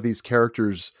a lot of these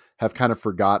characters have kind of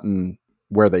forgotten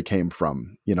where they came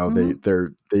from. You know,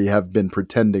 they have been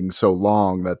pretending so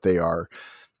long that they are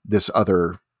this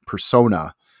other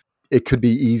persona. It could be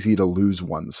easy to lose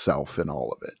oneself in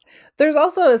all of it. There's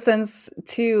also a sense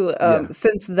too,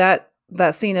 since that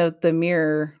scene of the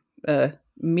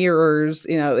mirrors,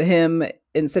 you know, him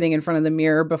sitting in front of the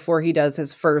mirror before he does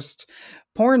his first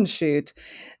porn shoot.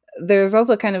 There's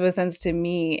also kind of a sense to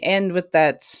me, and with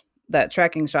that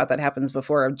tracking shot that happens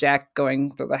before of Jack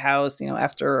going through the house, you know,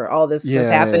 after all this has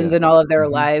happened in all of their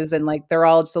lives, and like they're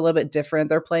all just a little bit different.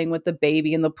 They're playing with the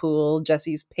baby in the pool,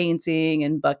 Jesse's painting,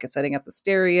 and Buck is setting up the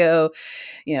stereo.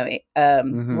 You know,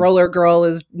 Roller Girl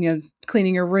is, you know,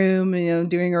 cleaning her room, you know,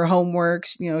 doing her homework.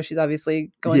 You know, she's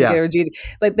obviously going to get her GD.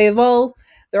 Like they're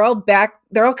all back.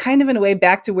 They're all kind of in a way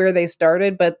back to where they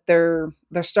started, but they're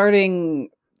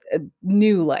starting a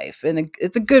new life, and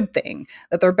it's a good thing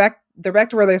that they're back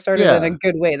to where they started in a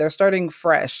good way. They're starting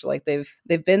fresh. Like they've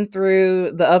been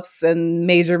through the ups and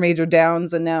major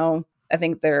downs, and now I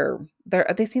think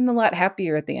they seem a lot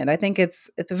happier at the end. I think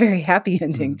it's a very happy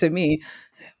ending to me.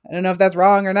 I don't know if that's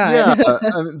wrong or not. Yeah,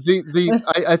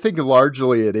 I think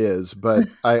largely it is, but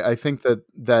I think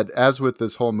that as with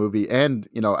this whole movie, and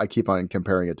you know, I keep on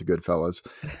comparing it to Goodfellas,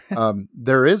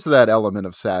 there is that element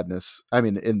of sadness. I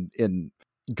mean, in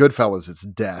Goodfellas, it's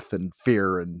death and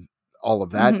fear and all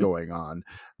of that going on.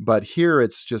 But here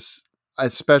it's just,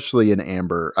 especially in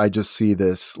Amber, I just see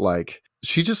this, like,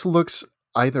 she just looks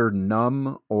either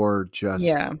numb or just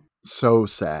so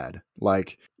sad.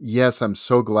 Like, yes, I'm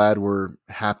so glad we're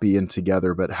happy and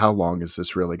together, but how long is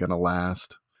this really going to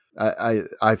last?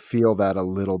 I feel that a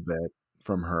little bit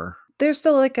from her. There's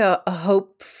still like a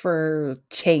hope for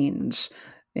change,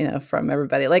 you know, from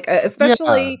everybody. Like,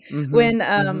 especially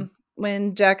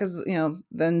when Jack is, you know,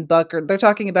 then Buck, they're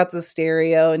talking about the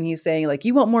stereo, and he's saying like,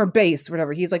 you want more bass or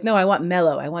whatever. He's like, no, I want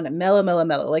mellow. I want it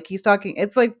mellow. Like he's talking,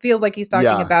 it's like, feels like he's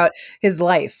talking about his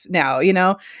life now, you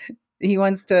know, he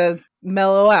wants to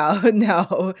mellow out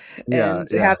now and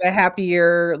have a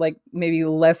happier, like maybe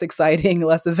less exciting,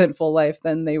 less eventful life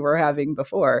than they were having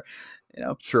before, you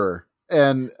know? Sure.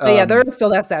 And but there is still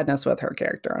that sadness with her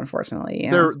character, unfortunately.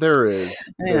 Yeah. There is.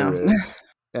 There is.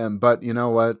 But you know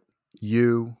what?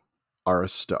 You are a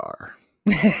star.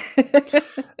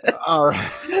 All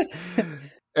right.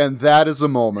 And that is a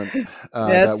moment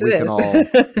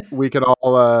that we can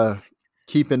all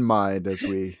keep in mind as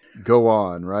we go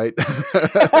on, right?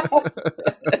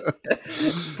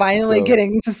 Finally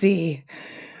getting to see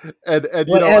and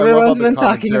what everyone's been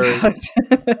talking about.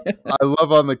 I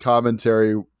love on the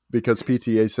commentary because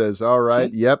PTA says, all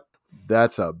right, yep,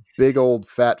 that's a big old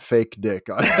fat fake dick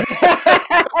on it.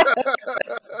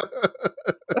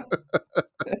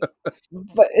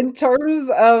 But in terms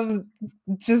of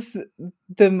just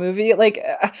the movie, like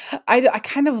I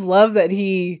kind of love that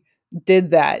he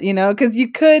did that, you know, because you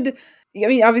could, I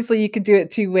mean, obviously you could do it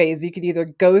two ways. You could either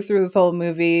go through this whole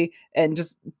movie and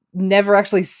just never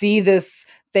actually see this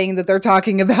thing that they're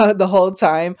talking about the whole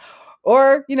time,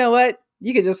 or you know what,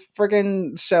 you could just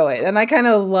freaking show it. And I kind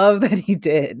of love that he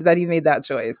made that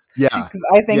choice. Yeah, because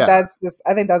I think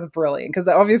that's brilliant, because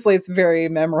obviously it's very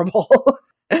memorable.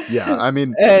 Yeah, I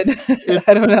mean, and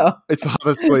I don't know. It's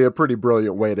honestly a pretty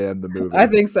brilliant way to end the movie. I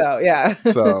think so, yeah.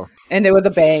 So end it with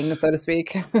a bang, so to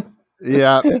speak.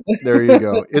 Yeah, there you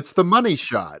go. It's the money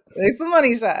shot. It's the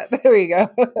money shot. There you go.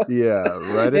 Yeah,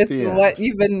 right at the end.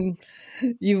 It's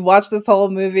what you've watched this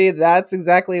whole movie. That's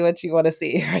exactly what you want to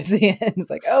see right at the end. It's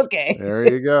like, okay. There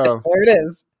you go. There it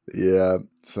is. Yeah.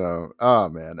 So, oh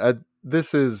man,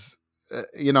 this is,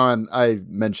 and I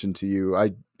mentioned to you,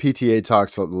 PTA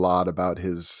talks a lot about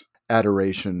his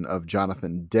adoration of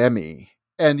Jonathan Demme.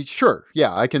 And sure,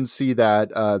 yeah, I can see that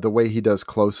the way he does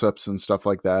close-ups and stuff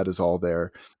like that is all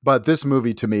there. But this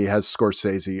movie to me has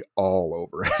Scorsese all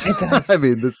over it. It does. I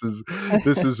mean, this is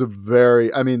a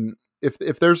very, I mean,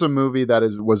 if there's a movie that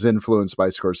was influenced by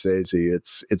Scorsese,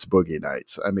 it's Boogie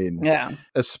Nights. I mean, yeah,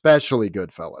 especially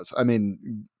Goodfellas. I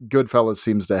mean, Goodfellas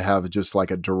seems to have just like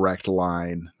a direct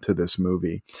line to this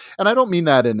movie, and I don't mean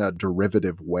that in a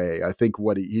derivative way. I think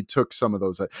what he took some of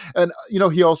those, and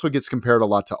he also gets compared a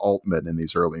lot to Altman in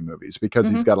these early movies because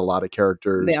he's got a lot of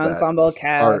characters, the ensemble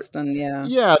cast, and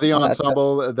the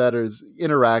ensemble that is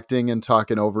interacting and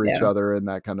talking over each other and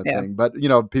that kind of thing. But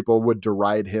people would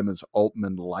deride him as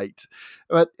Altman light.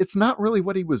 But it's not really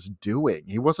what he was doing.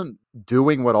 He wasn't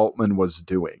doing what Altman was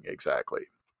doing exactly.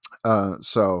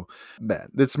 So, man,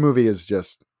 this movie is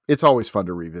it's always fun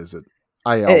to revisit.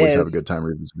 I always have a good time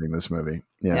revisiting this movie.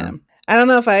 Yeah. I don't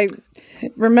know if I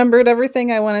remembered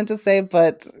everything I wanted to say,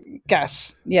 but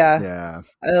gosh, yeah.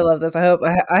 I love this.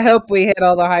 I hope we hit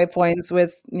all the high points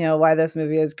with, why this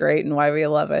movie is great and why we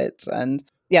love it. And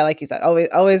yeah, like you said,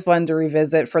 always fun to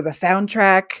revisit for the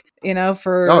soundtrack, that's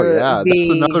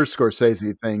another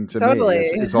Scorsese thing to me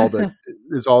is all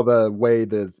the way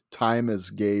the time is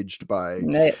gauged by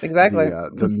exactly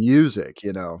the music,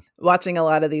 watching a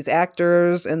lot of these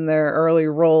actors in their early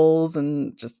roles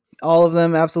and just all of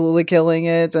them absolutely killing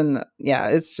it. And yeah,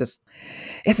 it's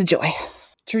a joy,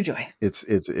 true joy. It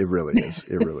really is.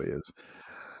 It really is.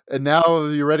 And now, are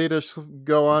you ready to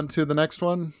go on to the next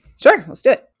one? Sure, let's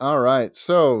do it. All right.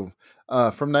 So,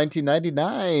 from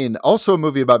 1999, also a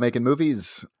movie about making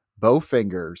movies,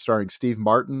 Bowfinger, starring Steve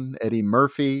Martin, Eddie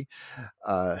Murphy,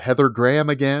 Heather Graham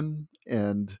again,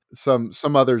 and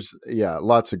some others. Yeah,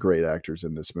 lots of great actors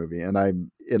in this movie, and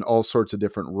I'm in all sorts of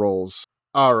different roles.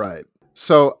 All right.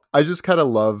 So, I just kind of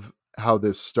love how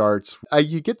this starts.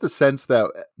 You get the sense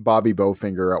that Bobby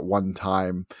Bowfinger at one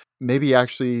time maybe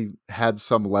actually had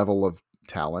some level of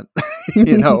talent.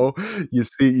 You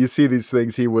see these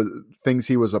things he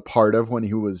was a part of when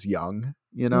he was young.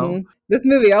 This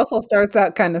movie also starts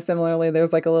out kind of similarly.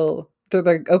 There's like a little, through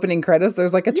the opening credits,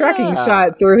 there's like a tracking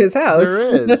shot through his house.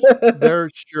 There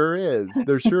sure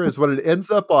is. When it ends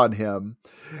up on him,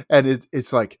 and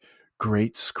it's like,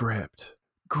 great script.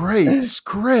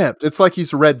 It's like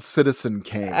he's read Citizen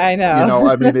Kane. I know.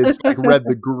 I mean, it's like read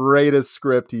the greatest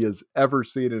script he has ever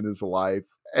seen in his life.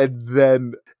 And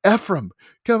then, Ephraim,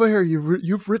 come here.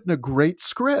 You've written a great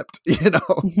script.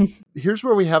 Here's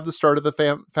where we have the start of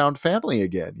the found family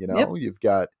again. Yep. You've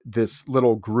got this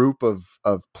little group of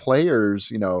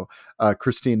players.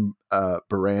 Christine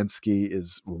Baranski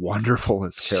is wonderful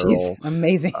as Carol. She's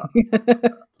amazing.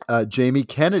 Jamie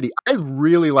Kennedy. I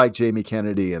really like Jamie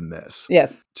Kennedy in this.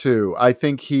 Yes. Too. I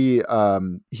think he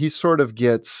sort of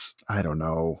gets, I don't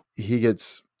know, he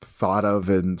gets thought of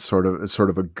in sort of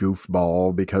a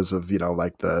goofball because of,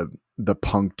 like the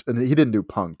Punk'd, and he didn't do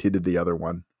Punk'd, he did the other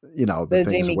one. The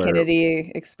Jamie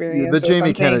Kennedy experience. The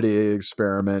Jamie Kennedy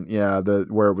experiment,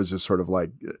 where it was just sort of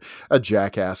like a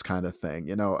jackass kind of thing,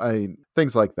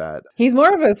 things like that. He's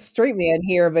more of a straight man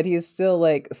here, but he's still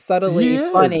like subtly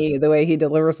funny the way he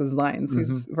delivers his lines.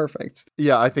 He's perfect.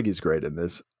 Yeah, I think he's great in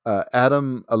this.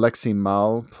 Adam Alexei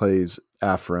Mal plays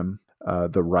Ephraim,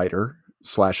 the writer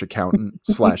 / accountant /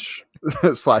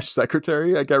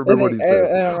 secretary. I can't remember what he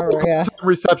says. Part-time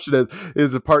receptionist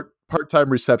is a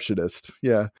part-time receptionist.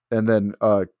 Yeah. And then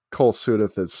Cole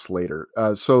Sudeth as Slater.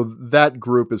 So that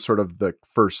group is sort of the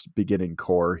first beginning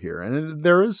core here. And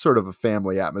there is sort of a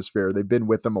family atmosphere. They've been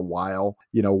with him a while,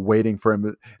 waiting for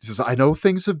him. He says, I know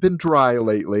things have been dry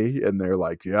lately. And they're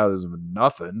like, yeah, there's been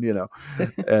nothing,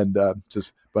 and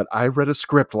but I read a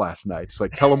script last night. It's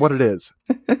like, tell him what it is.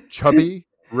 Chubby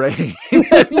Rain. You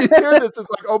hear this, it's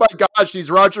like, oh my gosh,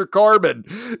 he's Roger Corman,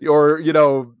 or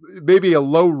maybe a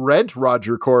low rent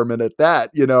Roger Corman at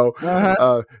that.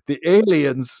 The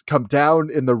aliens come down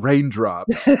in the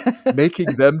raindrops,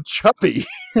 making them chubby.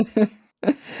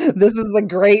 This is the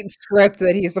great script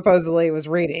that he supposedly was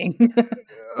reading.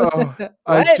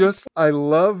 I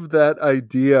love that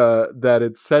idea that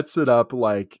it sets it up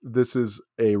like this is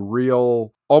a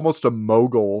real, almost a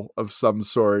mogul of some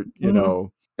sort,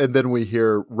 and then we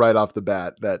hear right off the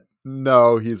bat that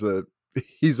no, he's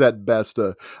at best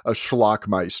a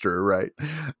schlockmeister, right?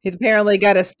 He's apparently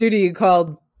got a studio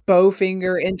called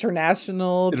Bowfinger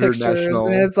International Pictures,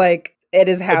 and it's like at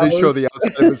his house. And they show the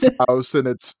outside of his house, and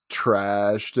it's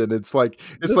trashed, and it's like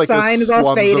the sign is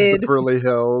all faded. Of the Beverly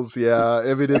Hills. Yeah,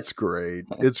 I mean it's great.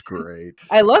 It's great.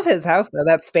 I love his house though.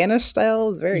 That Spanish style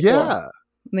is very cool. On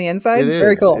the inside,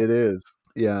 very cool. It is.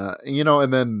 Yeah,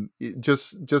 and then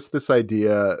just this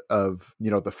idea of the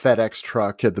FedEx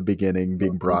truck at the beginning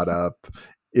being brought up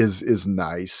is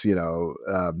nice,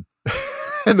 and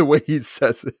the way he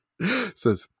says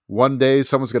one day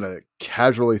someone's gonna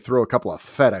casually throw a couple of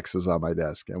FedExes on my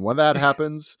desk, and when that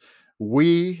happens,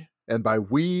 we, and by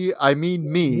we I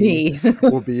mean me.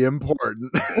 Will be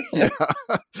important.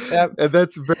 Yep. And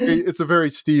it's a very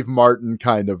Steve Martin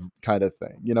kind of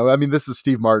thing. I mean, this is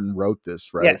Steve Martin wrote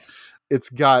this, right? Yes. It's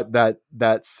got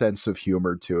that sense of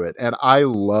humor to it. And I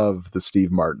love the Steve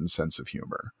Martin sense of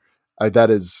humor. That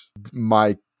is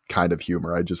my kind of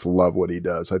humor. I just love what he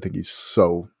does. I think he's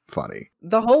so funny.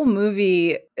 The whole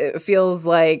movie, it feels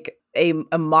like a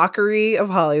mockery of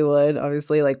Hollywood,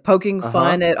 obviously, like poking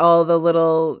fun at all the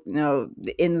little,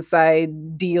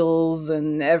 inside deals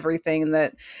and everything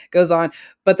that goes on.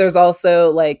 But there's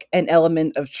also like an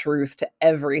element of truth to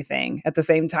everything at the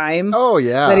same time. Oh,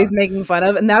 yeah. That he's making fun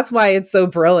of. And that's why it's so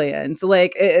brilliant.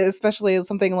 Like, especially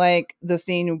something like the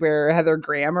scene where Heather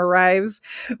Graham arrives.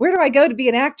 Where do I go to be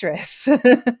an actress?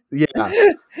 Yeah.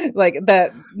 Like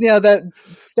that, that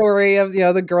story of,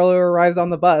 the girl who arrives on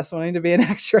the bus wanting to be an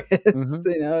actress.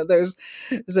 Mm-hmm. There's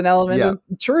an element of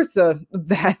truth to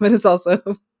that, but it's also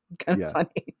kind of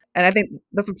funny. And I think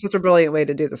that's such a brilliant way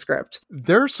to do the script.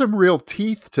 There's some real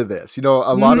teeth to this. A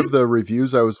lot of the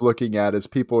reviews I was looking at is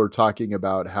people are talking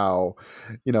about how,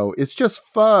 it's just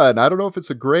fun. I don't know if it's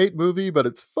a great movie, but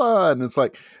it's fun. It's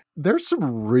like, there's some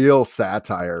real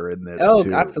satire in this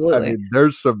too. Absolutely. I mean,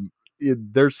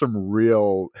 there's some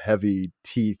real heavy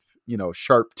teeth,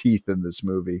 sharp teeth in this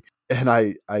movie. And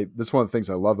that's one of the things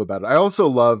I love about it. I also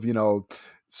love,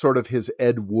 sort of his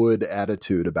Ed Wood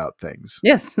attitude about things.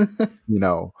 Yes.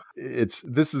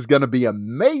 This is going to be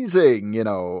amazing,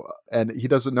 and he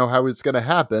doesn't know how it's going to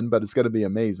happen, but it's going to be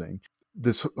amazing.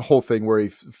 This whole thing where he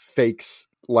fakes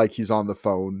like he's on the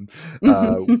phone.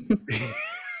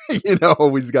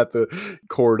 He's got the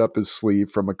cord up his sleeve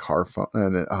from a car phone.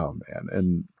 And oh man.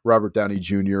 And Robert Downey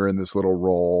Jr. in this little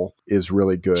role is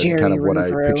really good. Jerry kind of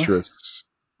Renfro. What I picture as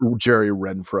Jerry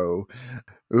Renfro.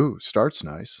 Ooh, starts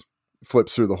nice.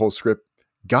 Flips through the whole script.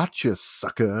 Gotcha,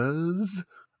 suckers.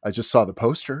 I just saw the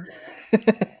poster.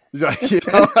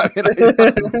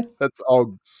 That's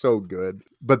all so good.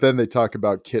 But then they talk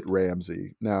about Kit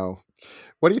Ramsey. Now,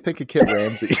 what do you think of Kit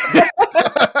Ramsey?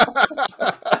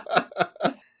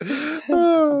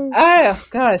 Oh,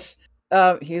 gosh.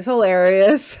 He's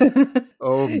hilarious.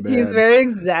 Oh, man. He's very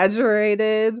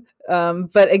exaggerated.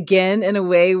 But again, in a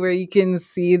way where you can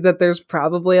see that there's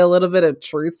probably a little bit of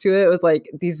truth to it with like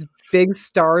these big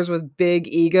stars with big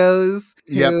egos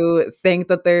who think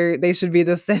that they should be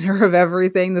the center of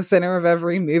everything, the center of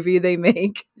every movie they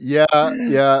make. Yeah.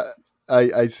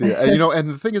 I see it. And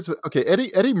the thing is, okay,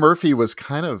 Eddie Murphy was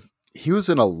he was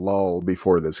in a lull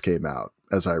before this came out,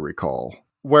 as I recall,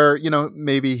 where,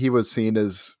 maybe he was seen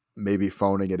as maybe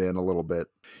phoning it in a little bit.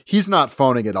 He's not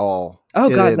phoning it all. Oh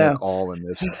God, no. At all in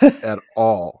this, at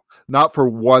all. Not for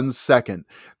 1 second.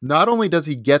 Not only does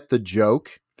he get the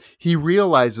joke, he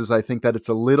realizes, I think, that it's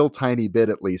a little tiny bit,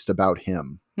 at least, about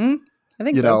him. I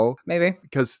think so. Maybe.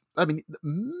 Because,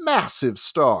 massive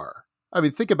star.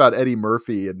 Think about Eddie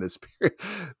Murphy in this period.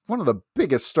 One of the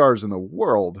biggest stars in the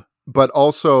world, but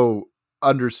also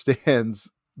understands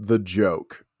the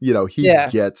joke. He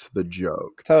gets the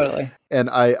joke. Totally. And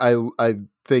I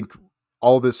think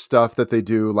all this stuff that they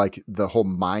do, like the whole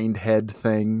mind head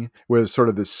thing, where sort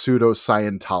of this pseudo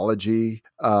Scientology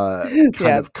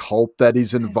kind of cult that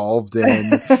he's involved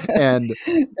in, and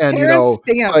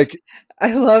Stamp. like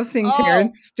I love seeing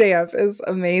Terrence Stamp is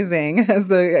amazing as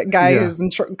the guy who's in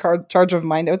charge of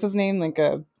mind. What's his name? Like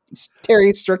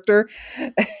Terry Strichter.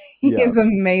 He is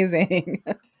amazing.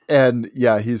 And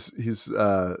he's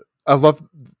I love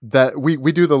that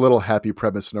we do the little happy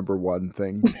premise number one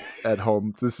thing at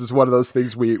home. This is one of those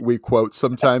things we quote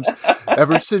sometimes.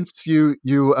 Ever since you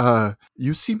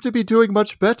seem to be doing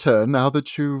much better now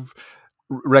that you've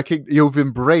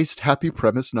embraced happy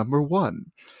premise number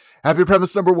one. Happy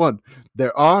premise number one: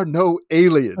 there are no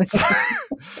aliens.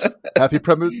 Happy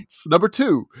premise number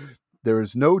two: there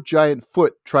is no giant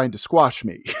foot trying to squash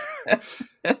me.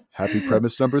 Happy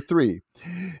premise number three.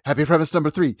 Happy premise number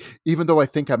three. Even though I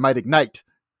think I might ignite,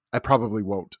 I probably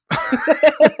won't.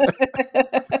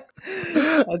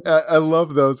 I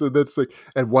love those. And that's like,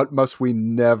 and what must we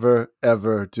never,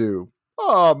 ever do?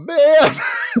 Oh, man.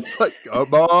 It's like,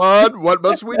 come on. What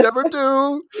must we never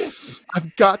do?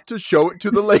 I've got to show it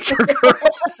to the Laker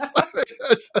girls.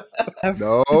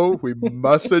 No, we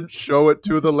mustn't show it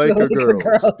to the Laker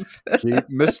girls. Keep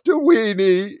Mr.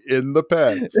 Weenie in the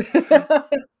pants.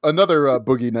 Another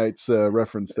Boogie Nights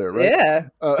reference there, right? Yeah.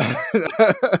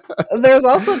 There's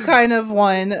also kind of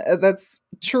one that's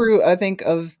true, I think,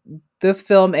 of this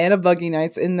film and of Boogie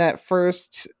Nights in that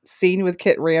first scene with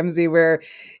Kit Ramsey where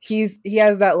he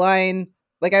has that line,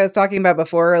 like I was talking about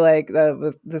before, like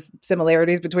the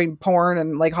similarities between porn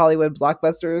and like Hollywood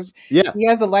blockbusters. Yeah. He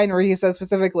has a line where he says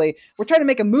specifically, we're trying to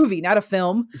make a movie, not a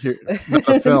film. Not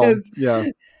a film. Yeah.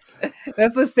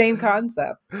 That's the same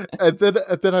concept. And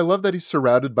then I love that he's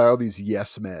surrounded by all these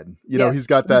yes men. You know, he's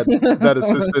got that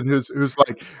assistant who's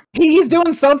like, he's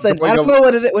doing something. I don't know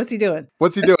what's he doing.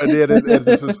 What's he doing? And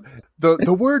this is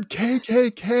the word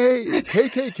KKK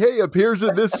appears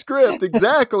in this script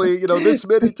exactly, this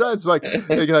many times. Like,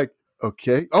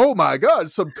 okay, oh my God,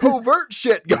 some covert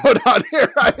shit going on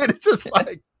here. I mean, it's just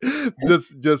like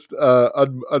just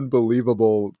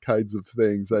unbelievable kinds of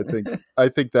things. I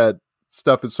think that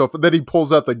stuff is so fun. Then he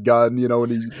pulls out the gun, and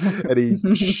he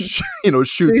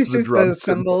shoots the drums. The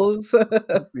cymbals.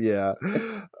 Yeah.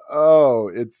 Oh,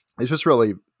 it's just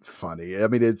really funny. I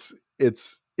mean, it's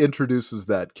introduces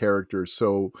that character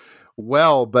so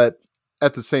well, but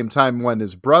at the same time, when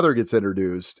his brother gets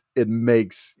introduced, it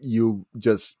makes you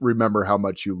just remember how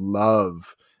much you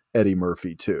love Eddie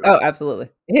Murphy too. Oh, absolutely.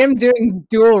 Him doing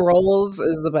dual roles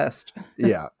is the best.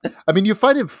 Yeah. I mean, you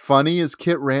find him funny as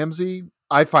Kit Ramsey.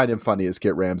 I find him funny as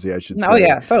Kit Ramsey, I should say. Oh,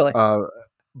 yeah, totally.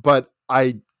 But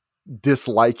I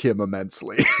dislike him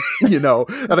immensely, and sure.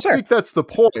 I think that's the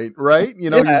point, right?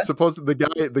 You're supposed to,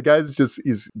 the guy's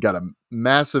he's got a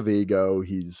massive ego.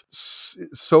 He's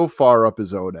so far up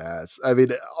his own ass. I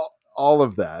mean, all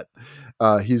of that.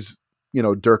 He's,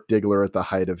 Dirk Diggler at the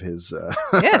height of his,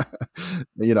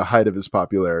 height of his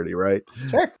popularity, right?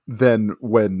 Sure. Then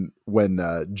when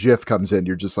Jiff comes in,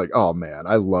 you're just like, oh man,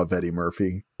 I love Eddie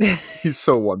Murphy. He's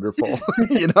so wonderful.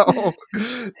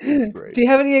 It's great. Do you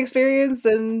have any experience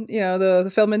in the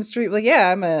film industry? Like,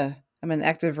 yeah, I'm an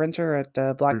active renter at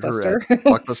Blockbuster.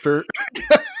 Blockbuster.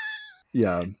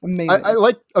 Yeah, amazing. I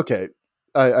like. Okay.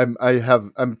 I'm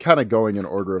kind of going in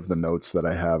order of the notes that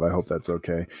I have. I hope that's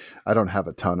okay. I don't have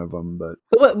a ton of them, but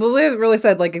we haven't really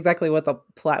said like exactly what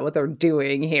they're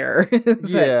doing here.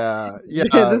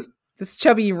 This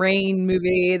Chubby Rain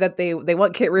movie that they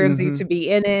want Kit Ramsey to be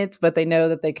in it, but they know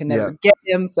that they can never get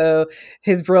him. So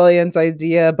his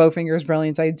Bowfinger's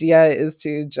brilliant idea is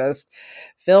to just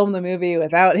film the movie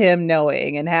without him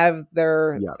knowing and have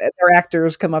their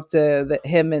actors come up to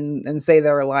him and say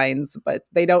their lines, but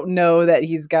they don't know that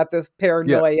he's got this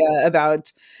paranoia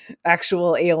about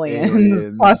actual aliens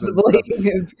possibly.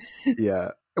 Yeah.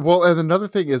 Well, and another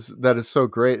thing that is so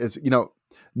great is,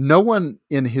 no one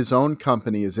in his own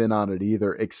company is in on it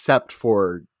either, except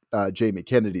for Jamie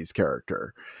Kennedy's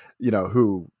character,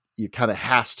 who you kind of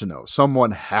has to know.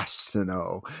 Someone has to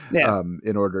know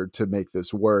in order to make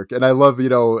this work. And I love,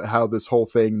 how this whole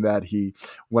thing that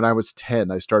when I was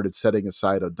 10, I started setting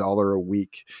aside $1 a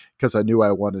week because I knew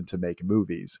I wanted to make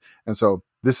movies. And so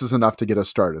this is enough to get us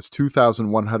started. It's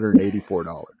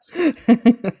 $2,184.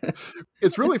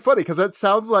 It's really funny because that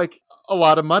sounds like a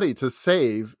lot of money to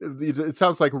save. It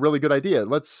sounds like a really good idea.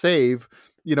 Let's save,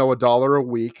 $1 a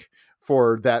week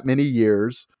for that many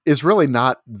years is really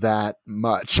not that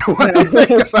much.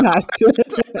 It's not.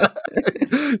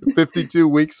 52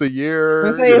 weeks a year.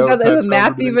 Is the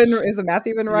math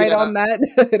even right on that?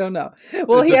 I don't know.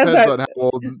 Well, he has that. On how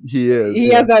old he is. He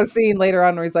has that scene later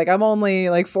on where he's like, "I'm only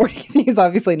like 40." He's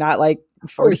obviously not like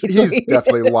He's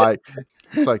definitely like,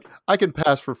 it's like, I can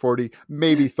pass for 40,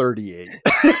 maybe 38.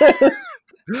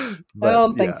 But, I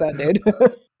don't think so, dude.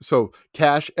 So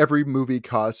cash, every movie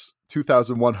costs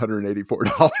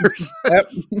 $2,184. Yep.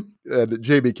 And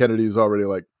Jamie Kennedy is already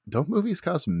like, don't movies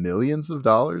cost millions of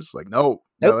dollars? Like, no,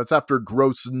 that's after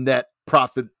gross net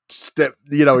profit step.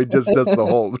 He just does the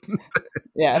whole.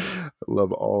 Yeah. I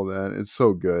love all that. It's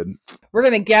so good. We're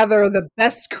going to gather the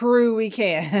best crew we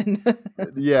can.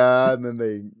 Yeah. And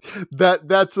then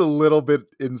that's a little bit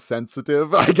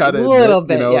insensitive. I got to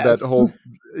admit, yes. that whole,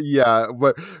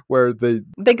 where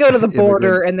they go to the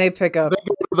border and they pick up. They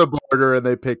go to the border and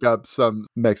they pick up some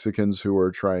Mexicans who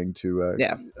are trying to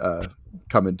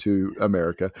come into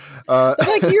America.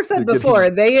 Like you said before,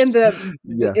 they end up.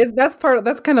 Yeah. That's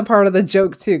kind of part of the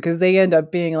joke too, because they end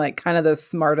up being like kind of the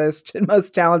smartest and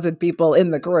most talented people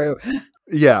in the crew.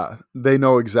 Yeah, they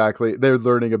know exactly. They're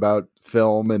learning about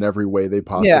film in every way they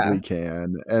possibly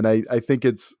can, and I think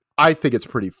it's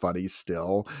pretty funny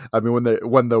still. I mean,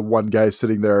 when the one guy's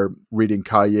sitting there reading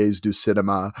Cahiers du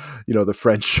Cinéma, the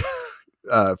French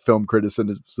film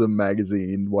criticism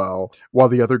magazine, while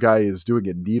the other guy is doing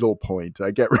a needlepoint.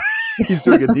 He's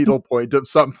doing a needlepoint of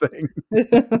something.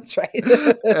 That's right.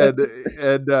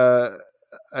 and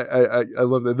I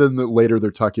love that. Then later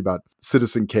they're talking about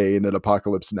Citizen Kane and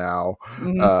Apocalypse Now,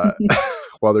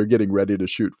 while they're getting ready to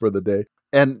shoot for the day.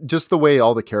 And just the way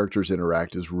all the characters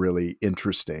interact is really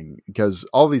interesting because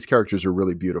all these characters are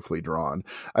really beautifully drawn.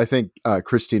 I think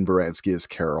Christine Baranski as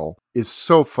Carol is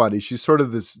so funny. She's sort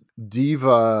of this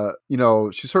diva,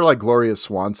 she's sort of like Gloria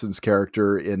Swanson's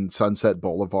character in Sunset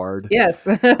Boulevard. Yes.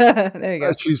 There you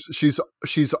go.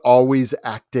 She's always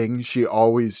acting. She's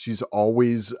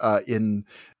always in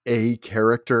a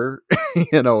character,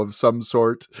 of some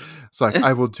sort. It's like,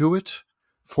 I will do it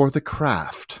for the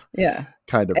craft. Yeah.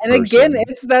 Kind of and person. Again,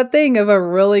 it's that thing of a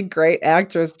really great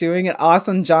actress doing an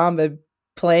awesome job at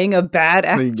playing a bad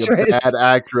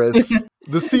actress.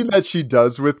 The scene that she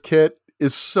does with Kit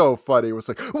is so funny. It was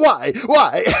like, why?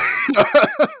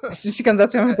 She comes up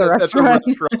to him at the restaurant.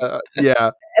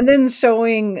 Yeah. And then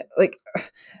showing like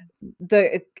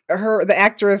the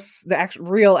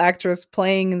real actress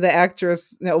playing the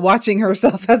actress, watching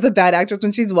herself as a bad actress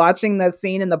when she's watching that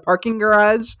scene in the parking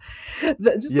garage.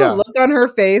 The look on her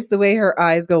face, the way her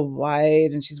eyes go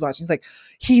wide and she's watching, it's like,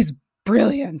 he's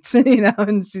brilliant,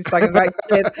 and she's talking about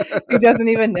Kit who doesn't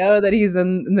even know that he's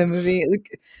in the movie.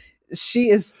 Like, she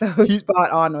is so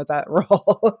spot on with that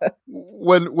role.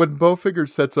 When Bowfinger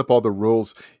sets up all the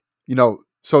rules,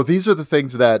 so these are the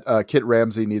things that Kit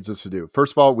Ramsey needs us to do.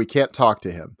 First of all, we can't talk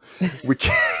to him. We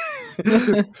can't.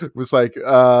 It was like,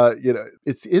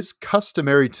 it's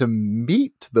customary to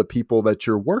meet the people that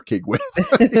you're working with.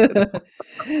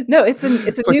 No, it's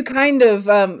a new kind of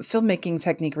filmmaking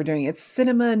technique we're doing. It's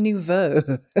cinema nouveau.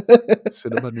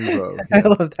 Cinema nouveau. Yeah. I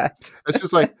love that. It's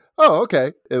just like, oh,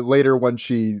 okay. And later when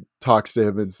she talks to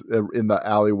him in the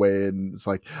alleyway and it's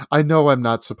like, I know I'm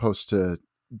not supposed to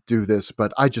do this,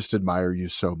 but I just admire you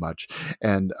so much,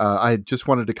 and I just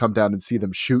wanted to come down and see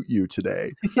them shoot you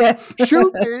today. Yes,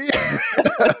 shoot me.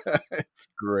 It's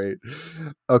great.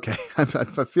 Okay, I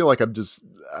feel like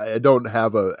I don't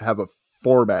have a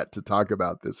format to talk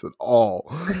about this at all.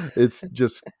 It's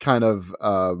just kind of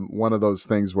one of those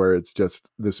things where it's just,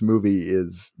 this movie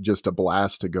is just a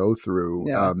blast to go through.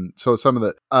 Yeah. So some of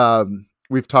the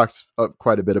we've talked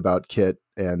quite a bit about Kit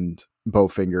and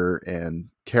Bowfinger and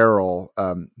Carol.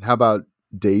 How about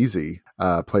Daisy,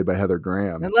 played by Heather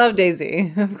Graham? I love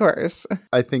Daisy, of course.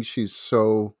 I think she's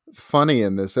so funny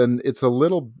in this, and it's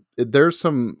there's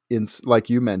some, like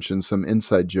you mentioned, some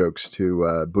inside jokes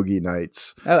to Boogie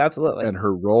Nights. Oh, absolutely. And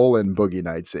her role in Boogie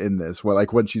Nights in this, well,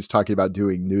 like when she's talking about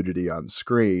doing nudity on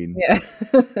screen. Yeah.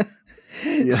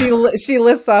 Yeah. She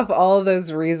lists off all of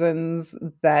those reasons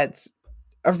that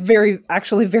are very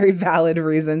valid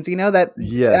reasons, that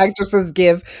actresses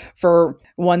give for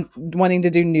wanting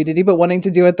to do nudity, but wanting to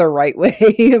do it the right way.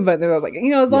 But they're like,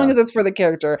 as long as it's for the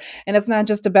character and it's not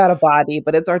just about a body,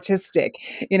 but it's artistic,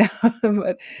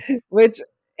 which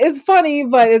is funny,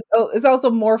 but it's also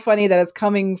more funny that it's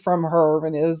coming from her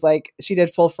when it was like she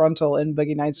did Full Frontal in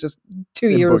Boogie Nights just 2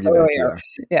 years earlier.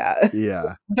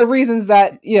 Yeah. The reasons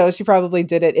that, she probably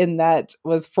did it in that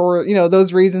was for,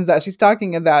 those reasons that she's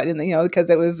talking about, and,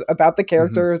 because it was about the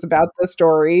characters, about the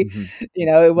story,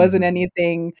 it wasn't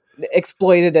anything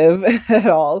exploitative at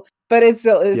all. But it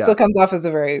still comes off as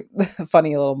a very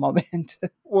funny little moment.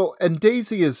 Well, and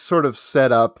Daisy is sort of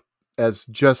set up as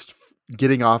just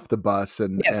getting off the bus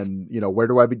and where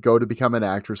do I go to become an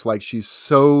actress? Like, she's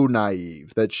so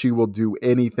naive that she will do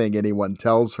anything anyone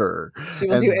tells her. She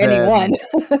will do anyone.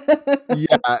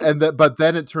 But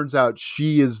then it turns out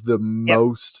she is the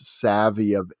most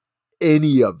savvy of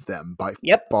any of them by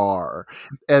far.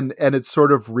 And it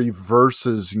sort of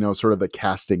reverses, sort of the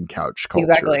casting couch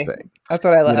culture thing. That's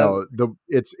what I love.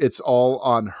 It's all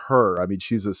on her. I mean,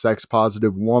 she's a sex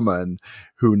positive woman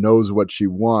who knows what she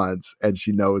wants and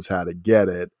she knows how to get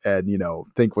it. And,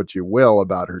 think what you will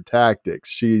about her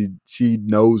tactics. She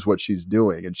knows what she's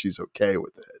doing and she's okay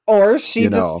with it. Or she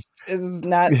just is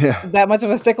not that much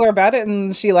of a stickler about it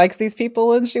and she likes these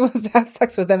people and she wants to have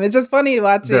sex with them. It's just funny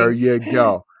watching. There you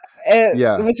go.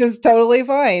 Which is totally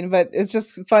fine, but it's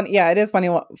just fun. Yeah, it is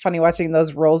funny watching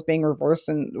those roles being reversed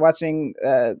and watching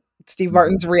Steve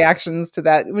Martin's reactions to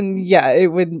that. When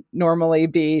it would normally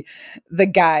be the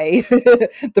guy,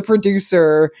 the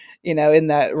producer, in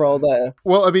that role.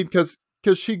 Well, I mean, because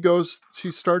she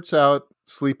starts out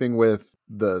sleeping with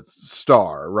the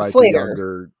star, right?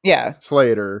 Slater. The younger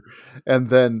Slater,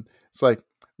 and then it's like,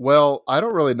 well, I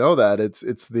don't really know that. It's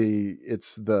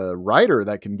the writer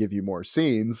that can give you more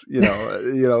scenes,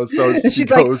 So she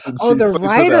goes and she the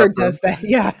writer does that,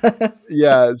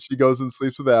 yeah. She goes and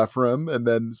sleeps with Ephraim, and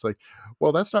then it's like,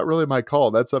 well, that's not really my call.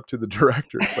 That's up to the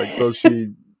director. It's like, so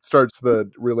she starts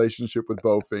the relationship with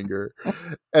Bowfinger,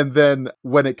 and then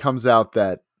when it comes out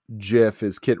that Jiff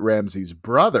is Kit Ramsey's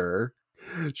brother,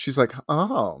 she's like,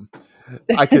 oh.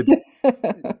 I could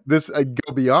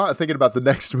go beyond thinking about the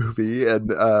next movie, and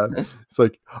it's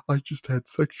like, I just had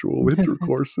sexual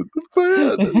intercourse in the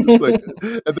van. And it's like,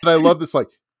 and then I love this, like,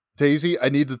 Daisy, I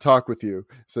need to talk with you.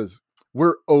 It says,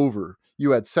 we're over.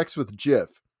 You had sex with Jiff.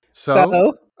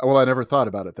 So? Well, I never thought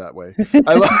about it that way.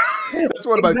 That's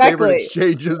one of my favorite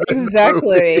exchanges.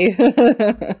 Exactly.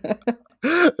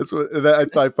 That's what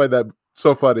I find that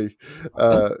so funny.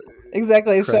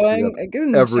 Exactly, showing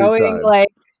time. Like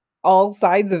all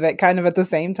sides of it kind of at the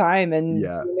same time, and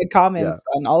the comments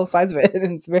on all sides of it.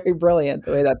 And it's very brilliant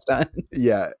the way that's done.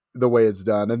 Yeah, the way it's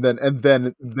done. And then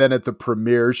at the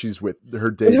premiere, she's with her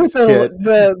date Kit.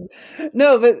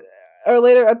 Or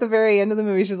later at the very end of the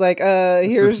movie, she's like,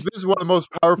 this is one of the most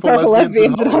powerful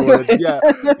lesbians in Hollywood.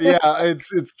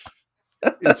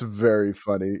 It's very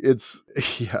funny.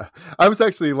 I was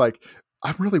actually like,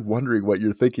 I'm really wondering what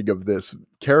you're thinking of this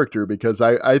character, because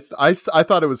I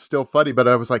thought it was still funny, but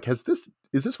I was like, is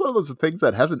this one of those things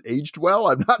that hasn't aged well?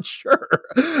 I'm not sure,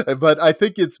 but I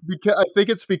think it's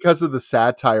because of the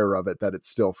satire of it that it's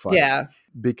still funny. Yeah,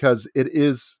 because it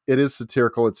is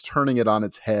satirical. It's turning it on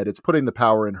its head. It's putting the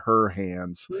power in her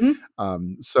hands.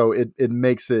 Mm-hmm. So it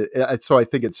makes it. So I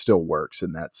think it still works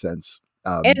in that sense.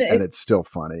 And it's still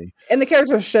funny. And the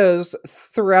character shows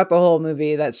throughout the whole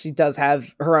movie that she does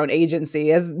have her own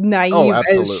agency. As naive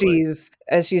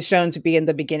as she's shown to be in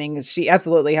the beginning, she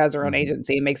absolutely has her own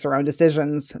agency and makes her own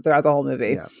decisions throughout the whole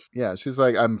movie. Yeah. She's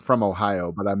like, I'm from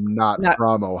Ohio, but I'm not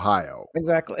from Ohio.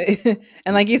 Exactly.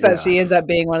 And like you said, she ends up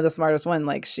being one of the smartest one.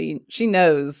 Like she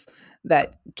knows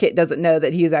that Kit doesn't know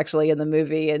that he's actually in the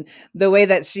movie, and the way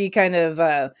that she kind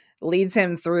of leads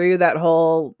him through that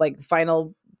whole like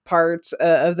final part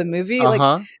of the movie,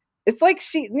 like it's like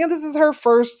she, this is her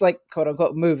first like quote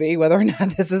unquote movie, whether or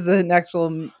not this is an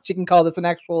actual, she can call this an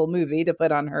actual movie to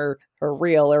put on her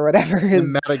reel or whatever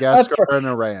is Madagascar and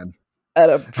Iran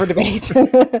for debate.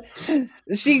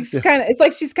 She's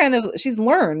she's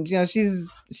learned, she's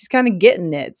kind of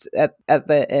getting it at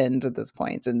the end at this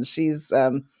point, and she's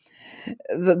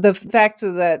the fact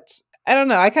that I don't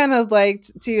know. I kind of liked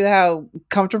too how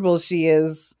comfortable she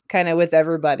is kind of with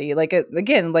everybody. Like,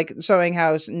 again, like showing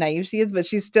how naive she is, but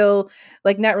she's still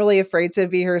like not really afraid to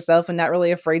be herself and not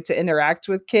really afraid to interact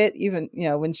with Kit, even,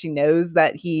 when she knows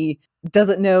that he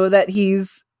doesn't know that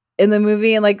he's in the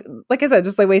movie. And like I said,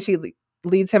 just the way she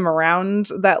leads him around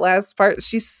that last part,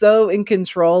 she's so in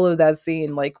control of that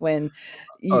scene. Like when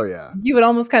you would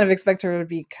almost kind of expect her to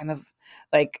be kind of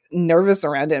like nervous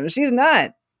around him. She's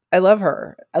not. I love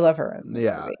her in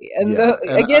this movie. And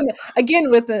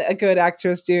again, with a good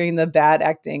actress doing the bad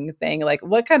acting thing, like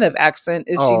what kind of accent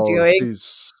is she doing?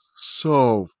 She's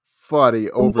so funny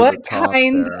over what the top. What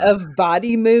kind of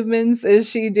body movements is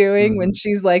she doing when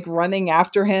she's like running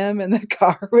after him in the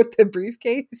car with the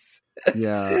briefcase?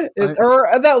 Yeah.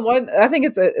 Or that one, I think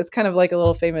it's kind of like a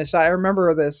little famous shot. I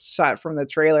remember this shot from the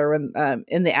trailer when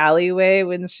in the alleyway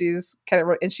when she's kind of,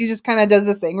 and she just kind of does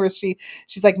this thing where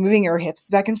she's like moving her hips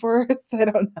back and forth. I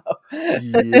don't know.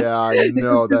 Yeah, I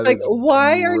know. That like,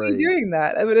 why are you doing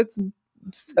that? I mean, it's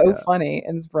so funny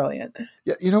and it's brilliant.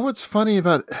 Yeah, what's funny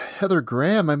about Heather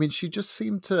Graham? I mean, she just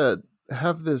seemed to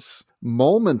have this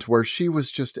moment where she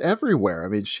was just everywhere. I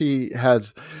mean, she's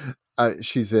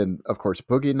in, of course,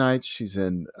 Boogie Nights. She's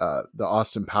in the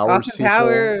Austin Powers sequel.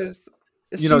 Powers.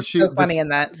 She's so funny in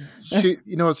that.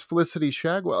 It's Felicity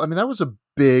Shagwell. I mean, that was a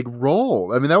big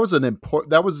role. I mean,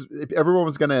 everyone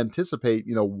was going to anticipate,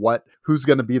 who's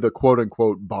going to be the quote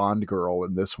unquote Bond girl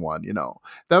in this one.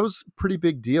 That was a pretty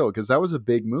big deal because that was a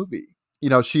big movie.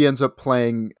 She ends up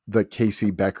playing the Casey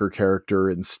Becker character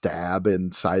in Stab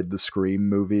inside the Scream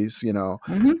movies,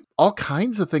 all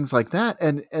kinds of things like that.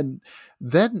 And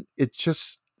then it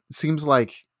just seems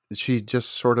like she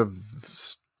just sort of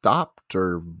stopped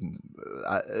or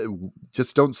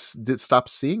stop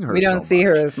seeing her. We don't see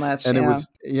her as much. And it was,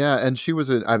 and she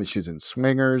was she's in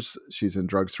Swingers, she's in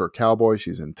Drugstore Cowboy,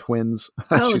 she's in Twins.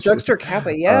 Oh, Drugstore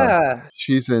Cowboy, yeah.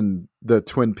 She's in the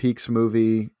Twin Peaks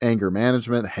movie, Anger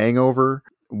Management, Hangover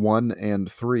 1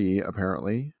 and 3,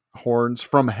 apparently. Horns,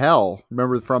 From Hell.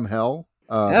 Remember From Hell?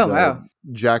 Wow.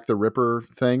 Jack the Ripper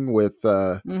thing with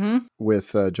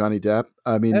Johnny Depp.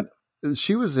 I mean, yep.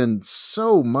 She was in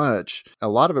so much, a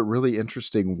lot of it really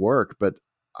interesting work, but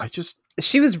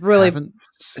she was really haven't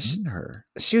seen her.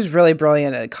 She was really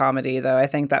brilliant at comedy, though. I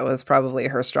think that was probably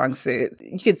her strong suit.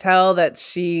 You could tell that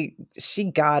she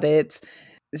got it.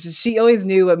 She always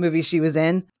knew what movie she was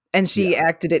in, and she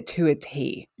acted it to a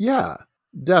T. Yeah,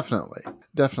 definitely.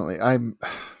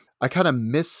 I kind of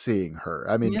miss seeing her.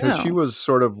 I mean, because she was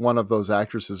sort of one of those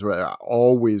actresses where I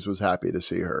always was happy to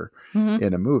see her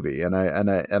in a movie, and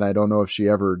I don't know if she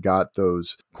ever got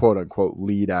those quote unquote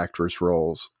lead actress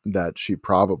roles that she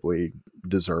probably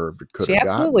deserved. She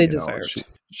absolutely deserved.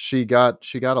 She got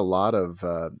a lot of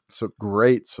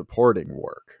great supporting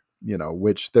work.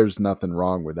 Which there's nothing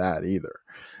wrong with that either.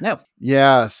 No.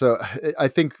 Yeah. So I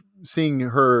think seeing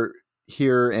her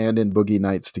here and in Boogie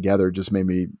Nights together just made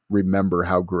me remember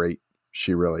how great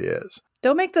she really is.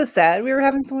 Don't make this sad. We were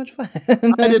having so much fun.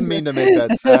 I didn't mean to make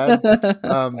that sad.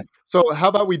 So how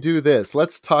about we do this?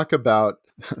 Let's talk about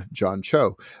John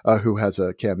Cho, who has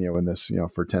a cameo in this,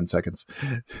 for 10 seconds.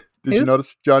 Did you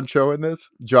notice John Cho in this?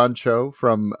 John Cho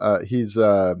from he's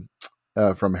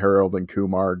from Harold and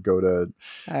Kumar Go to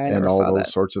and all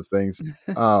those sorts of things.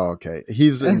 Oh, okay.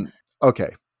 He's in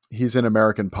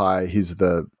American Pie. He's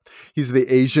the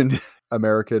Asian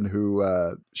American who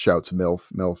shouts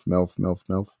MILF, MILF, MILF, MILF,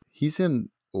 MILF. He's in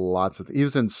lots of he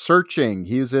was in Searching.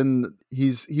 He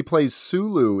plays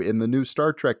Sulu in the new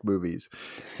Star Trek movies.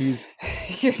 He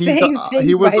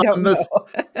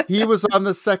was on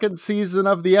the second season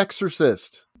of The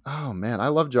Exorcist. Oh man, I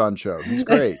love John Cho. He's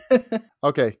great.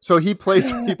 Okay, so he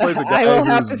plays a guy. I will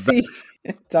have to see.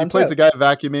 He plays a guy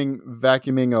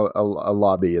vacuuming a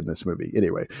lobby in this movie.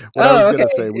 Anyway, what I was going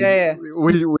to say,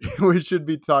 we should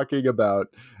be talking about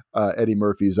Eddie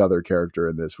Murphy's other character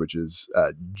in this, which is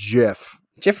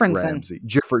Jifferson.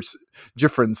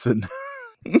 Jifferson.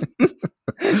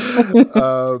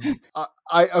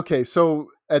 So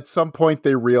at some point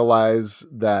they realize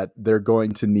that they're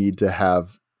going to need to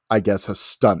have, I guess, a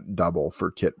stunt double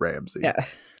for Kit Ramsey. Yeah.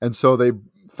 And so they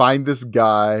find this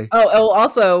guy.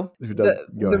 Also,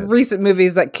 the recent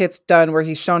movies that Kit's done where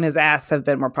he's shown his ass have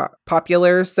been more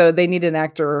popular. So they need an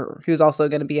actor who's also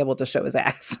going to be able to show his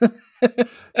ass.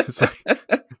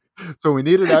 So we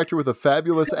need an actor with a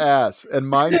fabulous ass, and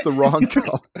mine's the wrong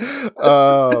color.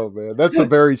 Oh man, that's a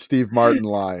very Steve Martin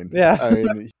line. Yeah, I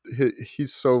mean,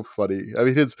 he's so funny. I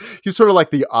mean, he's sort of like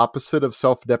the opposite of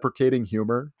self-deprecating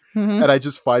humor, and I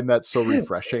just find that so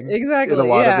refreshing. Exactly, in a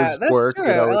lot of his work. True.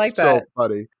 I like it's so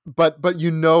funny. But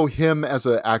him as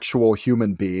an actual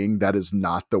human being, that is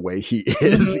not the way he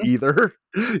is either.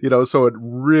 So it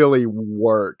really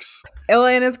works.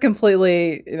 And it's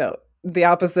completely, the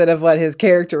opposite of what his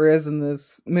character is in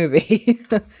this movie.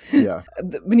 Yeah.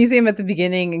 When you see him at the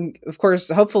beginning, of course,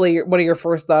 hopefully one of your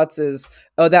first thoughts is,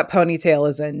 oh, that ponytail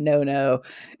is a no-no.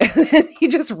 And then he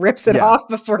just rips it off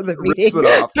before the meeting. Rips it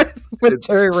off. With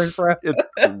Terry Renfro. It's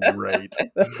great.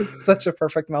 It's such a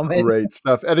perfect moment. Great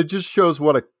stuff. And it just shows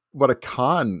what a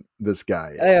con this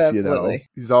guy is. Absolutely.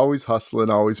 He's always hustling,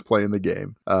 always playing the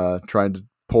game, trying to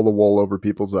pull the wool over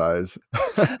people's eyes.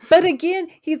 But again,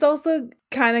 he's also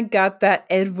kind of got that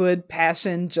Ed Wood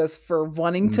passion just for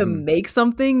wanting to make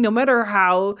something, no matter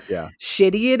how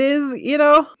shitty it is,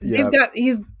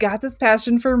 he's got this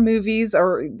passion for movies,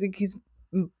 or he's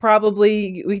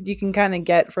probably, you can kind of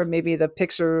get from maybe the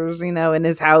pictures, in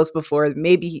his house before,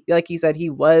 maybe, like you said, he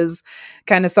was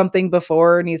kind of something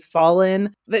before and he's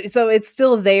fallen, but so it's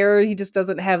still there. He just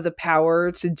doesn't have the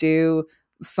power to do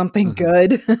something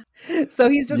good. So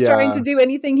he's just trying to do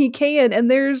anything he can,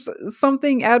 and there's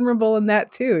something admirable in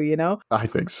that too, I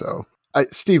think so.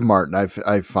 Steve Martin,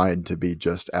 I find to be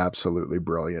just absolutely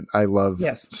brilliant. I love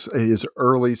his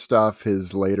early stuff,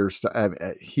 his later stuff.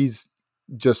 He's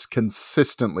just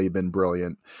consistently been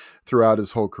brilliant throughout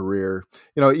his whole career.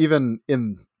 Even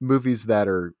in movies that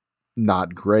are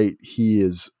not great, he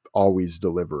is always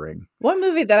delivering. One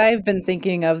movie that I've been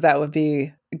thinking of that would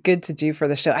be good to do for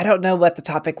the show, I don't know what the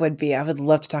topic would be. I would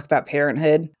love to talk about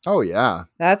Parenthood. Oh, yeah.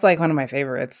 That's like one of my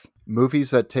favorites.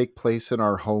 Movies that take place in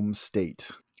our home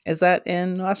state. Is that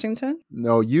in Washington?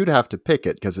 No, you'd have to pick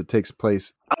it because it takes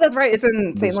place. Oh, that's right. It's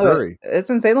in St. Louis. It's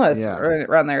in St. Louis,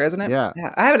 around there, isn't it? Yeah.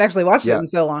 I haven't actually watched it in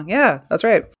so long. Yeah, that's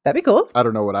right. That'd be cool. I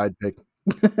don't know what I'd pick.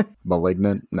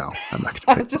 Malignant? No, I'm not going to pick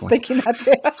I was just thinking that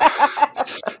too.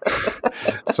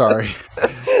 Sorry.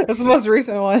 That's the most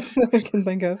recent one that I can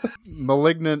think of.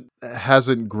 Malignant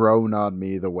hasn't grown on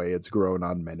me the way it's grown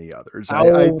on many others.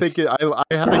 I think I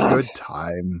had a good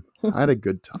time. I had a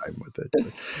good time with it.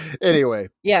 But anyway.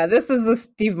 Yeah, this is the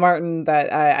Steve Martin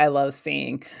that I love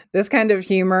seeing. This kind of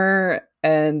humor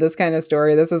and this kind of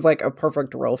story, this is like a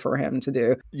perfect role for him to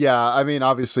do. Yeah, I mean,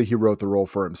 obviously he wrote the role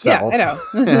for himself. Yeah,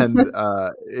 I know. And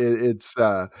it's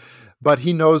but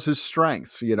he knows his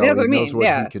strengths, he knows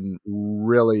what he can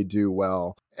really do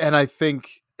well. And I think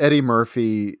Eddie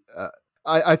Murphy,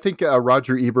 I think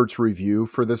Roger Ebert's review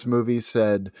for this movie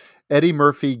said, Eddie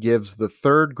Murphy gives the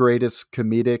third greatest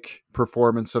comedic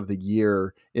performance of the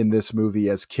year in this movie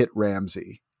as Kit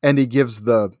Ramsey. And he gives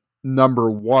the number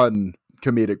one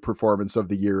comedic performance of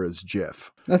the year as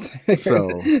Jiff. That's right.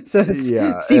 So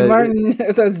Steve Martin.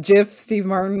 So it's Jiff, Steve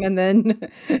Martin, and then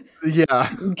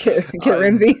Kit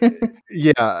Ramsey.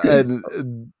 Yeah,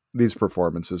 and these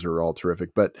performances are all terrific.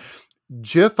 But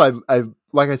Jiff, I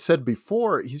like I said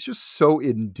before, he's just so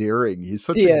endearing. He's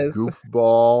such a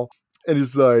goofball, and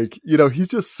he's like, he's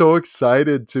just so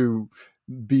excited to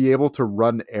be able to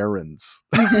run errands.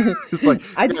 It's like,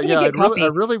 I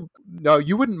really, no,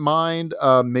 you wouldn't mind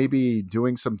maybe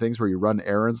doing some things where you run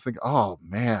errands. Think, oh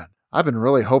man, I've been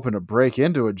really hoping to break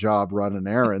into a job running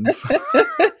errands.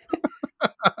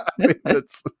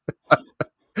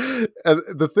 And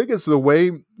the thing is, the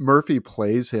way Murphy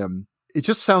plays him, it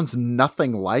just sounds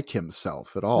nothing like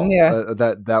himself at all.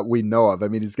 That we know of. I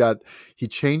mean, he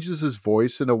changes his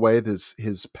voice in a way that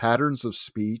his patterns of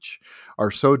speech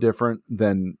are so different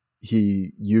than he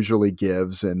usually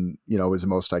gives in, his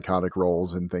most iconic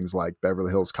roles in things like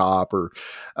Beverly Hills Cop or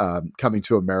Coming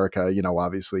to America.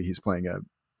 Obviously he's playing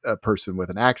a person with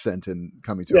an accent in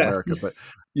Coming to America, but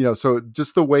so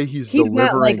just the way he's delivering,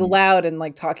 not like loud and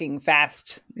like talking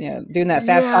fast, doing that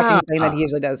fast talking thing that he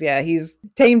usually does. Yeah, he's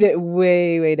tamed it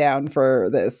way down for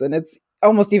this, and it's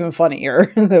almost even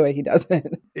funnier the way he does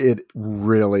it. It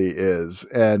really is,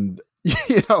 and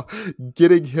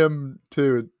getting him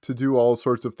to do all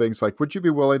sorts of things like, would you be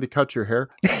willing to cut your hair?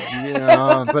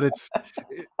 Yeah, but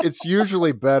it's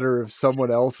usually better if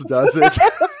someone else does it.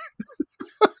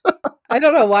 I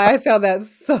don't know why I found that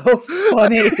so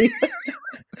funny.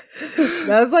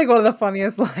 That was like one of the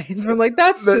funniest lines. We're like,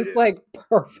 that's just like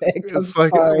perfect. It's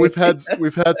like we've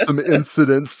had some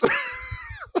incidents.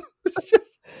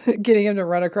 Getting him to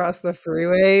run across the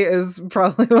freeway is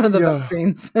probably one of the best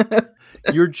scenes.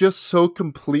 You're just so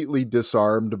completely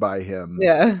disarmed by him.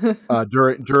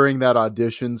 During that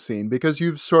audition scene, because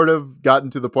you've sort of gotten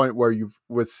to the point where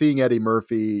with seeing Eddie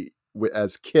Murphy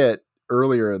as Kit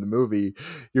earlier in the movie,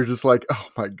 you're just like, oh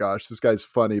my gosh, this guy's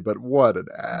funny, but what an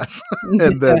ass.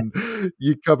 And then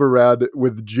you come around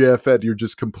with Jiff and you're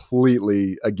just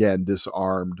completely, again,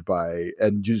 disarmed by,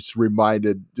 and just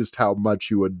reminded just how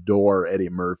much you adore Eddie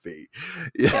Murphy.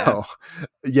 The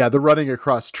running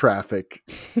across traffic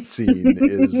scene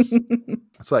is,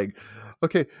 it's like,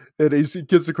 okay, and he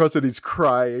gets across and he's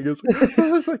crying.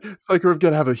 It's like we're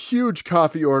gonna have a huge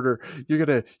coffee order. You're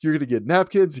gonna get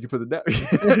napkins. You can put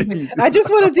the I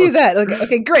just want to do that.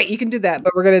 Okay, great, you can do that,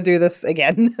 but we're gonna do this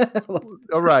again.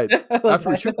 All right, after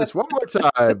we shoot this one more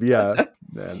time,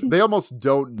 man. They almost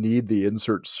don't need the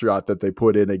insert shot that they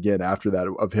put in again after that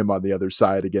of him on the other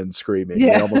side again screaming.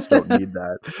 They almost don't need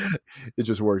that. It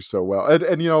just works so well.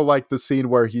 And like the scene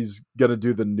where he's gonna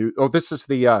do the new. Oh, this is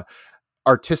the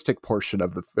artistic portion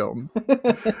of the film,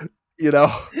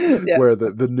 where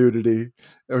the nudity,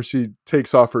 or she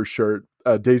takes off her shirt.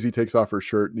 Daisy takes off her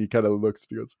shirt, and he kind of looks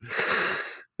and he goes,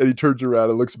 and he turns around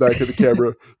and looks back at the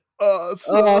camera.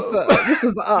 Awesome. This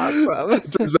is awesome.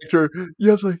 Turns back to her.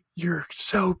 It's like, you're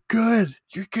so good.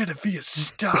 You're gonna be a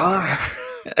star.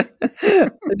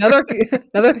 Another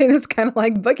thing that's kind of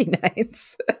like Boogie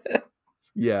Nights.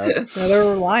 Yeah.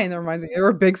 Another line that reminds me, they were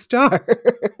a big star.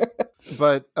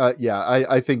 But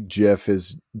I think Jiff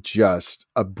is just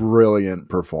a brilliant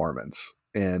performance.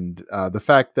 And the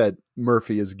fact that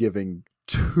Murphy is giving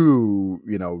two,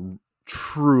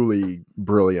 truly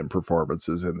brilliant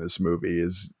performances in this movie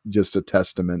is just a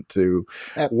testament to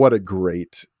what a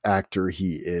great actor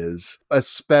he is,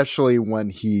 especially when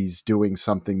he's doing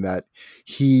something that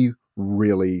he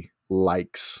really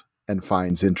likes and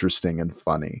finds interesting and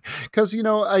funny. Because,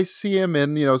 I see him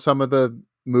in, some of the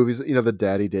movies, the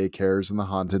daddy daycares and the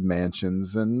haunted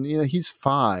mansions, and, he's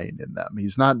fine in them.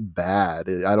 He's not bad.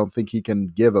 I don't think he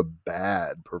can give a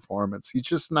bad performance. He's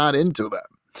just not into them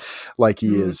like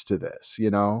he is to this,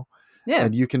 Yeah.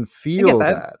 And you can feel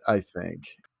that, I think.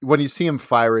 When you see him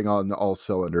firing on all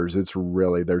cylinders, it's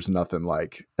really, there's nothing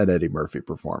like an Eddie Murphy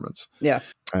performance. Yeah.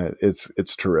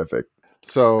 It's terrific.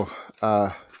 So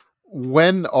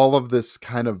when all of this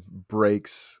kind of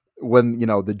breaks, when,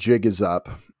 the jig is up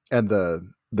and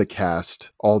the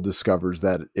cast all discovers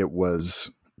that it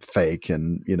was fake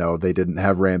and, they didn't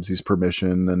have Ramsey's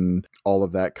permission and all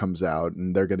of that comes out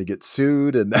and they're going to get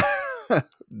sued and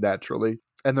naturally.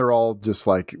 And they're all just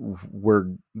like,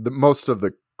 most of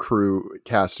the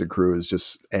cast and crew is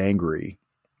just angry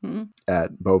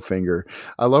at Bowfinger.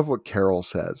 I love what Carol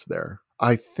says there.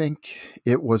 I think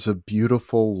it was a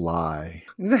beautiful lie.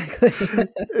 Exactly.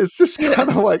 It's just kind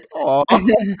of like, oh,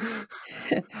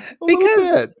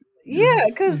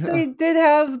 because they did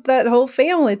have that whole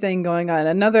family thing going on.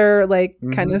 Another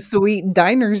kind of sweet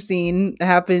diner scene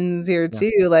happens here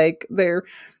too. Like they're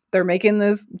making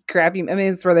this crappy. I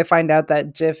mean, it's where they find out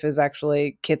that Jiff is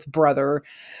actually Kit's brother.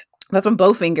 That's when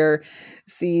Bowfinger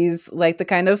sees the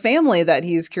kind of family that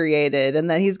he's created and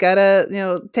that he's got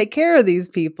to, take care of these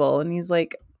people. And he's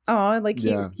like, oh,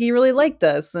 he really liked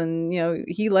us. And,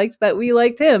 he liked that we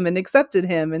liked him and accepted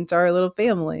him into our little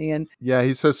family. And yeah,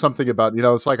 he says something about,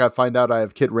 it's like I find out I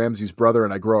have Kit Ramsey's brother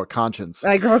and I grow a conscience.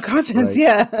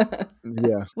 Yeah.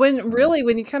 Yeah. When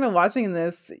you're kind of watching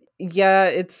this,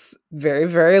 it's very,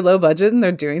 very low budget and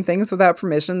they're doing things without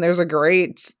permission. There's a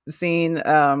great scene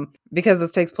because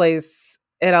this takes place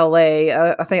in LA.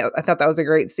 I thought that was a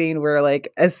great scene where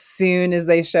as soon as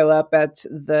they show up at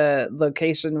the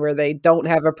location where they don't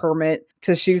have a permit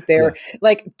to shoot there,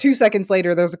 2 seconds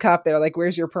later, there's a cop there.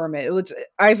 Where's your permit? Which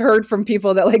I've heard from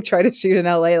people that try to shoot in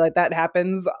LA. That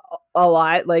happens a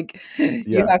lot.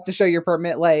 You have to show your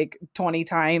permit 20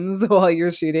 times while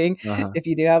you're shooting if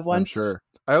you do have one. I'm sure.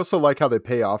 I also like how they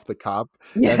pay off the cop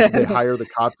and they hire the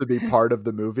cop to be part of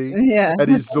the movie. Yeah. And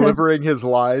he's delivering his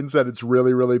lines and it's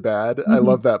really, really bad. I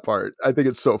love that part. I think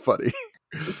it's so funny.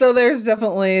 So there's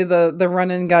definitely the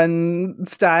run and gun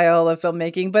style of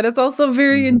filmmaking, but it's also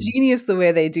very ingenious the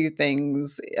way they do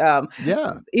things.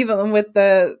 Even with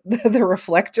the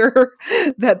reflector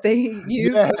that they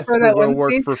use for that one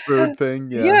scene. For food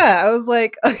thing. I was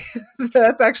like,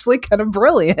 that's actually kind of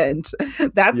brilliant.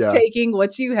 That's taking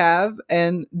what you have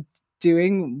and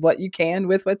doing what you can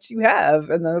with what you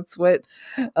have. And that's what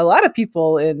a lot of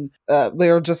people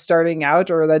they're just starting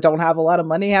out or that don't have a lot of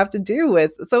money have to do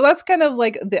with. So that's kind of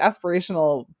the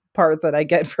aspirational part that I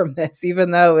get from this,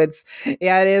 even though it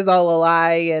is all a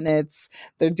lie and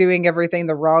they're doing everything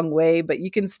the wrong way, but you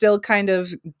can still kind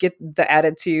of get the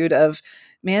attitude of,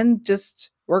 man, just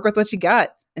work with what you got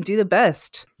and do the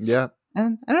best. Yeah.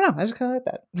 And I don't know. I just kind of like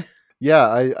that. Yeah,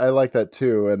 I like that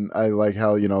too, and I like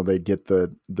how they get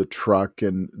the truck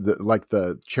and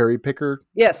the cherry picker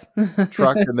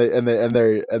truck, and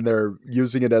they're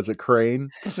using it as a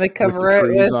crane. They cover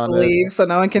it with leaves so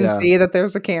no one can see that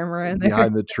there's a camera in there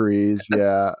behind the trees.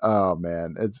 Yeah. Oh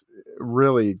man, it's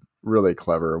really, really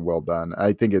clever and well done.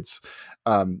 I think it's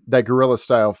that guerrilla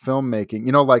style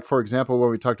filmmaking, for example,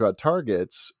 when we talked about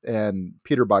Targets and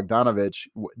Peter Bogdanovich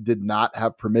did not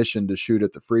have permission to shoot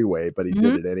at the freeway, but he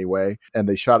did it anyway. And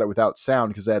they shot it without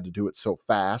sound because they had to do it so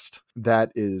fast.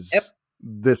 That is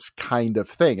this kind of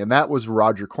thing. And that was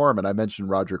Roger Corman. I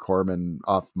mentioned Roger Corman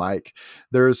off mic.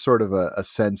 There is sort of a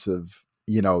sense of,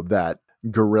 that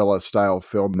guerrilla style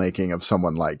filmmaking of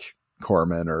someone like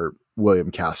Corman or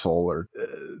William Castle or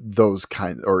those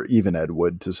or even Ed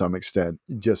Wood to some extent.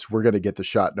 Just we're going to get the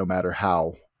shot no matter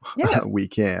how we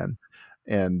can,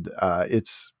 and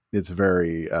it's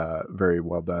very very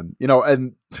well done.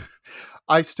 And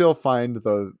I still find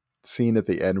the scene at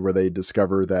the end where they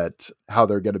discover that how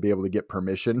they're going to be able to get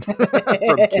permission from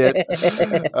Kit.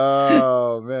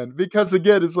 Oh man, because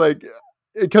again, it's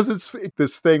because it's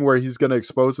this thing where he's going to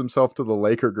expose himself to the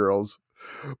Laker girls,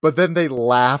 but then they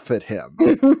laugh at him.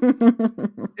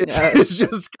 It's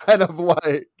just kind of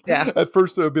at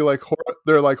first it would be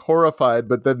they're horrified,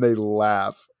 but then they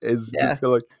laugh. It's just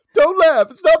don't laugh.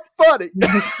 It's not funny.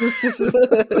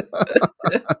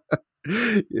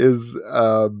 is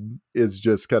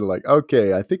just kind of like,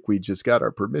 okay, I think we just got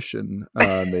our permission.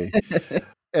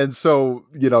 And so,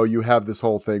 you have this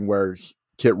whole thing where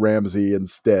Kit Ramsey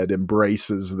instead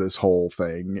embraces this whole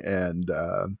thing, and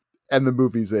the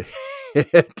movie's a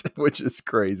hit, which is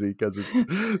crazy because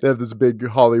they have this big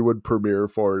Hollywood premiere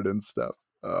for it and stuff.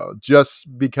 Just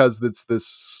because this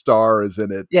star is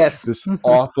in it, yes, this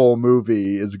awful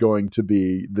movie is going to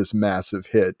be this massive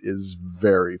hit is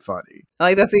very funny. I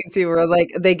like that scene too, where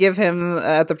like they give him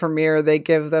at the premiere, they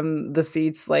give them the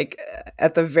seats like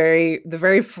at the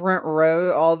very front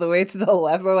row, all the way to the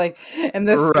left. They're like, and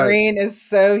the screen is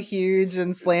so huge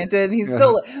and slanted. And he's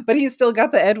still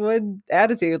got the Ed Wood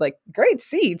attitude, like great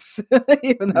seats,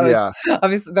 even though they're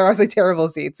obviously terrible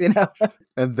seats,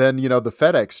 And then the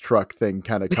FedEx truck thing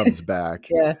kind of comes back,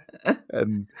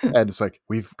 and it's like,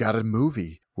 we've got a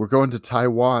movie. We're going to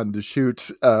Taiwan to shoot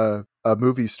a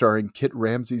movie starring Kit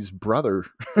Ramsey's brother.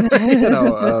 So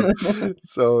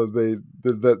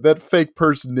that fake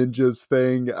person ninjas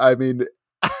thing. I mean,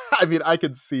 I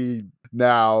can see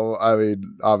now. I mean,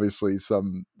 obviously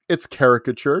it's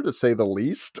caricature to say the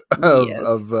least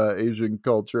of Asian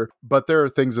culture, but there are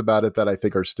things about it that I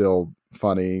think are still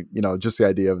funny. Just the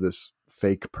idea of this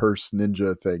fake purse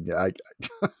ninja thing. I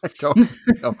don't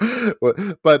know.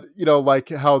 But like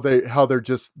how they're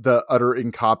just the utter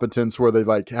incompetence where they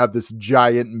like have this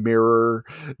giant mirror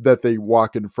that they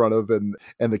walk in front of, and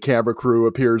the camera crew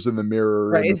appears in the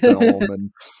mirror in the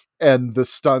film, and the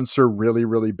stunts are really,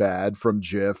 really bad from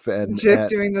Jif. And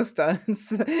doing the stunts.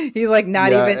 He's like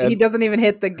he doesn't even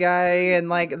hit the guy, and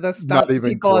like the stunt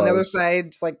people on the other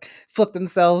side just like flip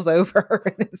themselves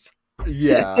over.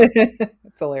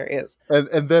 It's hilarious.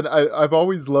 And then I've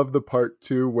always loved the part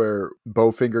too where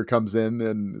Bowfinger comes in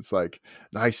and it's like,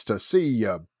 nice to see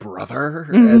you, brother.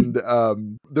 And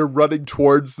they're running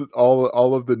towards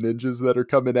all of the ninjas that are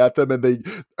coming at them, and they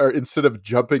are, instead of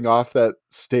jumping off that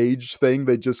stage thing,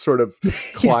 they just sort of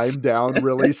climb down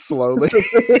really slowly.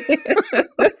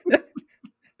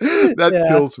 That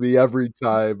kills me every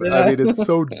time. I mean, it's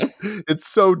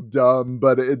so dumb,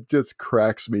 but it just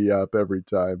cracks me up every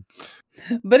time.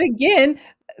 But again,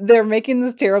 they're making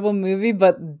this terrible movie,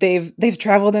 but they've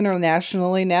traveled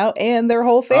internationally now, and their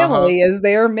whole family is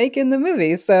there making the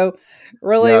movie. So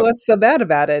really, what's so bad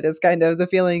about it is kind of the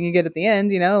feeling you get at the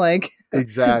end, like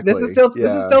exactly. This is still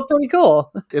pretty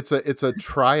cool. It's a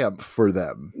triumph for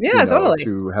them. Yeah, totally.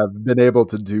 To have been able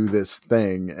to do this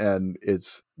thing. And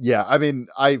I mean,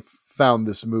 I found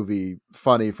this movie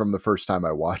funny from the first time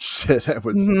I watched it.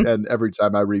 And every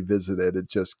time I revisit it, it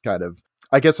just kind of,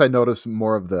 I guess I notice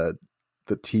more of the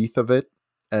teeth of it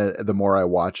the more I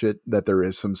watch it, that there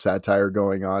is some satire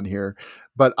going on here.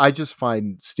 But I just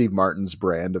find Steve Martin's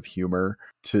brand of humor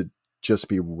to just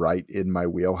be right in my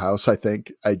wheelhouse, I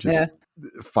think. I just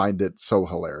find it so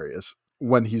hilarious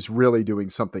when he's really doing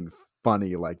something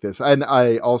funny like this. And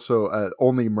I also,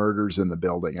 Only Murders in the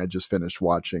Building, I just finished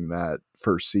watching that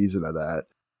first season of that.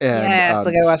 And,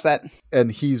 still gotta watch that.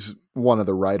 And he's one of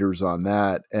the writers on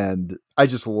that. And I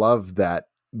just love that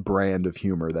brand of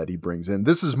humor that he brings in.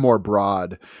 This is more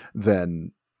broad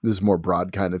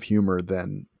kind of humor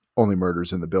than Only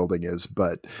Murders in the Building is,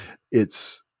 but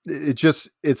it's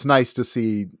nice to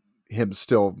see him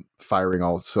still firing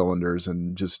all cylinders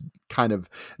and just kind of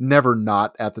never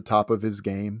not at the top of his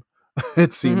game.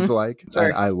 It seems like.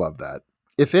 Sure. I love that.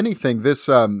 If anything, this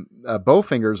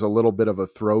Bowfinger is a little bit of a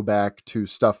throwback to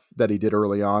stuff that he did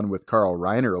early on with Carl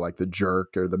Reiner, like The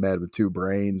Jerk or The Man with Two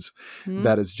Brains.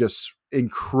 That is just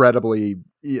incredibly,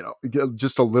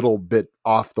 just a little bit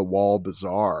off the wall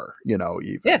bizarre,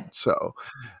 even. Yeah. So,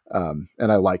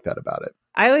 and I like that about it.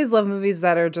 I always love movies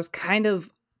that are just kind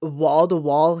of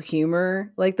wall-to-wall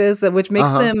humor like this, which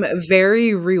makes them very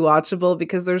rewatchable,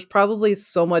 because there's probably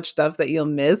so much stuff that you'll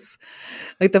miss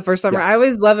like the first time. I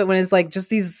always love it when it's like just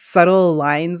these subtle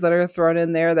lines that are thrown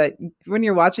in there that when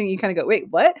you're watching you kind of go, wait,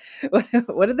 what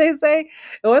did they say?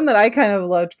 The one that I kind of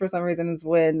loved for some reason is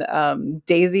when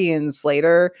Daisy and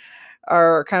Slater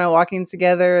are kind of walking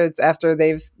together. It's after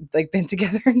they've like been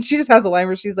together, and she just has a line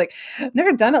where she's like, I've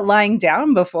never done it lying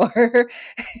down before.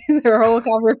 Their whole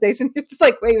conversation, you're just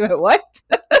like, wait a minute, what?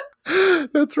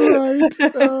 That's right.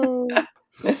 Oh.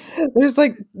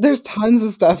 There's tons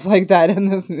of stuff like that in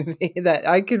this movie that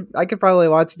I could probably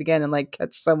watch it again and like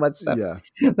catch so much stuff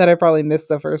that I probably missed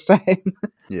the first time.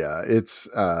 Yeah, it's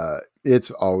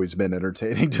always been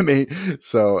entertaining to me.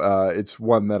 So it's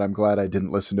one that I'm glad I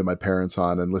didn't listen to my parents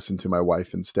on and listen to my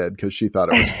wife instead, because she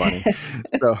thought it was funny.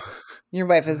 So your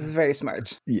wife is very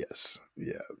smart. Yes.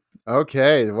 Yeah.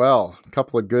 Okay, well, a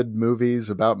couple of good movies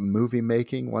about movie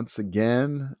making once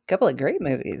again. A couple of great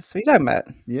movies. What are you talking about?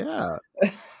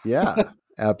 Yeah,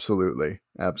 absolutely.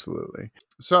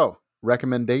 So,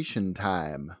 recommendation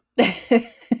time.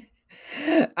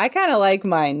 I kind of like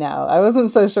mine now. I wasn't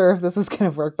so sure if this was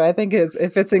going to work, but I think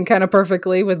it fits in kind of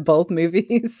perfectly with both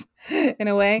movies in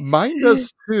a way. Mine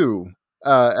does too.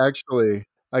 Actually,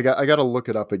 I got to look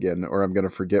it up again, or I'm going to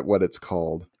forget what it's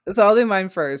called. So I'll do mine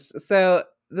first. So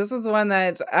this is one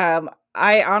that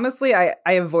I honestly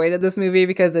avoided this movie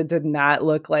because it did not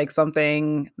look like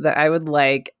something that I would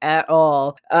like at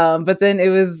all. But then it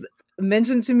was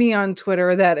mentioned to me on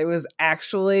Twitter that it was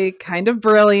actually kind of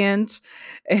brilliant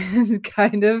and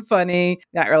kind of funny.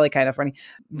 Not really kind of funny,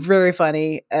 very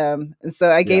funny. And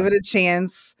so I gave it a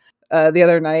chance the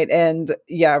other night, and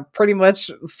pretty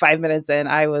much 5 minutes in,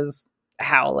 I was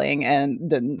howling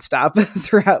and didn't stop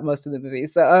throughout most of the movie.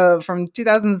 So from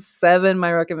 2007,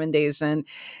 my recommendation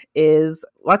is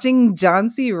watching John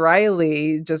C.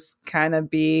 Reilly just kind of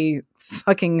be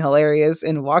fucking hilarious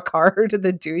in Walk Hard,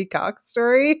 the Dewey Cox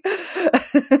story.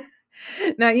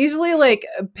 Now, usually like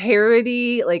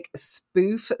parody, like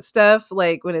spoof stuff,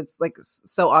 like when it's like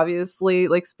so obviously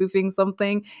like spoofing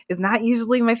something is not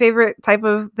usually my favorite type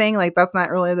of thing. Like that's not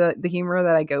really the humor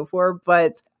that I go for,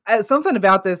 but something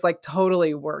about this like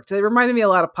totally worked. It reminded me a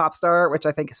lot of Pop Star, which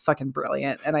I think is fucking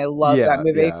brilliant. And I love that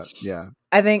movie. Yeah.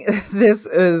 I think this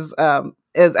is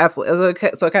absolutely,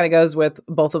 so it kind of goes with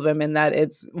both of them in that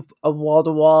it's a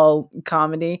wall-to-wall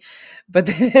comedy, but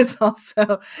then it's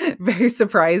also very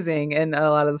surprising in a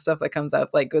lot of the stuff that comes up,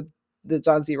 like with the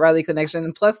John C. Reilly connection.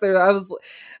 And plus I was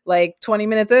like 20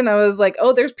 minutes in, I was like,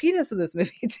 oh, there's penis in this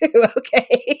movie too.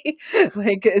 Okay.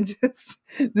 Like just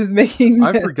making.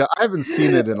 I forgot. I haven't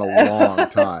seen it in a long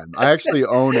time. I actually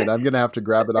own it. I'm going to have to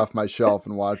grab it off my shelf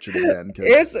and watch it again.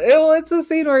 It's a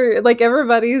scene where like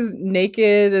everybody's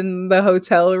naked in the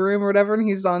hotel room or whatever. And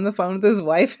he's on the phone with his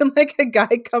wife, and like a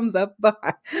guy comes up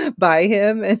by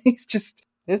him, and he's just,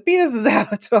 his penis is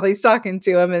out while he's talking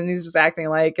to him, and he's just acting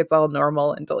like it's all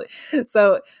normal until.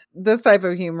 So this type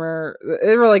of humor,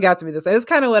 it really got to me. It was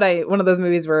kind of one of those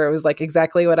movies where it was like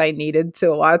exactly what I needed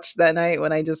to watch that night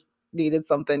when I just needed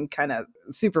something kind of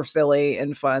super silly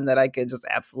and fun that I could just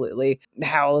absolutely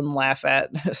howl and laugh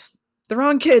at. The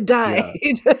wrong kid died.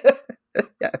 Yeah.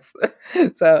 Yes.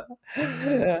 So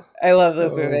I love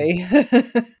this movie.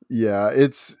 Yeah,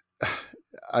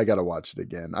 I gotta watch it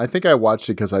again. I think I watched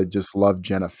it because I just love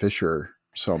Jenna Fisher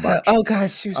so much. Oh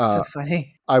gosh, she was so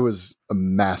funny. I was a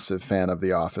massive fan of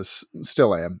The Office.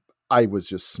 Still am. I was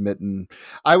just smitten.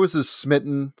 I was as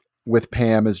smitten with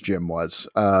Pam as Jim was.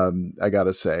 I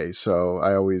gotta say. So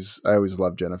I always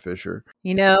loved Jenna Fisher.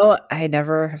 You know, I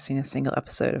never have seen a single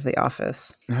episode of The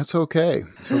Office. That's okay.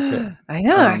 It's okay. I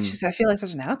know. I feel like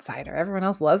such an outsider. Everyone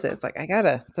else loves it. It's like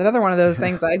it's another one of those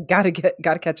things I gotta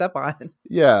catch up on.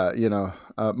 Yeah,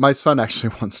 my son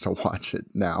actually wants to watch it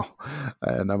now,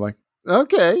 and I'm like,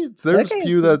 okay, there's a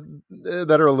few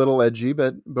that are a little edgy,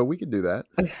 but we can do that.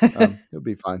 It'll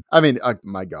be fine. I mean,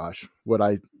 my gosh, what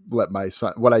I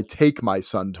take my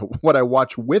son to, what I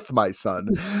watch with my son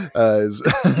is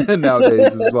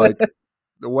nowadays is like,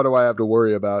 what do I have to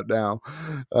worry about now?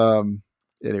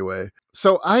 Anyway,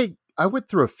 so I went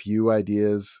through a few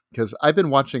ideas because I've been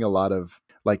watching a lot of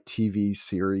like TV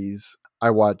series.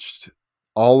 I watched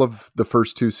all of the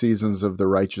first 2 seasons of The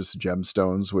Righteous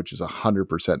Gemstones, which is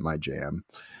 100% my jam,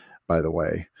 by the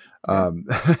way.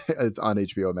 It's on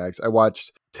HBO Max. I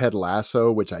watched Ted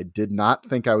Lasso, which I did not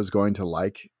think I was going to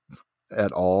like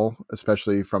at all,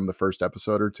 especially from the first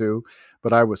episode or 2,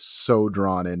 but I was so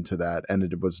drawn into that, and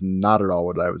it was not at all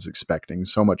what I was expecting.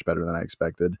 So much better than I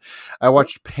expected. I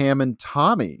watched Pam and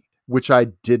Tommy, which I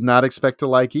did not expect to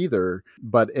like either,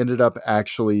 but ended up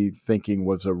actually thinking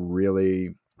was a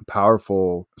really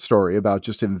powerful story about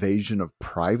just invasion of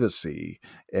privacy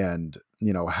and,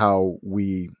 how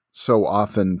we so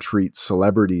often treat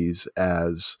celebrities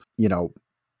as,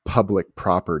 public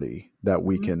property that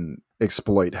we can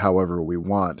exploit however we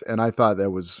want. And I thought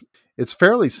it's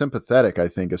fairly sympathetic, I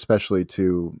think, especially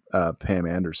to Pam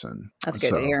Anderson. That's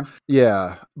good to hear.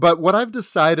 Yeah. But what I've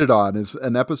decided on is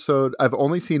an episode. I've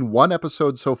only seen one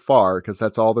episode so far because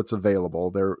that's all that's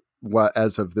available there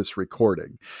as of this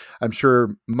recording. I'm sure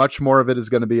much more of it is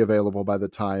going to be available by the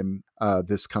time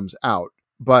this comes out.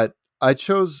 But I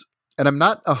chose, and I'm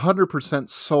not 100%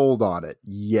 sold on it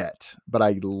yet, but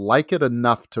I like it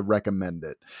enough to recommend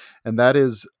it. And that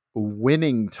is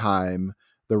Winning Time: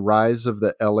 The Rise of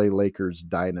the LA Lakers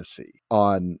Dynasty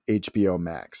on HBO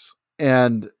Max.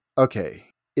 And okay,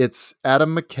 it's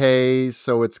Adam McKay,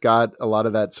 so it's got a lot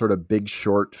of that sort of Big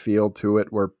Short feel to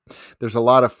it, where there's a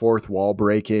lot of fourth wall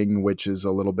breaking, which is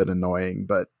a little bit annoying,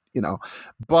 but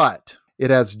it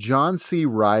has John C.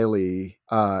 Reilly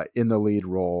in the lead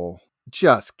role,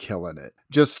 just killing it.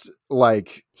 Just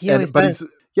like,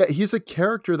 he's a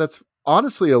character that's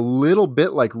honestly a little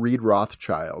bit like Reed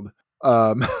Rothschild.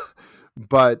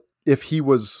 But if he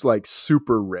was like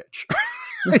super rich,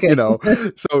 okay.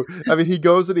 So, I mean, he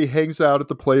goes and he hangs out at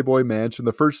the Playboy Mansion.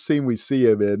 The first scene we see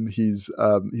him in, he's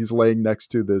laying next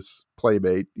to this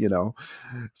playmate,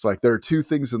 it's like, there are two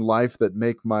things in life that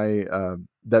make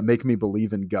me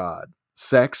believe in God: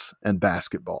 sex and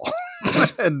basketball.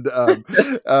 And,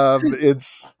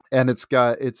 it's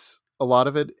a lot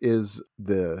of it is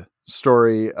the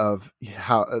story of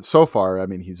how, so far, I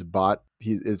mean,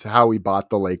 it's how he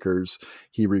bought the Lakers.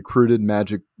 He recruited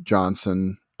Magic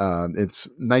Johnson. It's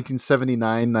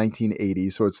 1979,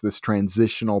 1980. So it's this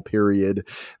transitional period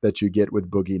that you get with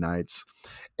Boogie Nights.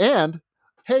 And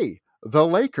hey, the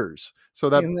Lakers. So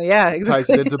that ties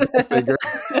it into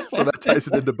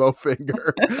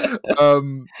Bowfinger.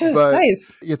 But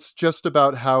nice. It's just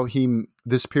about how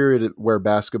this period where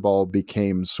basketball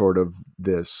became sort of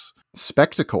this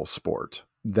spectacle sport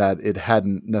that it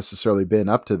hadn't necessarily been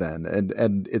up to then.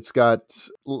 And it's got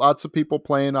lots of people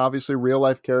playing, obviously, real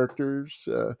life characters.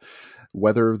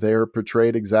 Whether they're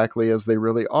portrayed exactly as they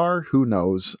really are, who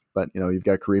knows? But, you've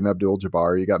got Kareem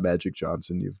Abdul-Jabbar, you got Magic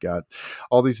Johnson, you've got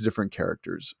all these different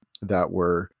characters that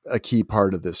were a key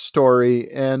part of this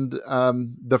story. And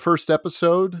the first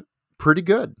episode, pretty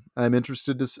good. I'm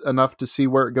interested enough to see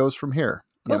where it goes from here,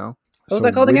 Cool. What was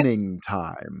that called again? Winning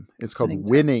Time. It's called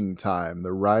Winning Time,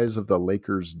 The Rise of the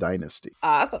Lakers Dynasty.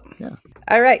 Awesome. Yeah.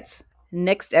 All right.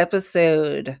 Next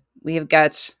episode, we have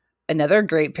got another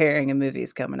great pairing of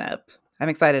movies coming up. I'm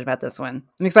excited about this one.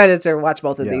 I'm excited to watch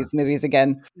both of these movies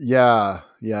again. Yeah.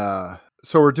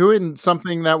 So we're doing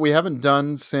something that we haven't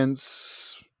done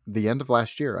since the end of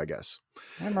last year, I guess.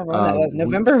 I don't remember when that was.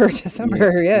 November or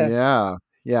December,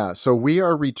 Yeah. So we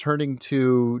are returning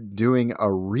to doing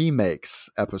a remakes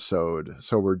episode.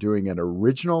 So we're doing an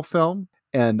original film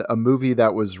and a movie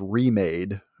that was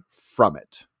remade from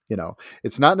it.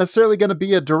 It's not necessarily going to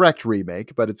be a direct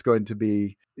remake, but it's going to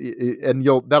be, and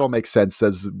that'll make sense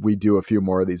as we do a few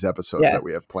more of these episodes that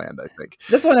we have planned, I think.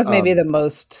 This one is maybe the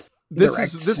most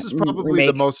This is probably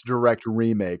the most direct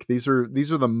remake. These are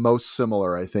the most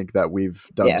similar, I think, that we've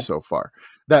done so far.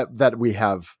 That we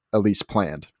have at least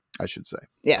planned, I should say.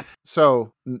 Yeah.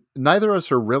 So neither of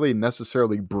us are really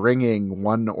necessarily bringing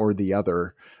one or the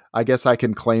other. I guess I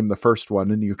can claim the first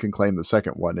one and you can claim the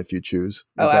second one if you choose.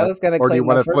 I was going to claim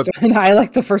the first one. I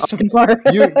like the first one more.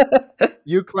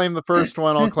 You claim the first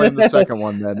one. I'll claim the second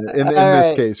one. Then in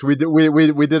this case, we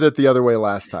did it the other way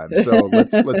last time. So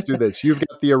let's do this. You've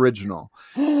got the original.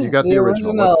 You got the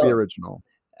original. What's the original?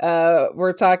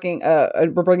 We're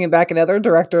bringing back another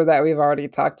director that we've already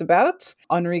talked about,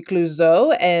 Henri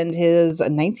Clouzot, and his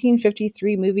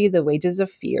 1953 movie, The Wages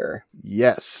of Fear.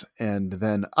 Yes. And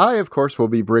then I, of course, will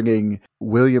be bringing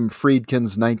William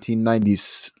Friedkin's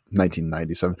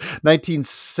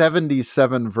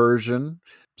 1977 version,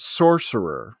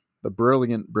 Sorcerer, the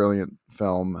brilliant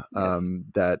film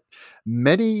that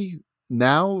many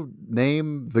now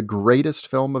name the greatest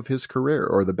film of his career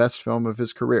or the best film of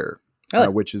his career.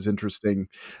 Which is interesting.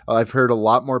 I've heard a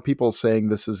lot more people saying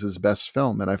this is his best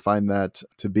film, and I find that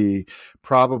to be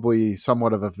probably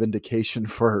somewhat of a vindication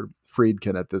for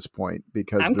Friedkin at this point,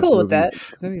 because I'm cool with that.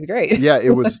 This movie's great.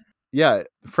 It was. Yeah,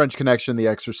 French Connection, The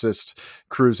Exorcist,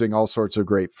 Cruising, all sorts of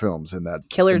great films in that.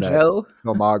 Joe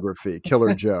filmography.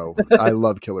 Killer Joe. I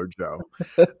love Killer Joe.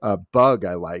 Bug,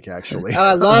 I like, actually.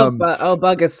 I love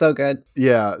Bug is so good.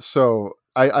 Yeah, so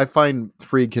I find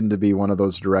Friedkin to be one of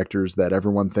those directors that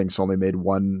everyone thinks only made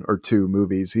one or two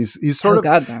movies. He's sort of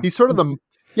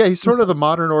the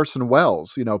modern Orson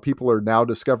Welles. People are now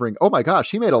discovering, oh my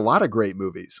gosh, he made a lot of great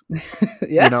movies.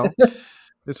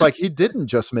 It's like he didn't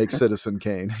just make Citizen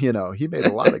Kane. He made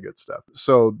a lot of good stuff.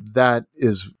 So that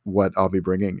is what I'll be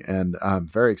bringing, and I'm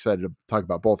very excited to talk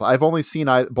about both. I've only seen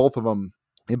both of them.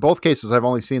 In both cases, I've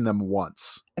only seen them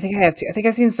once. I think I have to. I think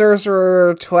I've seen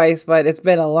Sorcerer twice, but it's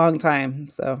been a long time.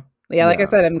 So, like I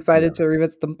said, I'm excited to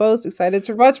revisit them both. Excited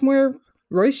to watch more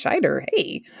Roy Scheider.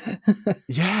 Hey.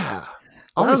 Yeah.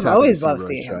 Always love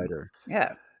seeing Scheider.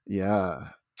 Him. Yeah.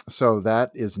 So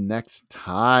that is next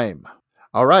time.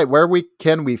 All right. Where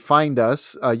can we find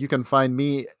us? You can find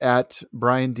me at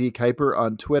Brian D. Kuiper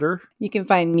on Twitter. You can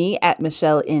find me at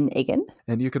Michelle N. Egan.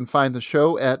 And you can find the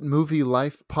show at Movie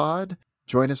Life Pod.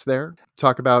 Join us there.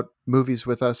 Talk about movies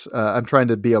with us. I'm trying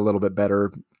to be a little bit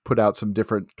better put out some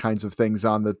different kinds of things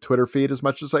on the Twitter feed as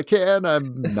much as I can.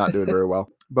 I'm not doing very well,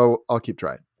 but I'll keep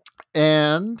trying.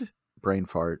 And brain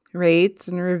fart. Rate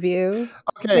and review.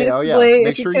 Okay. Basically,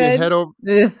 Make sure you head over.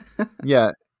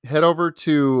 Yeah. Head over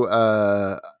to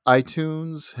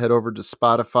iTunes, head over to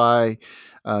Spotify,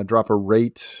 drop a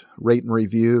rate and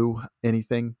review,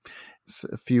 anything.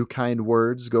 A few kind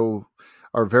words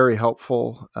are very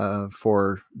helpful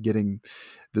for getting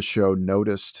the show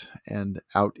noticed and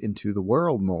out into the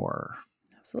world more.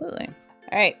 Absolutely.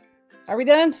 All right. Are we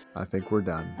done? I think we're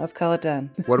done. Let's call it done.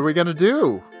 What are we going to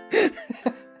do?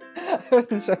 I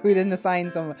wasn't sure. We didn't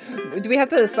assign someone. Do we have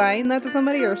to assign that to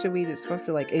somebody, or should we just supposed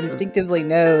to like instinctively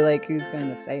know like who's going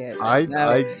to say it? I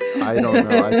don't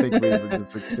know. I think we would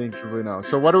just instinctively know.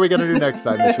 So what are we going to do next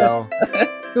time, Michelle?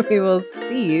 We will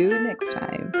see you next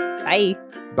time. Bye.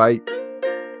 Bye.